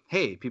 Like,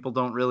 hey, people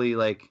don't really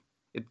like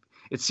it.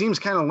 It seems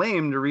kind of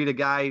lame to read a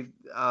guy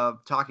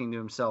talking to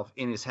himself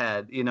in his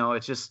head. You know,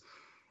 it's just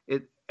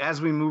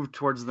as we moved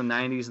towards the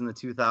 90s and the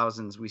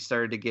 2000s, we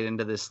started to get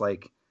into this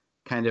like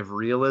kind of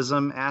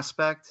realism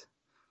aspect,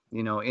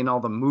 you know, in all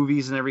the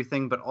movies and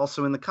everything, but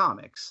also in the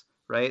comics,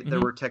 right? Mm-hmm. There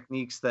were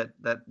techniques that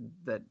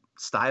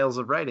styles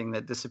of writing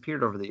that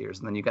disappeared over the years.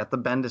 And then you got the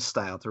Bendis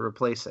style to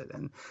replace it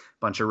and a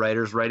bunch of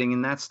writers writing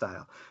in that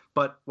style.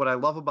 But what I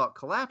love about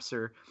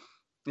Collapser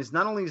is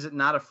not only is it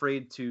not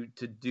afraid to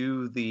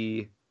do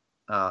the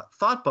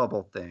thought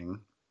bubble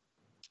thing,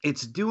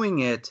 it's doing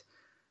it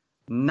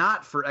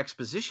not for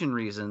exposition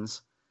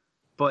reasons,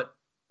 But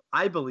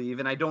I believe,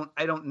 and I don't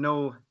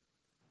know,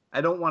 I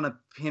don't want to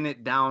pin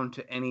it down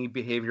to any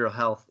behavioral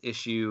health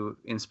issue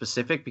in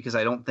specific, because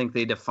I don't think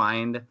they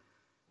defined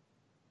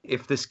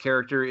if this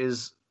character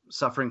is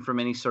suffering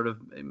from any sort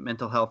of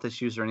mental health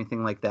issues or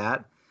anything like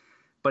that.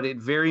 But it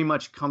very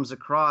much comes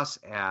across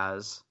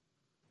as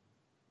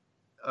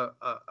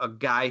a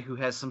guy who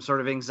has some sort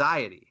of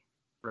anxiety,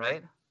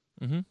 right?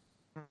 Mm-hmm.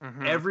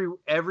 Mm-hmm.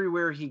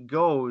 Everywhere he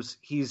goes,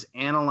 he's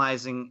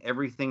analyzing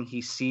everything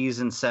he sees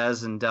and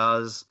says and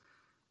does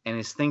and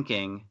is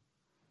thinking,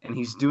 and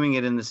he's doing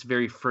it in this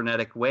very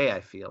frenetic way. I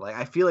feel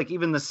like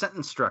even the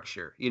sentence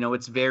structure,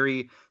 it's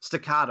very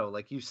staccato,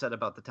 like you said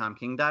about the Tom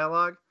King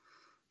dialogue,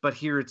 but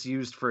here it's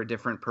used for a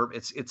different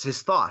purpose. It's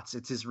his thoughts,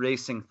 it's his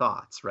racing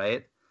thoughts,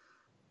 right?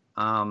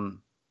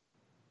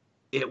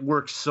 It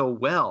works so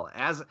well.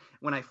 As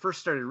when I first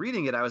started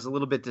reading it, I was a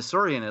little bit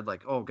disoriented,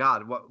 like, oh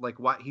God,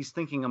 what he's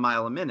thinking a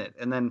mile a minute.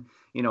 And then,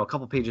 a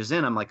couple pages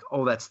in, I'm like,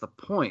 oh, that's the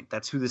point.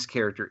 That's who this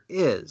character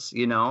is,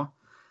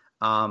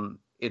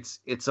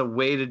 It's a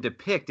way to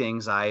depict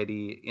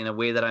anxiety in a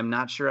way that I'm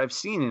not sure I've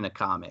seen in a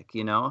comic,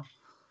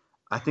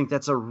 I think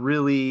that's a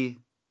really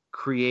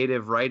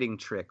creative writing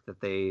trick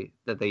that they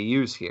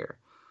use here.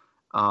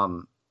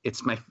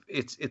 It's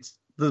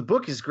the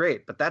book is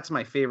great, but that's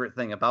my favorite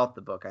thing about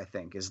the book, I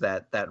think, is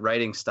that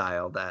writing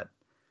style that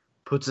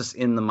puts us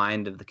in the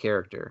mind of the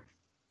character.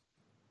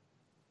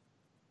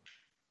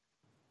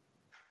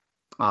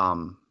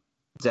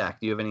 Zach,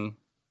 do you have any?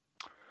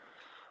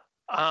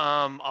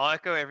 I'll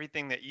echo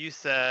everything that you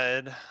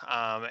said,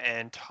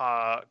 and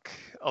talk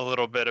a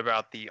little bit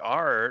about the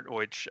art,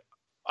 which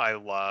I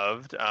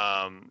loved.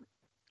 I'm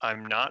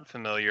not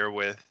familiar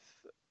with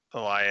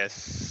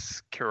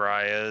Elias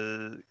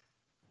Karias.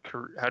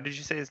 How did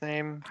you say his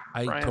name?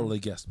 I Brian? totally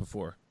guessed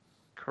before.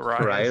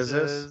 Karias.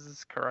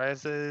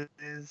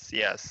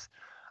 Yes.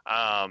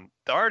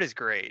 The art is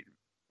great.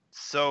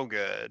 So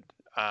good.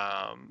 I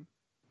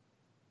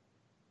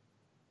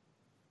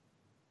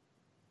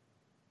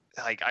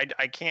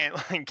can't,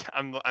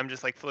 I'm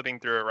just flipping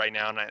through it right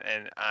now,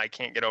 and I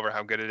can't get over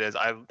how good it is.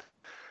 I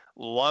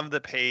love the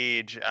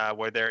page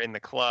where they're in the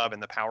club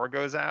and the power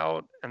goes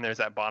out, and there's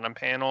that bottom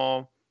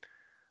panel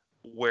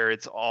where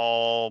it's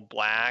all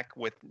black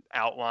with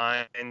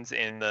outlines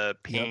in the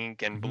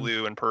pink and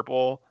blue and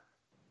purple.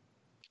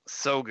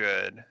 So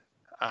good.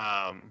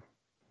 I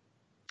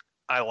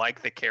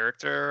like the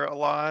character a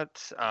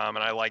lot, and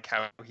I like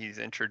how he's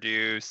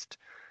introduced.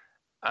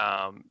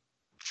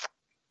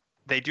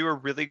 They do a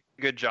really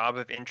good job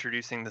of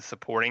introducing the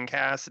supporting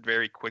cast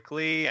very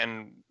quickly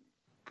and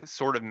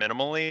sort of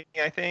minimally,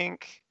 I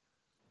think.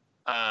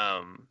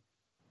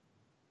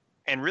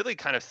 And really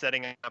kind of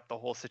setting up the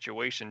whole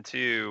situation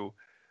too,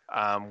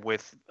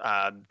 with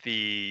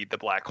the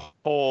black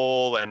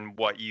hole and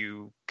what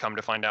you come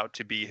to find out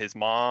to be his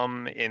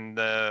mom in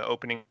the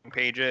opening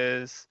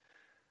pages,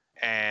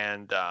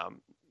 and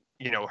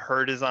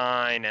her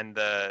design and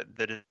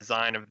the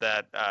design of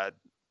that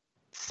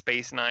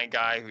Space Knight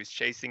guy who's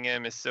chasing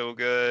him is so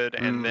good.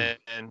 And then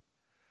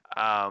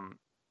I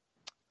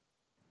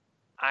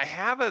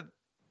have a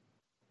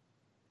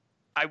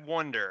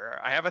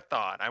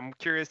thought. I'm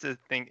curious to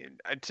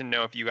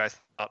know if you guys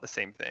thought the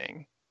same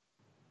thing.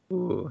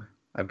 Ooh,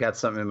 I've got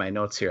something in my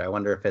notes here. I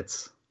wonder if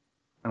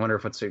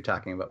what you're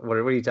talking about. What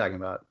are you talking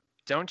about?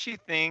 Don't you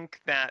think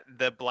that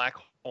the black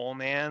hole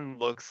man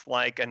looks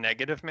like a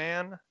negative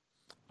man?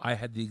 I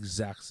had the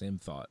exact same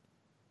thought.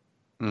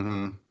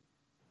 Mm-hmm.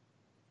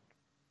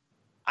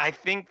 I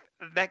think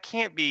that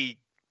can't be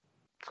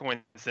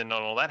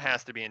coincidental. That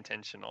has to be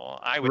intentional.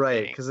 I would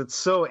right, think. because it's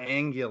so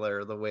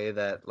angular the way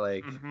that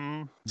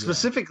Mm-hmm.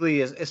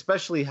 specifically,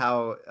 especially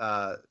how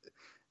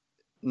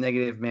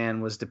Negative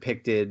Man was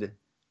depicted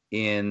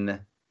in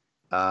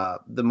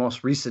the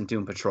most recent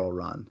Doom Patrol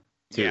run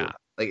too. Yeah.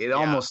 It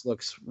almost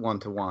looks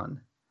 1-to-1.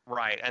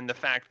 Right, and the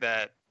fact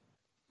that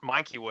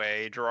Mikey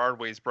Way, Gerard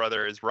Way's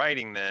brother, is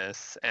writing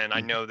this, and I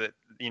know that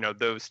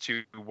those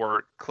two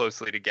work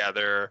closely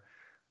together.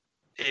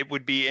 It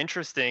would be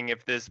interesting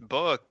if this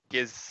book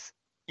is,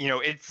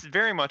 it's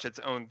very much its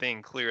own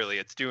thing. Clearly,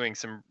 it's doing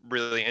some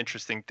really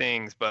interesting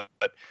things, but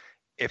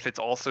if it's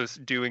also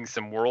doing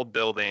some world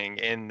building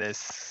in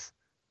this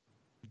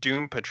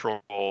Doom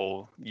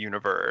Patrol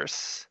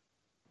universe,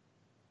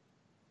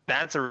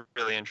 that's a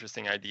really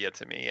interesting idea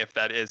to me, if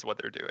that is what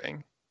they're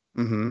doing.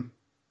 Mm-hmm.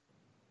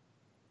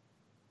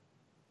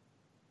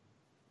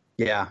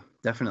 Yeah,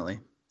 definitely.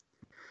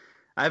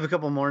 I have a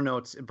couple more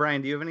notes.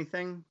 Brian, do you have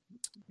anything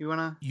you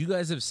wanna? You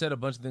guys have said a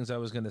bunch of things I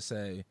was going to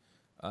say,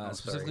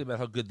 specifically about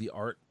how good the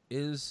art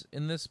is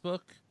in this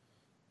book,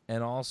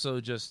 and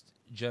also just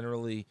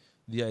generally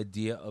the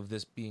idea of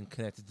this being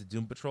connected to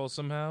Doom Patrol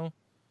somehow,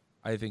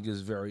 I think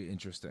is very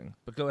interesting.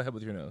 But go ahead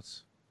with your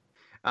notes.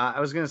 I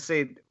was going to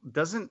say,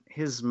 doesn't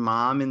his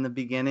mom in the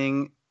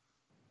beginning,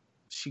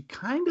 she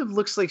kind of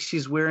looks like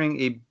she's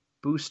wearing a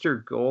Booster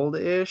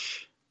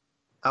Gold-ish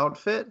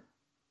outfit?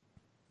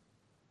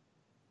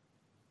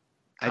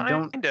 I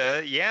don't.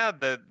 Kinda, yeah.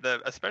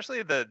 The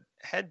especially the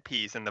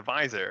headpiece and the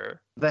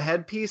visor. The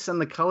headpiece and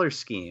the color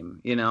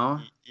scheme, you know.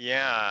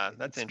 Yeah,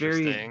 that's It's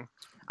interesting.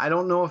 I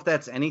don't know if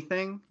that's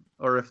anything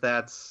or if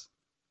that's,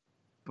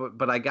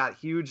 but I got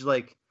huge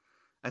like.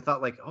 I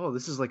thought like, oh,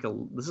 this is like a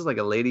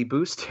lady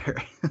booster,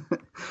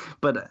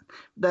 but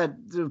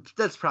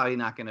that's probably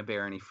not going to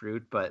bear any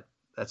fruit. But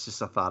that's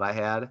just a thought I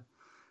had.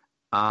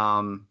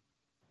 I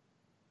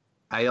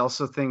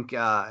also think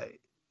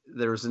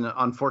there was an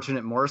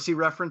unfortunate Morrissey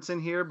reference in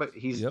here, but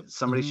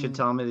somebody should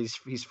tell him that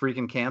he's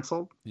freaking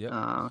canceled.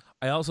 Yeah.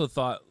 I also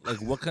thought,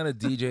 like, what kind of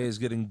DJ is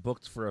getting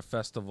booked for a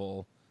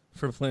festival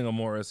for playing a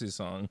Morrissey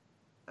song?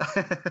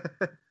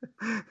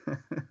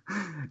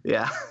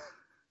 Yeah.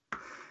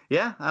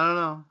 Yeah, I don't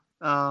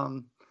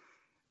know.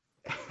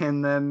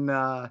 And then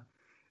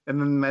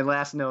my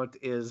last note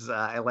is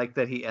I like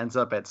that he ends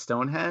up at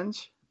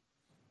Stonehenge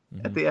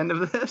at the end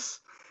of this.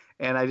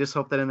 And I just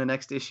hope that in the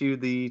next issue,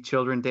 the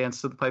children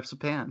dance to the pipes of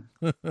Pan.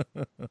 Well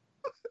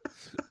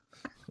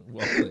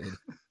played.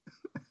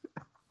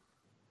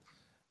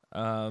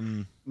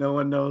 No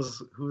one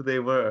knows who they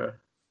were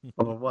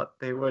or what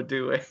they were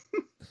doing.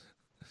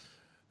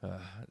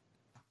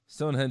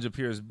 Stonehenge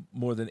appears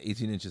more than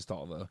 18 inches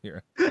tall, though,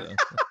 here. So.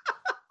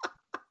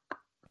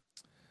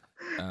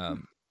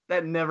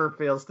 That never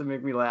fails to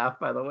make me laugh,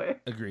 by the way.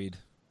 Agreed.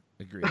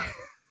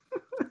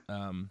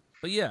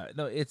 But yeah,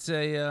 no, it's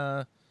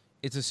a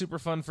super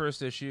fun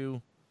first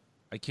issue.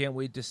 I can't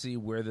wait to see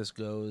where this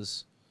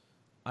goes.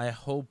 I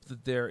hope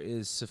that there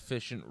is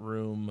sufficient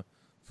room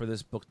for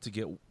this book to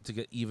get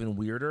even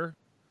weirder,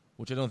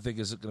 which I don't think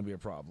is going to be a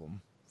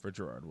problem for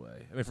Gerard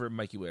Way. I mean, for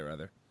Mikey Way,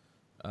 rather.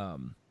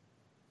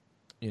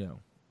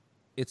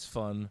 It's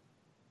fun.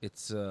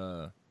 It's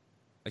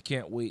I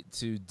can't wait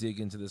to dig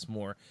into this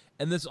more.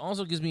 And this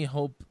also gives me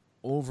hope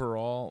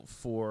overall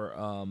for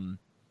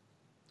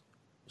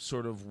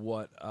sort of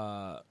what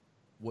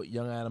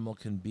Young Animal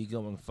can be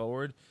going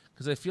forward,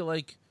 because I feel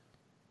like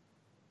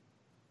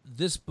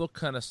this book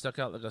kind of stuck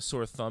out like a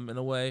sore thumb in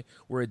a way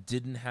where it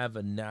didn't have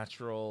a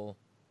natural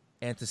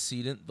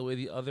antecedent the way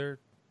the other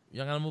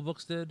Young Animal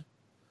books did,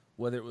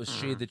 whether it was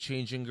Shade the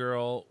Changing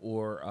Girl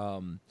or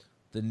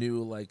the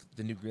new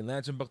Green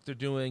Lantern book they're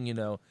doing,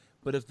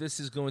 But if this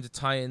is going to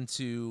tie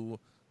into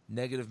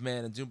Negative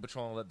Man and Doom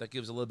Patrol, that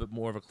gives a little bit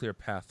more of a clear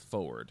path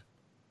forward.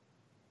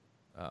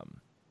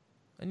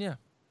 And yeah,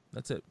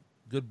 that's it.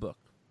 Good book.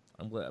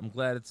 I'm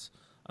glad it's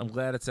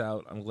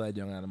out. I'm glad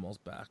Young Animal's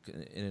back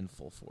in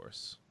full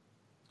force.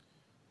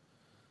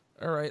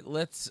 All right,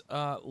 let's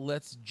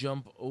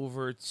jump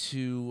over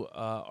to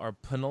our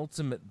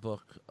penultimate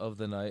book of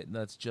the night, and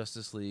that's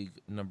Justice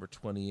League number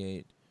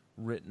 28,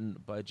 written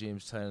by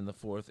James Tynion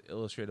IV,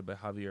 illustrated by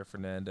Javier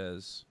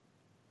Fernandez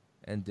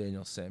and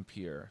Daniel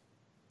Sampere.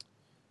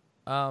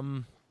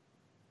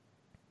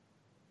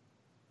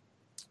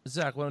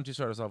 Zach, why don't you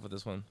start us off with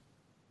this one?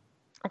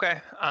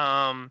 Okay.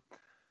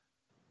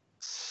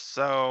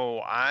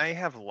 So I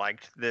have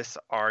liked this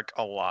arc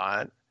a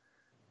lot.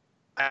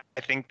 I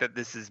think that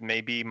this is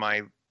maybe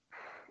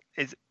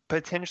is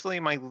potentially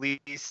my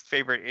least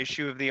favorite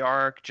issue of the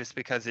arc, just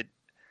because it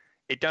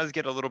does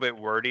get a little bit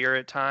wordier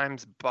at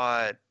times,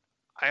 but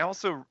I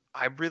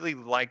really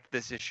liked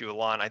this issue a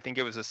lot. I think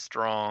it was a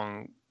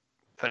strong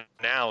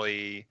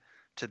finale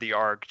to the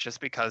arc, just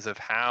because of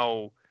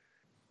how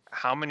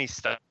many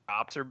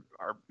stops are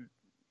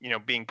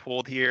being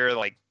pulled here.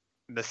 Like,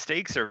 the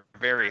stakes are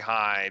very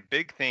high.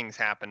 Big things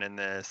happen in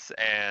this,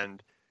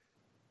 and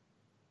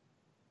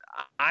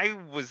I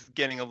was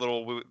getting a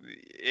little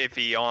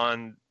iffy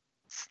on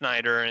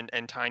Snyder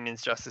and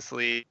Tynion's Justice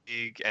League,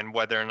 and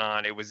whether or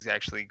not it was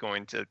actually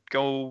going to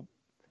go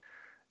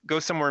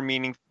somewhere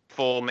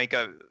meaningful,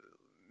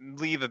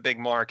 leave a big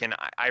mark. And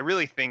I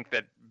really think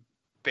that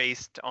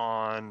based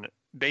on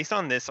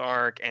this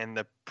arc and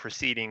the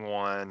preceding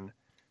one,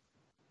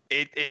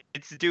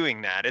 it's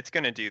doing that. It's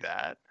going to do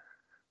that.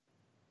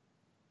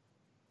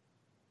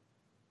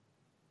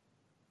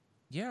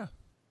 Yeah.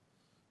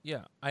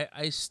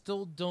 I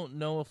still don't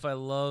know if I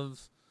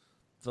love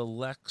the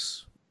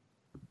Lex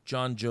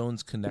John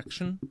Jones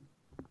connection.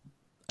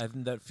 I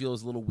think that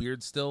feels a little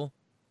weird still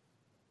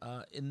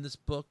in this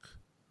book,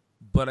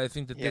 but I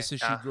think that this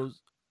issue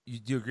goes. Do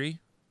you agree?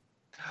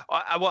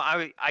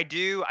 I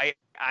do. I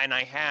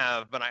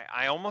have, but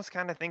I almost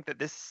kind of think that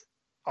this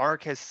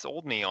arc has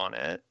sold me on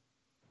it.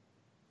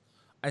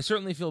 I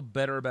certainly feel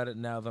better about it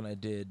now than I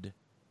did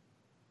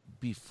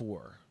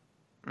before.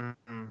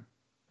 Mm-hmm.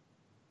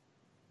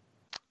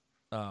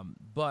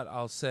 But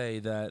I'll say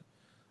that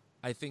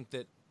I think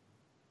that,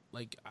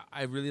 like,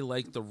 I really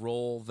like the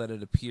role that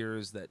it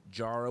appears that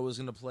Jarro is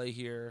going to play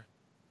here,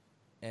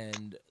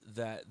 and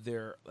that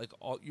they're like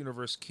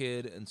Alt-Universe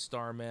Kid and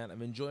Starman.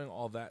 I'm enjoying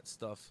all that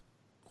stuff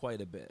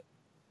quite a bit.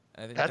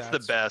 I think that's the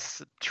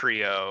best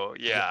trio.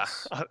 Yeah,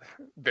 yes.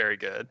 Very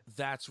good.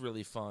 That's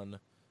really fun.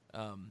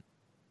 And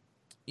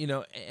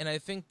I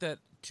think that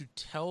to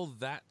tell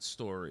that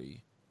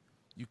story,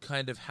 you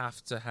kind of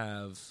have to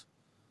have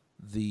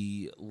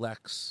the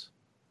Lex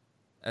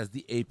as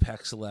the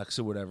apex Lex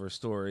or whatever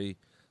story.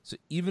 So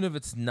even if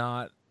it's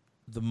not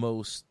the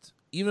most.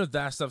 Even if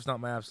that stuff's not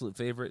my absolute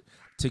favorite,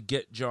 to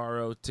get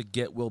Jarro, to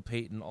get Will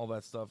Payton, all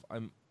that stuff, I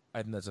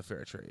think that's a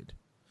fair trade.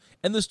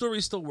 And the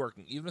story's still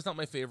working. Even if it's not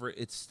my favorite,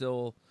 it's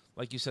still,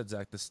 like you said,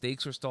 Zach, the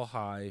stakes are still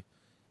high.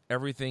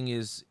 Everything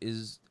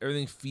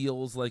everything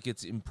feels like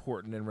it's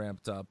important and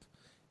ramped up.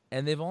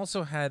 And they've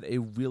also had a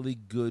really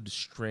good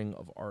string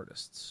of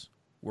artists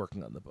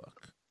working on the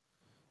book.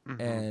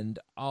 Mm-hmm. And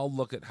I'll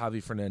look at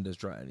Javi Fernandez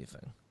draw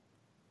anything.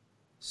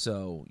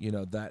 So,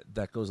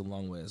 that goes a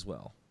long way as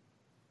well.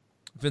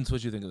 Vince,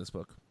 what do you think of this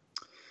book?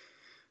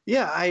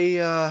 Yeah,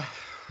 I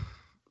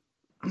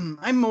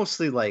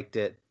mostly liked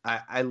it.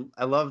 I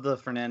love the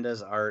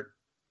Fernandez art.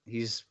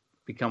 He's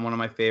become one of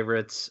my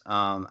favorites.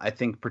 I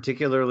think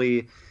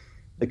particularly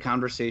the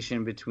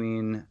conversation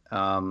between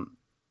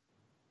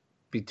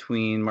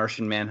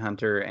Martian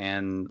Manhunter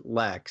and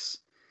Lex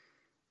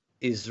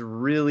is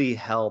really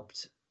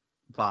helped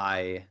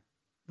by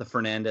the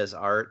Fernandez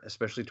art,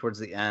 especially towards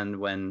the end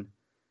when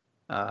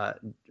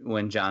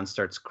John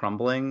starts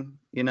crumbling.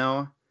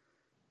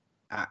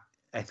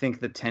 I think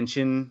the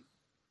tension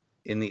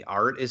in the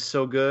art is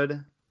so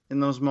good in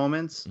those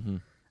moments. Mm-hmm.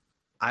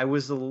 I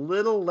was a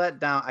little let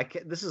down.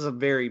 This is a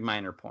very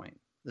minor point.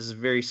 This is a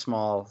very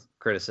small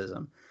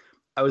criticism.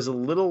 I was a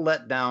little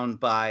let down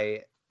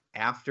by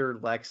after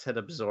Lex had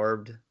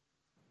absorbed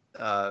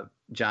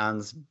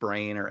John's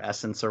brain or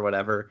essence or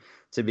whatever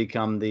to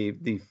become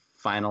the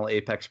final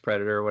apex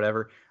predator or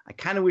whatever. I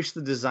kind of wish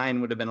the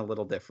design would have been a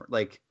little different.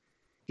 Like,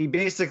 he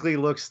basically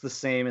looks the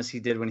same as he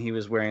did when he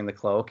was wearing the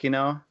cloak,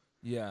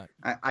 Yeah.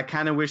 I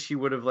kind of wish he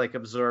would have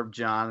absorbed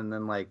John, and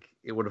then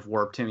it would have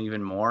warped him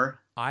even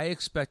more. I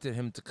expected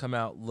him to come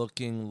out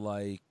looking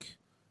like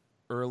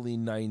early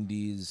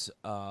 90s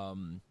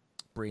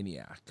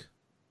Brainiac.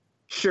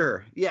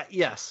 Sure. Yeah.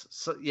 Yes.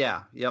 So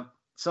yeah. Yep.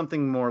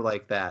 Something more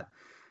like that.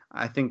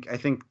 I think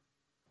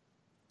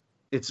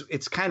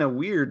it's kind of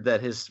weird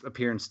that his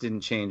appearance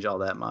didn't change all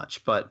that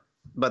much, but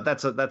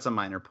that's a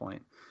minor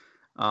point.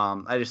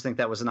 I just think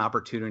that was an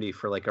opportunity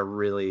for a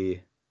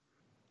really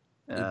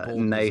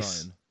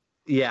nice design.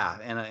 Yeah,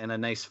 and a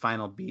nice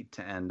final beat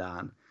to end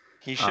on.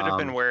 He should have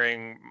been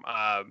wearing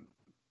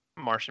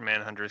Martian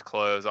Manhunter's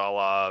clothes, a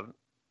la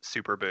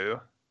Super Boo.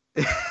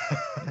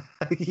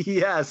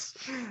 Yes,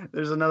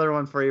 there's another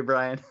one for you,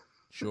 Brian.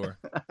 Sure.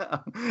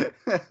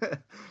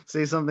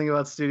 Say something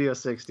about Studio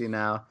 60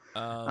 now.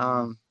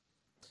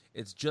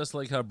 It's just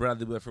like how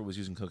Bradley Whitford was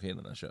using cocaine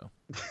on that show.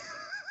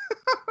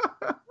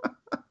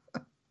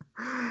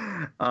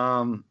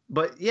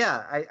 But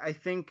yeah, I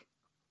think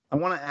I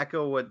want to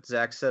echo what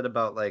Zach said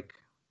about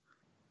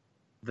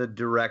the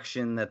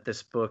direction that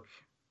this book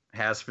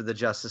has for the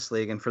Justice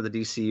League and for the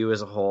DCU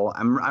as a whole.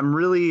 I'm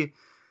really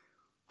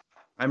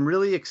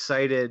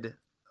excited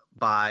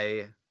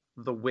by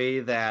the way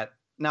that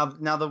now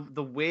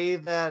the way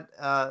that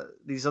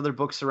these other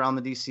books around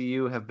the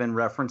DCU have been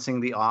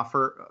referencing the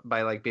offer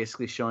by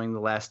basically showing the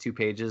last 2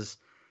 pages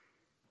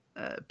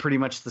pretty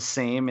much the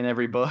same in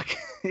every book.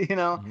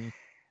 Mm-hmm.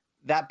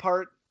 That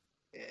part,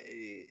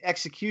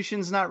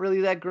 execution's not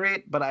really that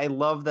great, but I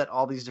love that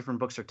all these different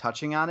books are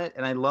touching on it.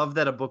 And I love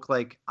that a book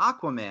like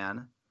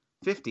Aquaman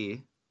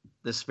 50,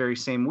 this very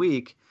same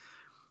week,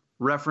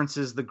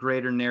 references the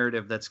greater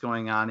narrative that's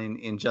going on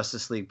in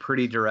Justice League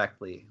pretty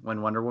directly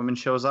when Wonder Woman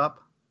shows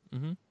up.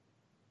 Mm-hmm.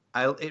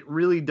 It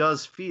really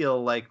does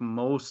feel like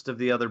most of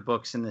the other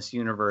books in this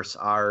universe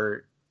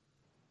are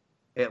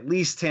at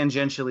least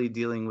tangentially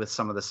dealing with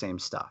some of the same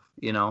stuff,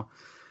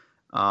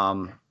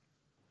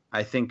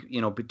 I think,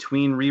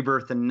 between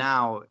Rebirth and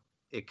now,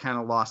 it kind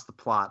of lost the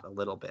plot a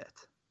little bit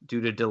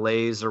due to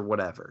delays or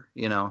whatever,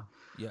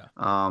 Yeah.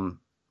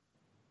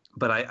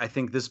 But I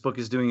think this book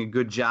is doing a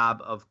good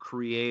job of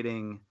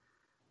creating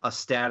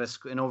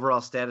an overall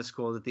status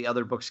quo that the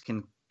other books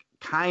can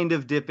kind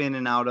of dip in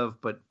and out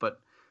of, but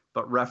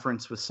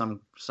reference with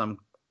some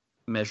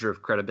measure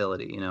of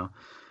credibility,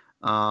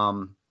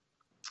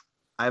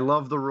 I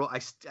love the role.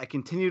 I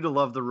continue to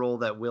love the role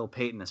that Will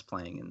Payton is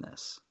playing in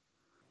this.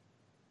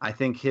 I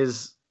think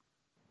it's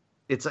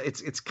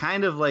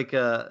kind of like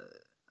a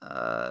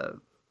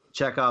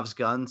Chekhov's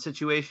gun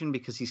situation,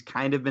 because he's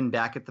kind of been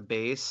back at the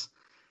base,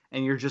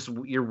 and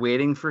you're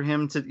waiting for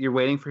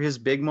his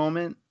big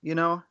moment,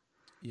 Yeah.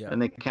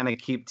 And they kind of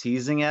keep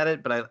teasing at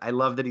it, but I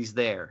love that he's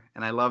there,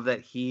 and I love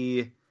that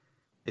he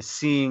is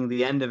seeing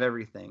the end of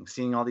everything,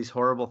 seeing all these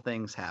horrible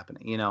things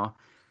happening,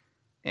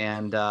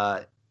 And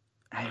I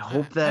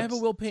hope that I have a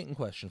Will Payton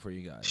question for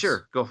you guys.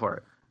 Sure, go for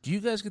it. Do you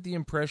guys get the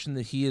impression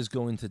that he is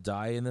going to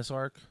die in this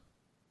arc?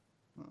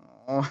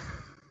 Oh,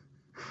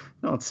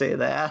 don't say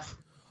that.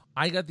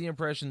 I got the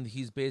impression that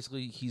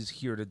he's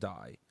here to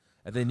die.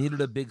 And they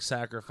needed a big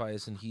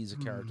sacrifice, and he's a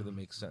character that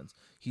makes sense.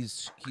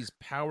 He's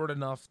powered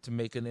enough to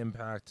make an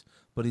impact,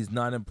 but he's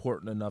not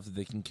important enough that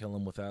they can kill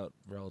him without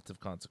relative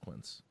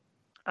consequence.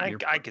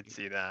 I could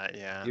see that,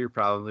 yeah. You're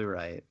probably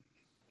right.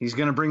 He's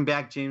going to bring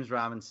back James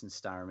Robinson's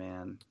star,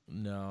 man.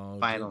 No.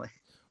 Finally.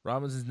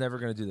 Robinson's never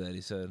going to do that,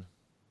 he said.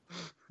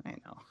 I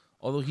know.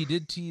 Although he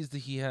did tease that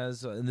he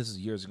has, and this is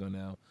years ago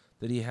now,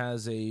 that he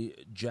has a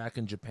Jack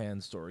in Japan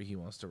story he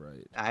wants to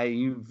write.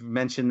 You've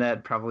mentioned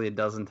that probably a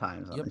dozen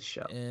times on this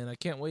show. And I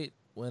can't wait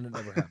when it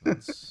ever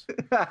happens.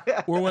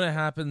 Or when it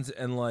happens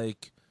and,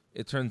 like,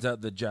 it turns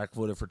out that Jack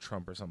voted for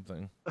Trump or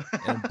something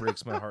and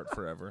breaks my heart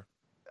forever.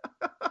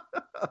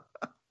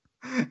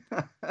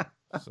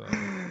 So,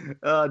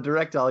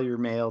 direct all your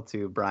mail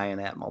to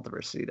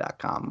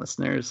brian@multiversity.com,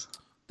 listeners.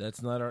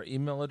 That's not our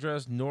email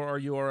address nor our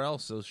URL,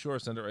 so sure,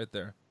 send it right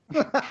there.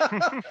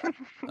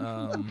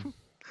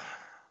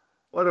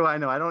 What do I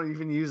know? I don't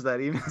even use that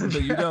email address. So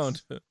you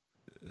don't.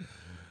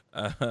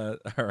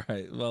 All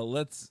right. Well,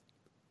 let's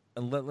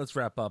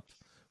wrap up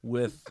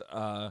with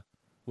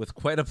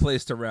quite a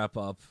place to wrap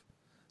up.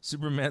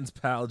 Superman's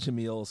pal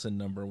Jimmy Olsen,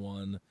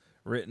 #1,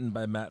 written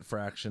by Matt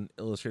Fraction,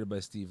 illustrated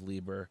by Steve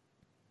Lieber.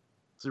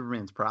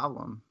 Superman's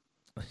problem.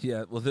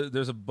 Yeah. Well,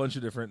 there's a bunch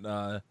of different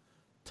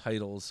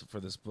titles for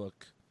this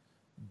book,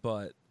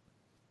 but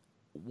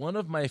one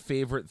of my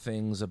favorite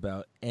things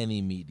about any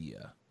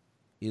media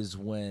is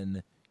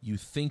when you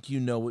think you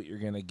know what you're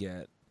going to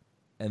get,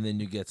 and then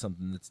you get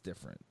something that's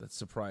different, that's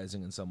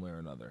surprising in some way or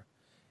another.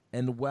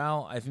 And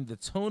while I think the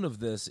tone of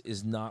this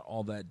is not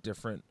all that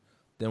different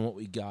than what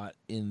we got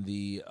in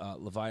the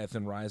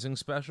Leviathan Rising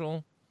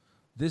special,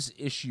 this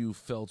issue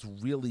felt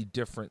really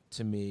different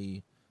to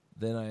me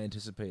than I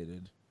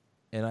anticipated,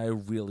 and I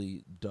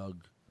really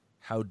dug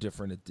how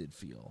different it did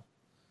feel.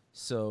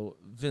 So,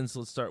 Vince,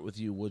 let's start with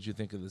you. What'd you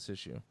think of this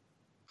issue?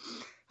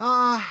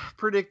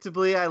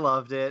 Predictably, I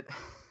loved it.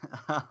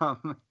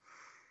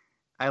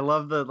 I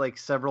love the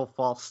several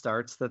false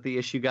starts that the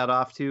issue got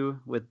off to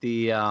with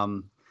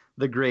the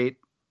great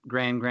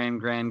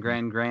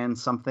grand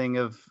something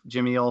of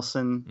Jimmy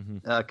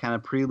Olsen kind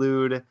of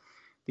prelude,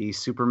 the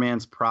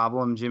Superman's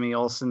problem Jimmy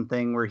Olsen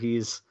thing where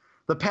he's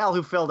the pal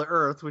who fell to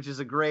Earth, which is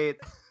a great.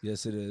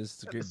 Yes, it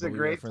is. It's a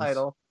great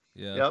title.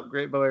 Yeah. Yep,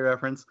 great Bowie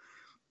reference.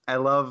 I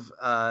love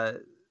I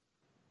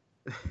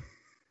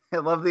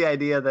love the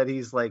idea that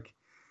he's like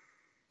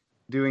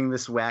doing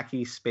this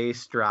wacky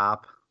space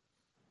drop,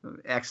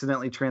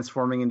 accidentally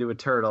transforming into a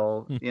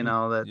turtle. You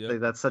know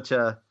that's such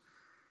a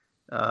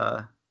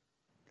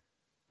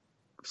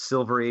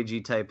Silver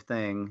Agey type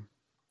thing.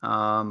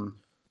 I'm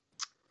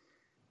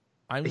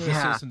going to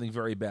say something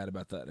very bad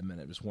about that in a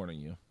minute. Just warning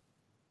you.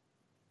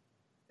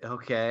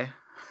 Okay.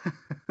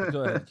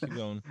 Go ahead. Keep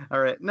going.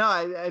 All right. No,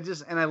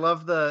 I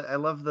love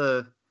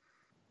the.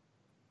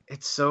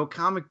 It's so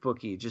comic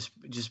booky. Just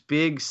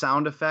big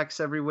sound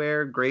effects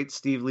everywhere. Great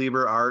Steve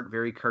Lieber art.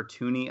 Very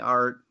cartoony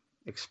art.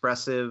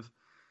 Expressive.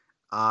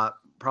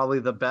 Probably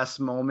the best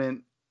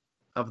moment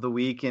of the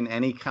week in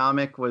any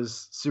comic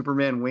was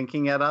Superman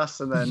winking at us,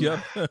 and then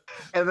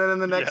and then in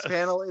the next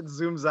panel it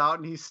zooms out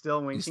and he's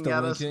still winking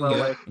at us.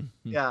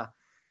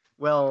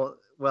 Well,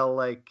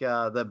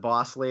 the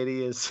boss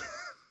lady is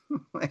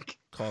like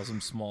calls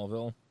him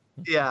Smallville.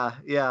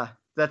 Yeah.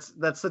 That's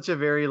such a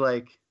very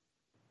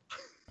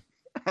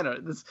I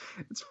don't know.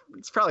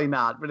 It's probably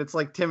not, but it's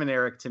like Tim and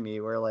Eric to me,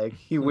 where like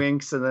he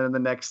winks and then in the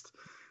next,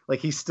 like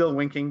he's still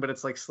winking, but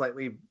it's like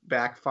slightly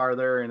back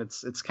farther, and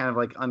it's kind of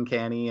like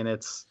uncanny, and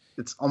it's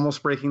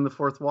almost breaking the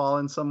fourth wall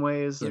in some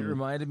ways. It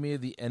reminded me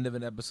of the end of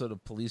an episode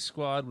of Police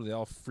Squad where they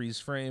all freeze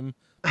frame,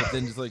 but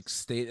then just like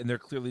stay, and they're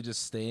clearly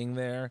just staying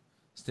there,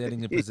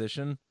 standing in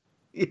position.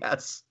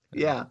 Yes.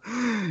 Yeah.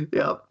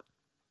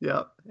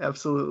 Yep.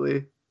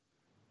 Absolutely.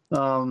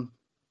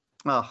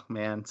 Oh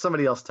man,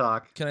 somebody else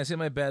talk. Can I say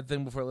my bad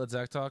thing before I let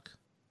Zach talk?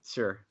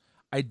 Sure.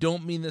 I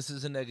don't mean this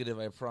as a negative,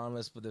 I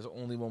promise, but there's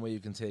only one way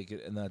you can take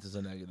it, and that's as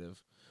a negative,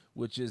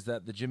 which is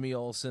that the Jimmy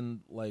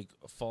Olsen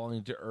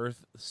falling to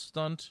Earth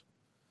stunt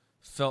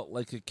felt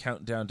like a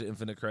countdown to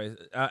Infinite Crisis,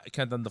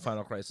 countdown to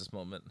Final Crisis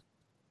moment.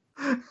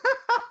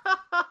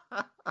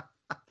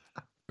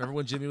 Remember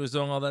when Jimmy was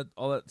doing all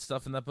that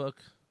stuff in that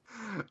book?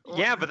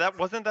 Yeah, but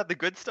wasn't that the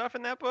good stuff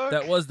in that book?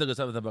 That was the good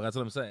stuff in that book. That's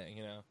what I'm saying.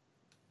 You know,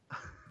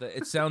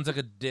 it sounds like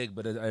a dig,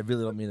 but I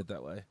really don't mean it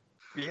that way.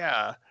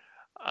 Yeah.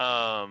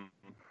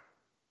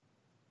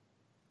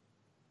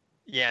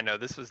 Yeah. No,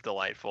 this was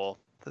delightful.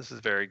 This was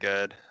very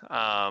good.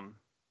 I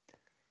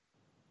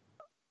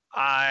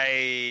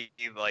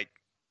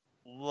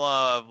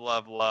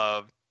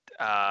loved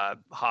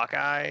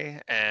Hawkeye,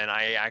 and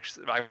I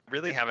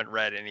really haven't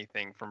read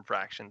anything from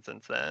Fraction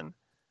since then.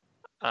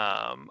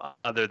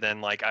 Other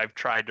than I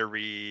tried to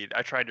read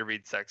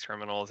Sex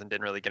Criminals and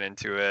didn't really get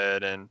into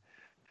it, and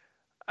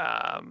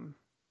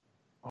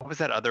what was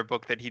that other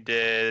book that he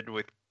did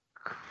with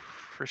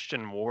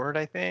Christian Ward?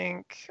 I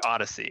think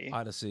Odyssey.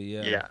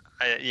 Yeah.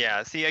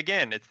 Yeah. See,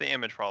 again, it's the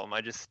image problem.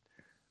 I just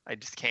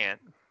can't.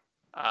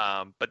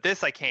 But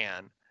this I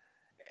can,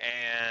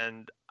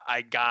 and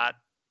I got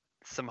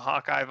some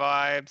Hawkeye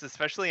vibes,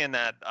 especially in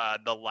that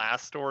the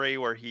last story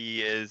where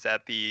he is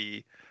at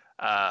the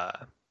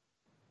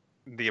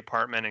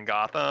apartment in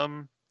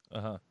Gotham.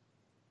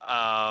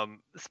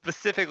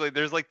 Specifically,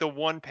 there's the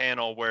one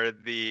panel where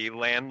the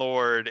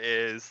landlord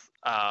is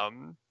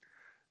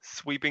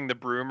sweeping the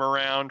broom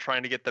around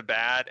trying to get the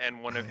bat,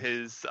 and one of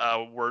his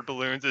word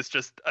balloons is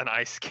just an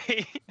ice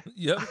skate.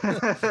 Yep.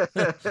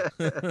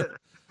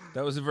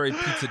 That was a very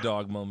pizza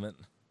dog moment.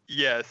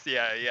 Yes,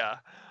 yeah.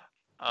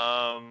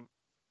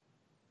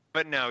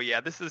 But no,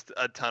 yeah, this is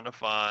a ton of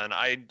fun.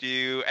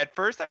 At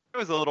first I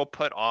was a little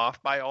put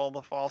off by all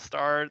the false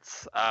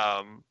starts.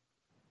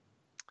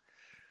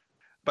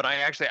 But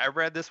I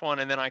read this one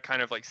and then I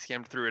kind of like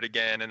skimmed through it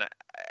again, and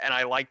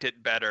I liked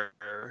it better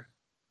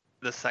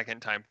the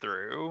second time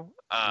through.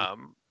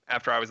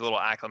 After I was a little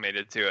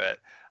acclimated to it.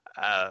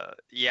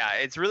 Yeah,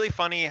 it's really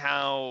funny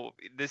how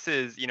this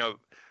is,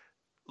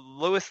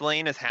 Lois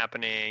Lane is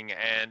happening,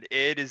 and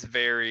it is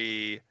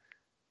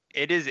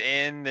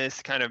in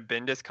this kind of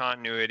Bendis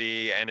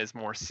continuity and is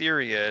more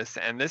serious,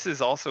 and this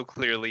is also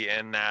clearly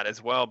in that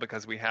as well,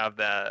 because we have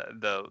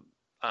the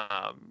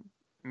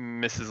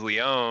Mrs.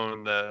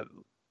 Leone, the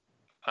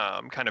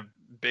kind of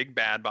big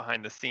bad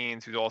behind the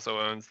scenes, who also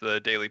owns the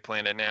Daily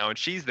Planet now, and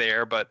she's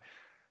there, but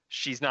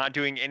she's not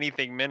doing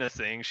anything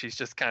menacing. She's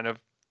just kind of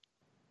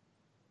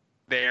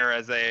there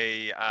as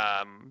a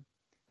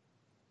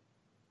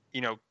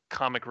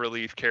comic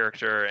relief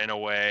character in a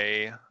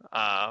way.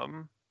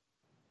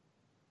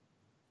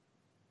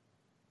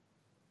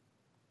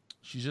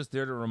 She's just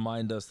there to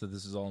remind us that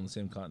this is all in the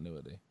same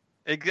continuity.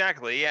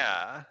 Exactly,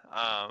 yeah.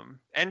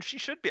 And she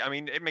should be. I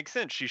mean, it makes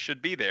sense. She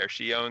should be there.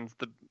 She owns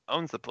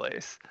the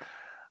place.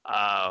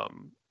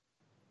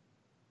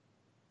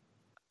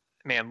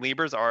 Man,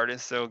 Lieber's art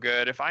is so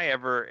good. If I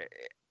ever,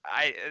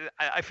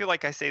 I feel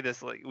like we say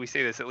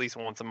this at least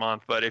once a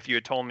month, but if you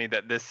had told me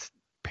that this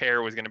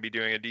pair was going to be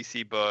doing a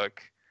DC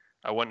book,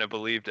 I wouldn't have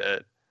believed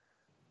it.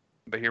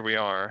 But here we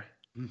are.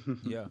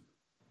 Yeah.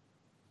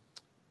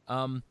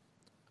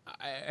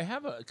 I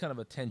have a kind of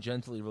a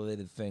tangentially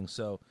related thing.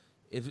 So,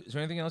 is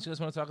there anything else you guys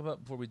want to talk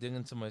about before we dig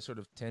into my sort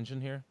of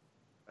tangent here?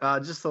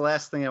 Just the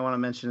last thing I want to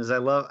mention is I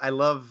love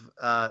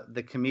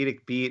the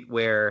comedic beat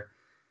where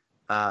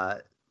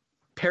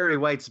Perry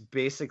White's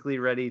basically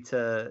ready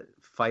to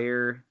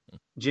fire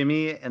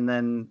Jimmy, and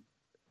then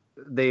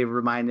they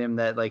remind him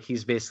that like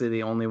he's basically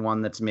the only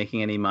one that's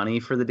making any money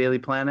for the Daily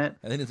Planet.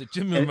 And then it's like,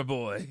 Jimmy, my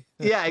boy.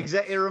 Yeah,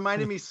 exactly. It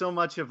reminded me so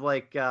much of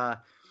like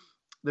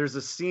there's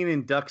a scene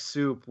in Duck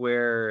Soup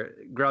where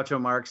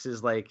Groucho Marx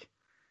is like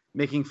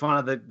making fun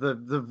of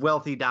the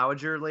wealthy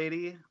dowager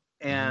lady,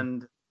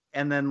 and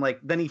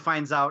then he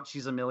finds out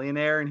she's a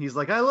millionaire, and he's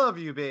like, I love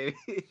you, baby.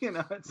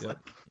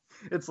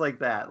 It's like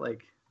that.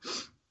 Like,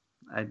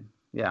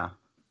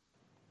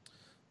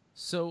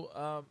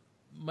 So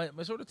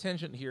my sort of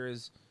tangent here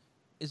is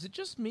it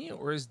just me,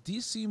 or is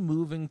DC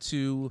moving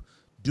to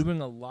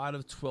doing a lot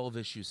of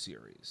 12-issue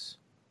series?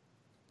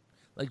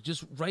 Like,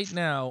 just right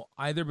now,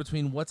 either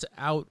between what's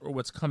out or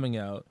what's coming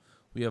out,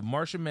 we have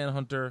Martian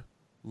Manhunter,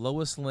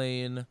 Lois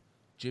Lane,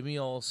 Jimmy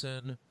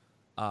Olsen,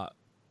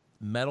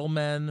 Metal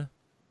Men,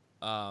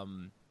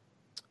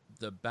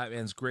 the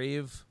Batman's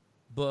Grave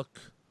book.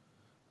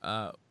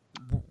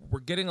 We're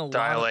getting a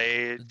Dial lot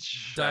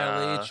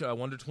H,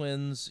 Wonder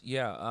Twins.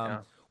 Yeah.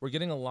 We're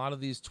getting a lot of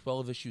these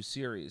 12-issue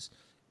series.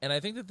 And I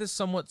think that this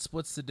somewhat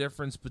splits the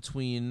difference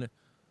between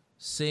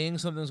saying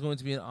something's going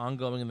to be an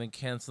ongoing and then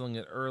canceling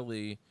it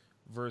early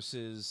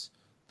versus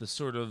the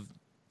sort of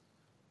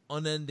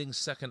unending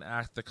second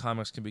act that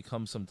comics can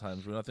become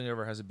sometimes, where nothing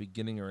ever has a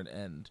beginning or an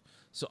end.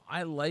 So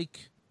I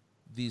like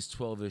these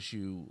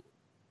 12-issue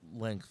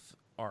length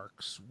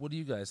arcs. What do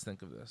you guys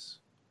think of this?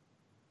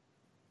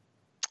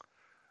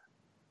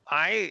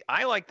 I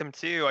like them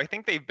too. I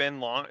think they've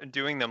been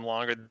doing them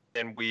longer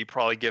than we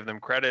probably give them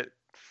credit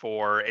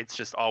for. It's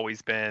just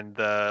always been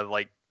the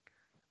like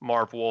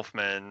Marv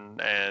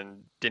Wolfman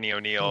and Denny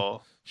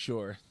O'Neil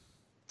sure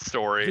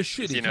stories,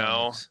 the shitty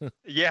comics.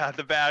 Yeah,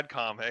 the bad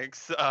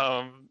comics.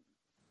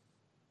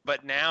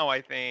 But now I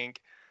think,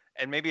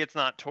 and maybe it's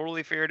not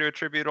totally fair to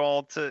attribute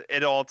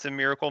it all to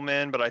Miracle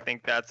Men, but I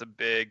think that's a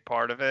big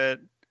part of it.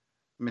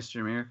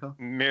 Mr. Miracle?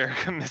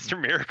 Mr.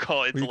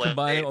 Miracle. It's Were you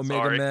combining Omega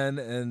sorry. Men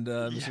and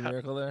Mr.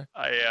 Miracle there?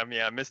 I am,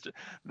 yeah.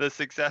 The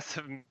success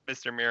of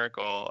Mr.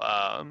 Miracle,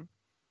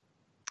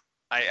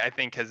 I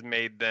think has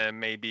made them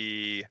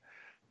maybe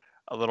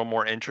a little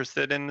more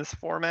interested in this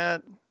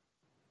format.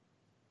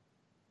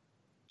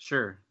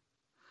 Sure.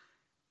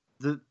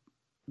 The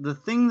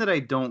thing that I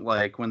don't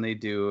like when they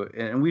do,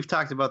 and we've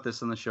talked about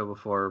this on the show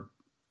before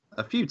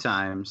a few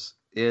times,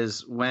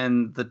 is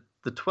when the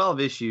 12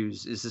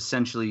 issues is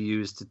essentially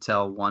used to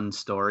tell one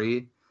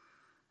story.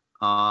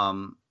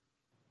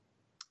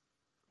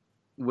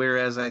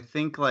 Whereas I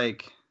think I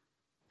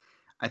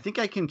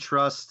can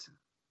trust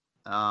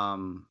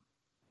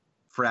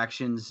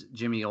Fraction's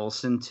Jimmy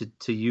Olsen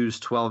to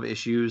use 12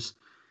 issues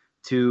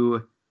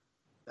to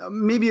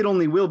maybe it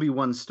only will be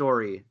one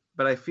story,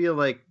 but I feel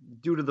like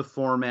due to the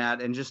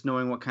format and just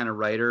knowing what kind of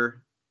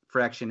writer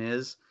Fraction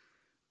is,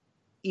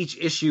 each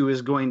issue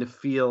is going to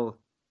feel,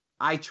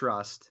 I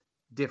trust,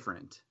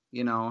 different.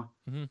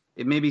 Mm-hmm.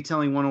 It may be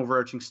telling one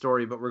overarching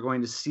story, but we're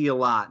going to see a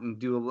lot and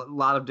do a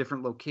lot of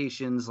different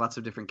locations, lots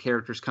of different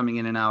characters coming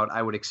in and out,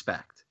 I would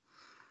expect.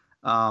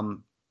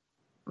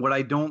 What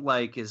I don't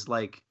like is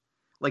like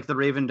the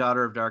Raven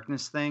Daughter of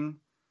Darkness thing.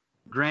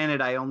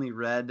 Granted, I only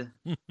read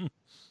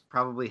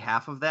probably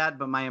half of that,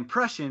 but my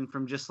impression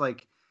from just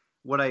like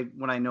what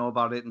I know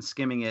about it and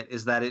skimming it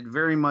is that it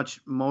very much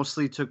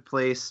mostly took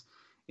place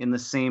in the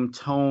same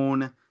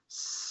tone,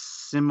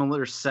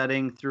 similar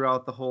setting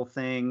throughout the whole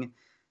thing,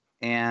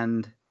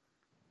 and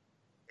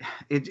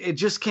it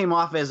just came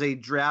off as a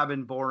drab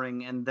and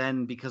boring, and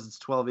then because it's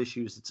 12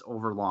 issues, it's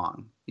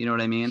overlong. You know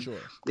what I mean? Sure.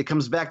 It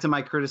comes back to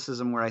my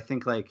criticism where I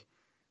think like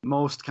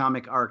most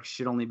comic arcs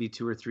should only be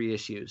 2 or 3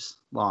 issues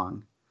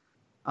long.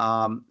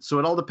 So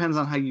it all depends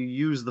on how you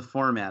use the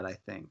format, I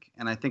think.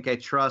 And I think I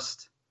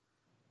trust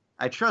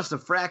a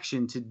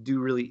Fraction to do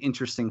really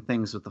interesting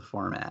things with the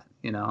format,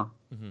 you know?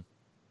 Mm-hmm.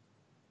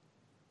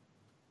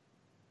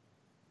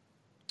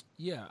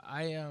 Yeah,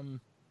 I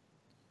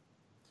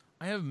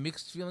have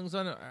mixed feelings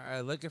on it. I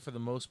like it for the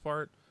most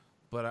part,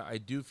 but I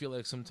do feel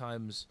like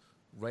sometimes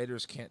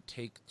writers can't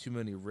take too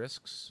many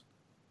risks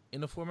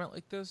in a format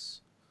like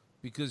this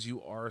because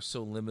you are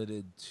so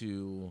limited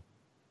to...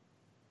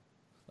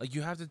 Like,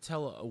 you have to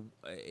tell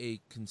a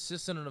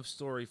consistent enough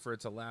story for it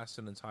to last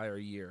an entire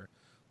year,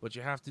 but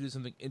you have to do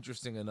something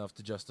interesting enough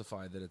to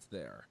justify that it's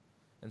there.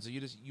 And so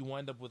you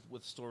wind up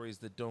with stories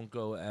that don't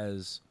go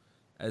as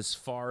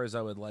far as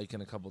I would like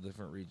in a couple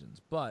different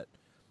regions. But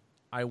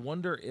I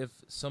wonder if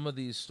some of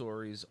these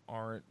stories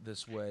aren't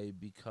this way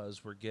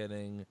because we're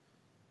getting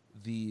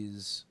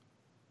these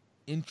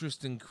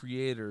interesting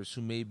creators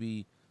who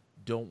maybe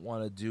don't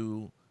want to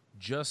do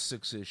just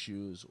 6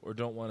 issues or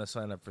don't want to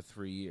sign up for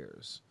 3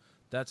 years.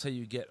 That's how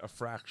you get a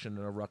Fraction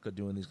and a Rucka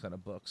doing these kind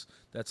of books.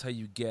 That's how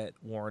you get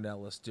Warren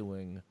Ellis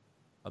doing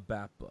a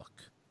Bat book.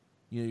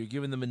 You know, you're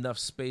giving them enough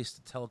space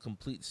to tell a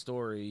complete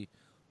story,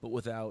 but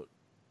without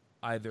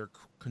either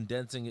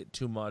condensing it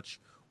too much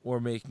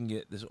or making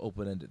it this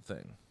open-ended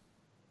thing.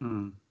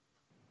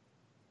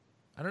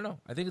 I don't know.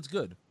 I think it's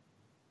good.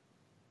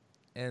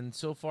 And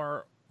so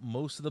far,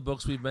 most of the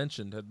books we've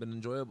mentioned have been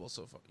enjoyable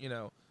so far, you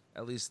know,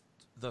 at least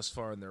thus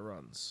far in their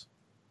runs.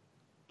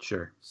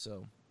 Sure.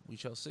 So, we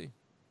shall see.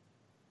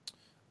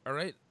 All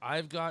right,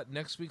 I've got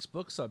next week's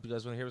books up. You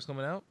guys want to hear what's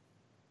coming out?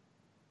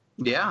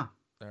 Yeah.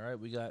 All right,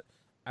 we got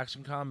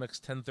Action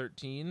Comics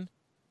 1013,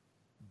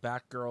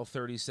 Batgirl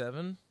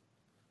 37,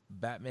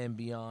 Batman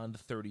Beyond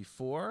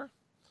 34,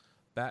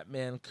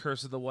 Batman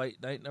Curse of the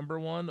White Knight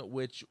 #1,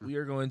 which we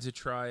are going to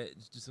try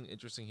do something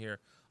interesting here.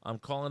 I'm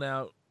calling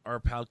out our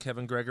pal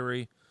Kevin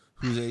Gregory,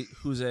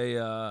 who's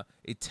a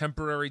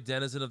temporary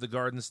denizen of the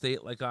Garden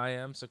State like I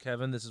am. So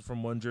Kevin, this is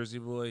from one Jersey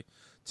boy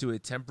to a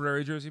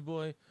temporary Jersey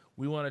boy.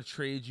 We want to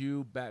trade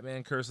you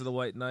Batman Curse of the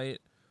White Knight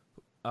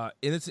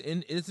in its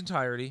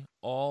entirety,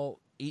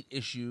 all 8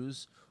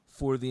 issues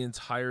for the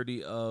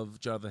entirety of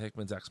Jonathan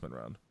Hickman's X-Men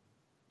run.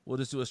 We'll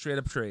just do a straight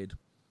up trade.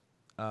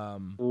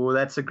 Oh,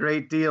 that's a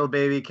great deal,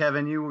 baby,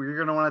 Kevin. You're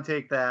gonna want to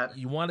take that.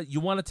 You want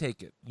to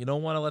take it. You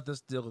don't want to let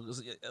this deal.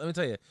 Let me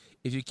tell you,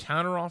 if you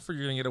counter offer,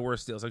 you're gonna get a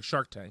worse deal. It's like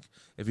Shark Tank.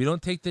 If you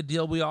don't take the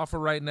deal we offer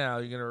right now,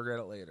 you're gonna regret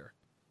it later.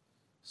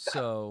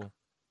 So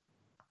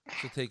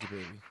take it,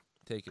 baby.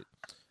 Take it.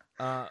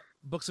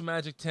 Books of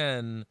Magic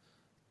 10,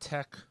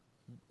 Tech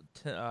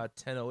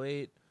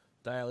 1008,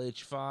 Dial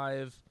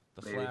H5,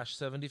 The Flash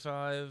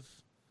 75,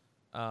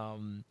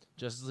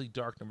 Justice League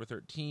Dark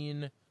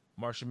 #13,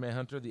 Martian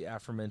Manhunter, the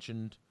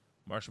aforementioned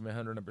Martian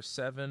Manhunter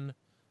 #7,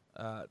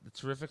 The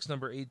Terrifics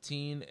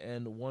 #18,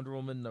 and Wonder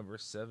Woman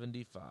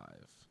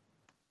 #75.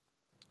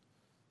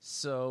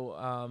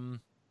 So,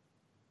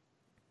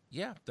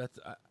 yeah,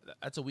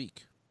 that's a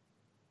week.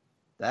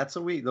 That's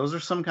a week. Those are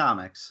some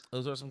comics.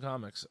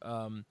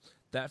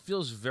 That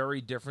feels very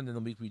different than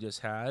the week we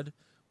just had,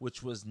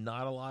 which was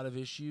not a lot of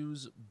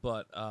issues,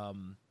 but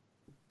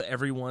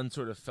everyone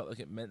sort of felt like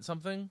it meant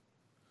something.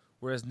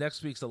 Whereas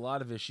next week's a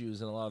lot of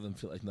issues, and a lot of them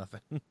feel like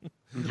nothing.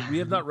 We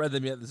have not read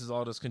them yet. This is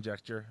all just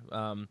conjecture.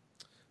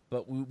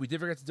 But we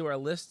did forget to do our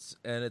lists,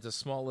 and it's a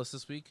small list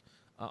this week.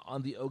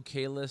 On the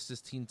OK list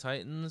is Teen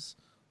Titans.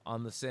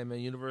 On the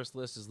Sandman Universe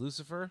list is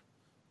Lucifer.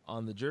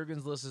 On the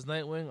Jurgens list is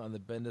Nightwing. On the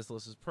Bendis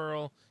list is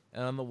Pearl.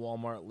 And on the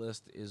Walmart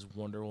list is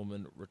Wonder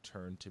Woman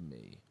Return to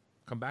Me.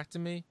 Come Back to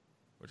Me?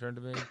 Return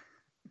to Me?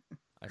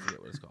 I forget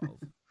what it's called.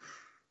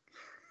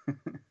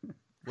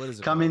 What is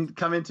it Come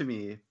called? into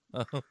me.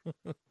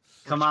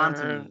 Come on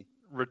to me.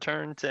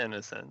 Return to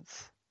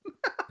Innocence.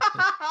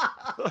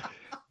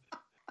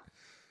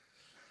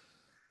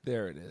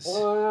 There it is. It's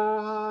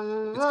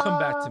Come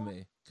Back to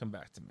Me. Come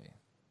Back to Me.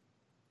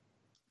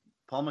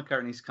 Paul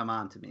McCartney's Come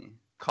On to Me.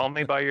 Call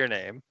Me by Your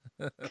Name.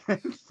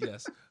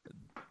 Yes.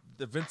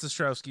 The Vince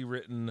Ostrowski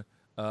written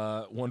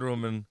Wonder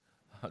Woman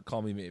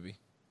Call Me Maybe.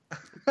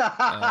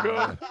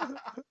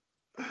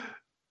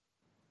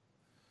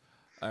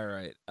 All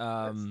right.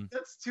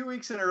 That's 2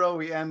 weeks in a row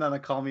we end on a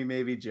Call Me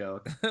Maybe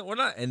joke. We're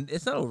not, and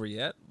it's not over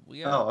yet.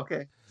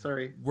 Okay.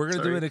 Sorry. We're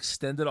gonna do an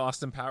extended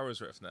Austin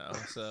Powers riff now.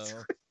 So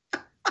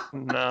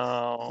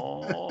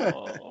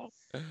no.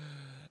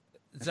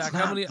 Zach,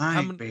 how many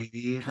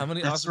baby? How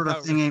many that Austin sort of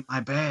Powers... thing ain't my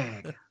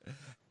bag.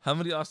 How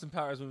many Austin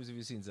Powers movies have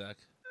you seen, Zach?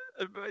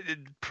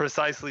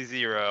 Precisely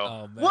 0.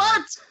 Oh man.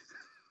 What?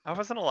 I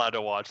wasn't allowed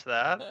to watch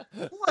that.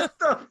 What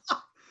the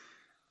fuck?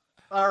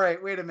 All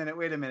right, wait a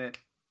minute.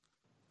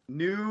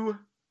 New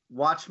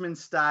Watchmen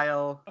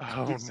style Oh,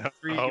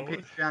 DC3 no.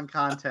 Patreon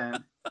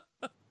content.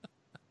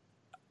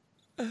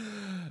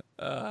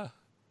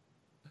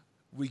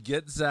 We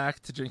get Zach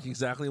to drink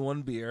exactly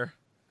 1 beer,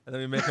 and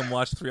then we make him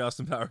watch 3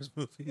 Austin Powers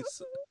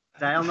movies.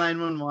 Dial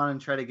 911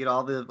 and try to get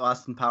all the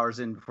Austin Powers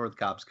in before the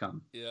cops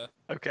come. Yeah.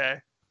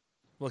 Okay.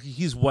 Well,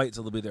 he's white,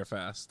 so they'll be there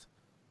fast.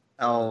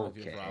 Oh,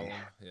 That'd be a problem.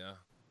 okay. Yeah.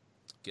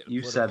 Getting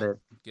You said it.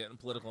 Getting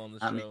political on the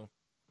I show.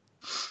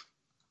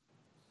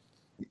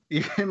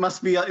 It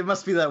must be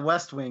that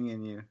West Wing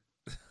in you.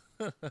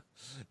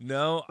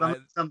 No,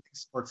 Something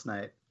sports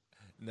night.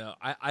 No,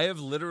 I have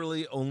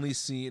literally only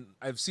seen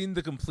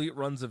the complete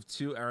runs of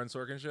 2 Aaron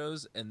Sorkin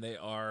shows, and they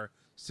are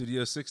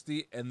Studio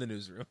 60 and The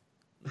Newsroom.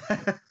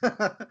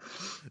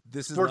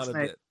 This is Sports not a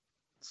night. bit.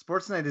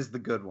 Sports night is the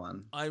good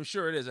one. I'm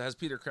sure it is. It has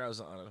Peter Krause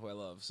on it, who I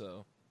love,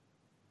 so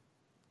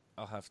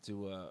I'll have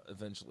to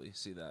eventually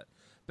see that.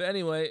 But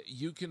anyway,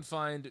 you can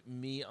find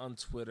me on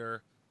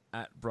Twitter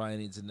at Brian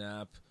Needs a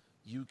Nap.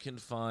 You can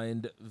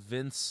find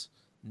Vince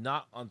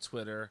not on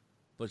Twitter,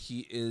 but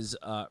he is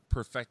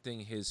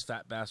perfecting his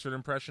fat bastard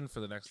impression for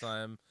the next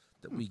time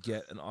that we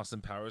get an Austin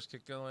Powers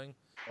kick going.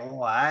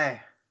 Oh,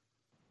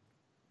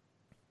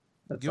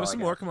 Give us some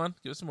more. Come on.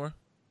 Give us some more.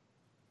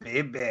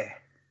 Baby.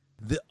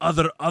 The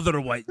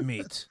other white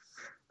meat.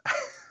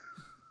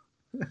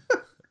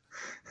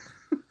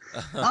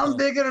 I'm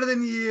bigger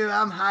than you.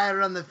 I'm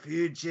higher on the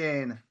food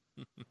chain.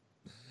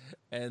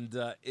 And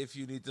if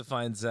you need to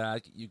find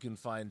Zach, you can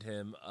find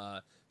him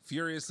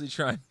furiously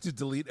trying to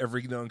delete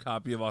every known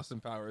copy of Austin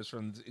Powers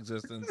from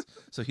existence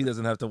so he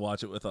doesn't have to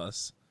watch it with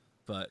us.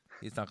 But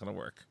it's not going to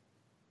work.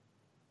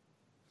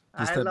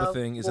 This type of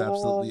thing is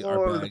absolutely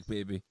our bag,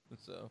 baby.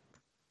 So,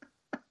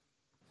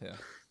 yeah.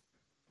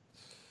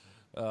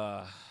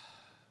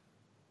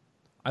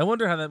 I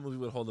wonder how that movie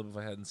would hold up if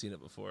I hadn't seen it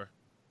before.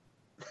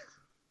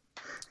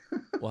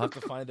 We'll have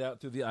to find out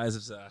through the eyes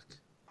of Zach.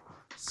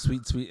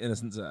 Sweet, sweet,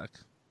 innocent Zach.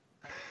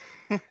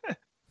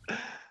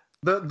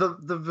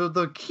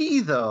 The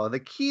key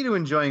to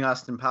enjoying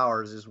Austin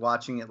Powers is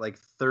watching it like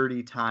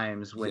 30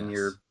 times when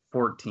you're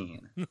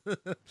 14.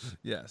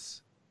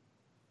 Yes.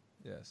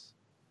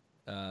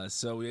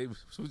 So we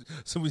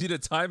need a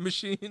time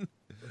machine.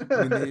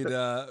 We need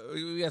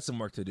we got some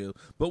work to do,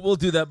 but we'll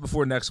do that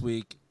before next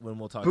week when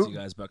we'll talk to you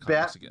guys about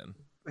comics again.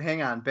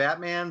 Hang on,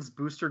 Batman's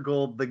Booster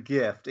Gold: The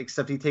Gift,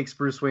 except he takes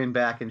Bruce Wayne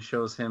back and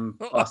shows him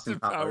Austin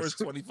Powers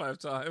 25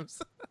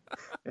 times.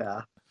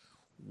 Yeah.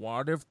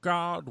 What if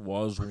God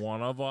was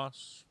one of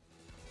us?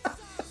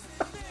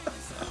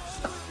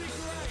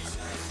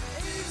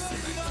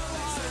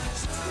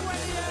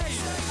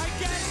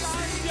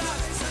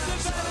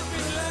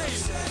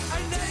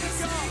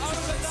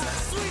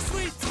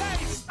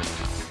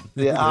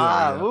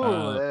 Yeah.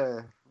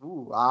 Ooh.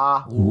 Ooh.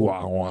 Ah.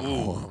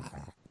 Ooh.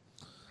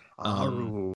 Ooh.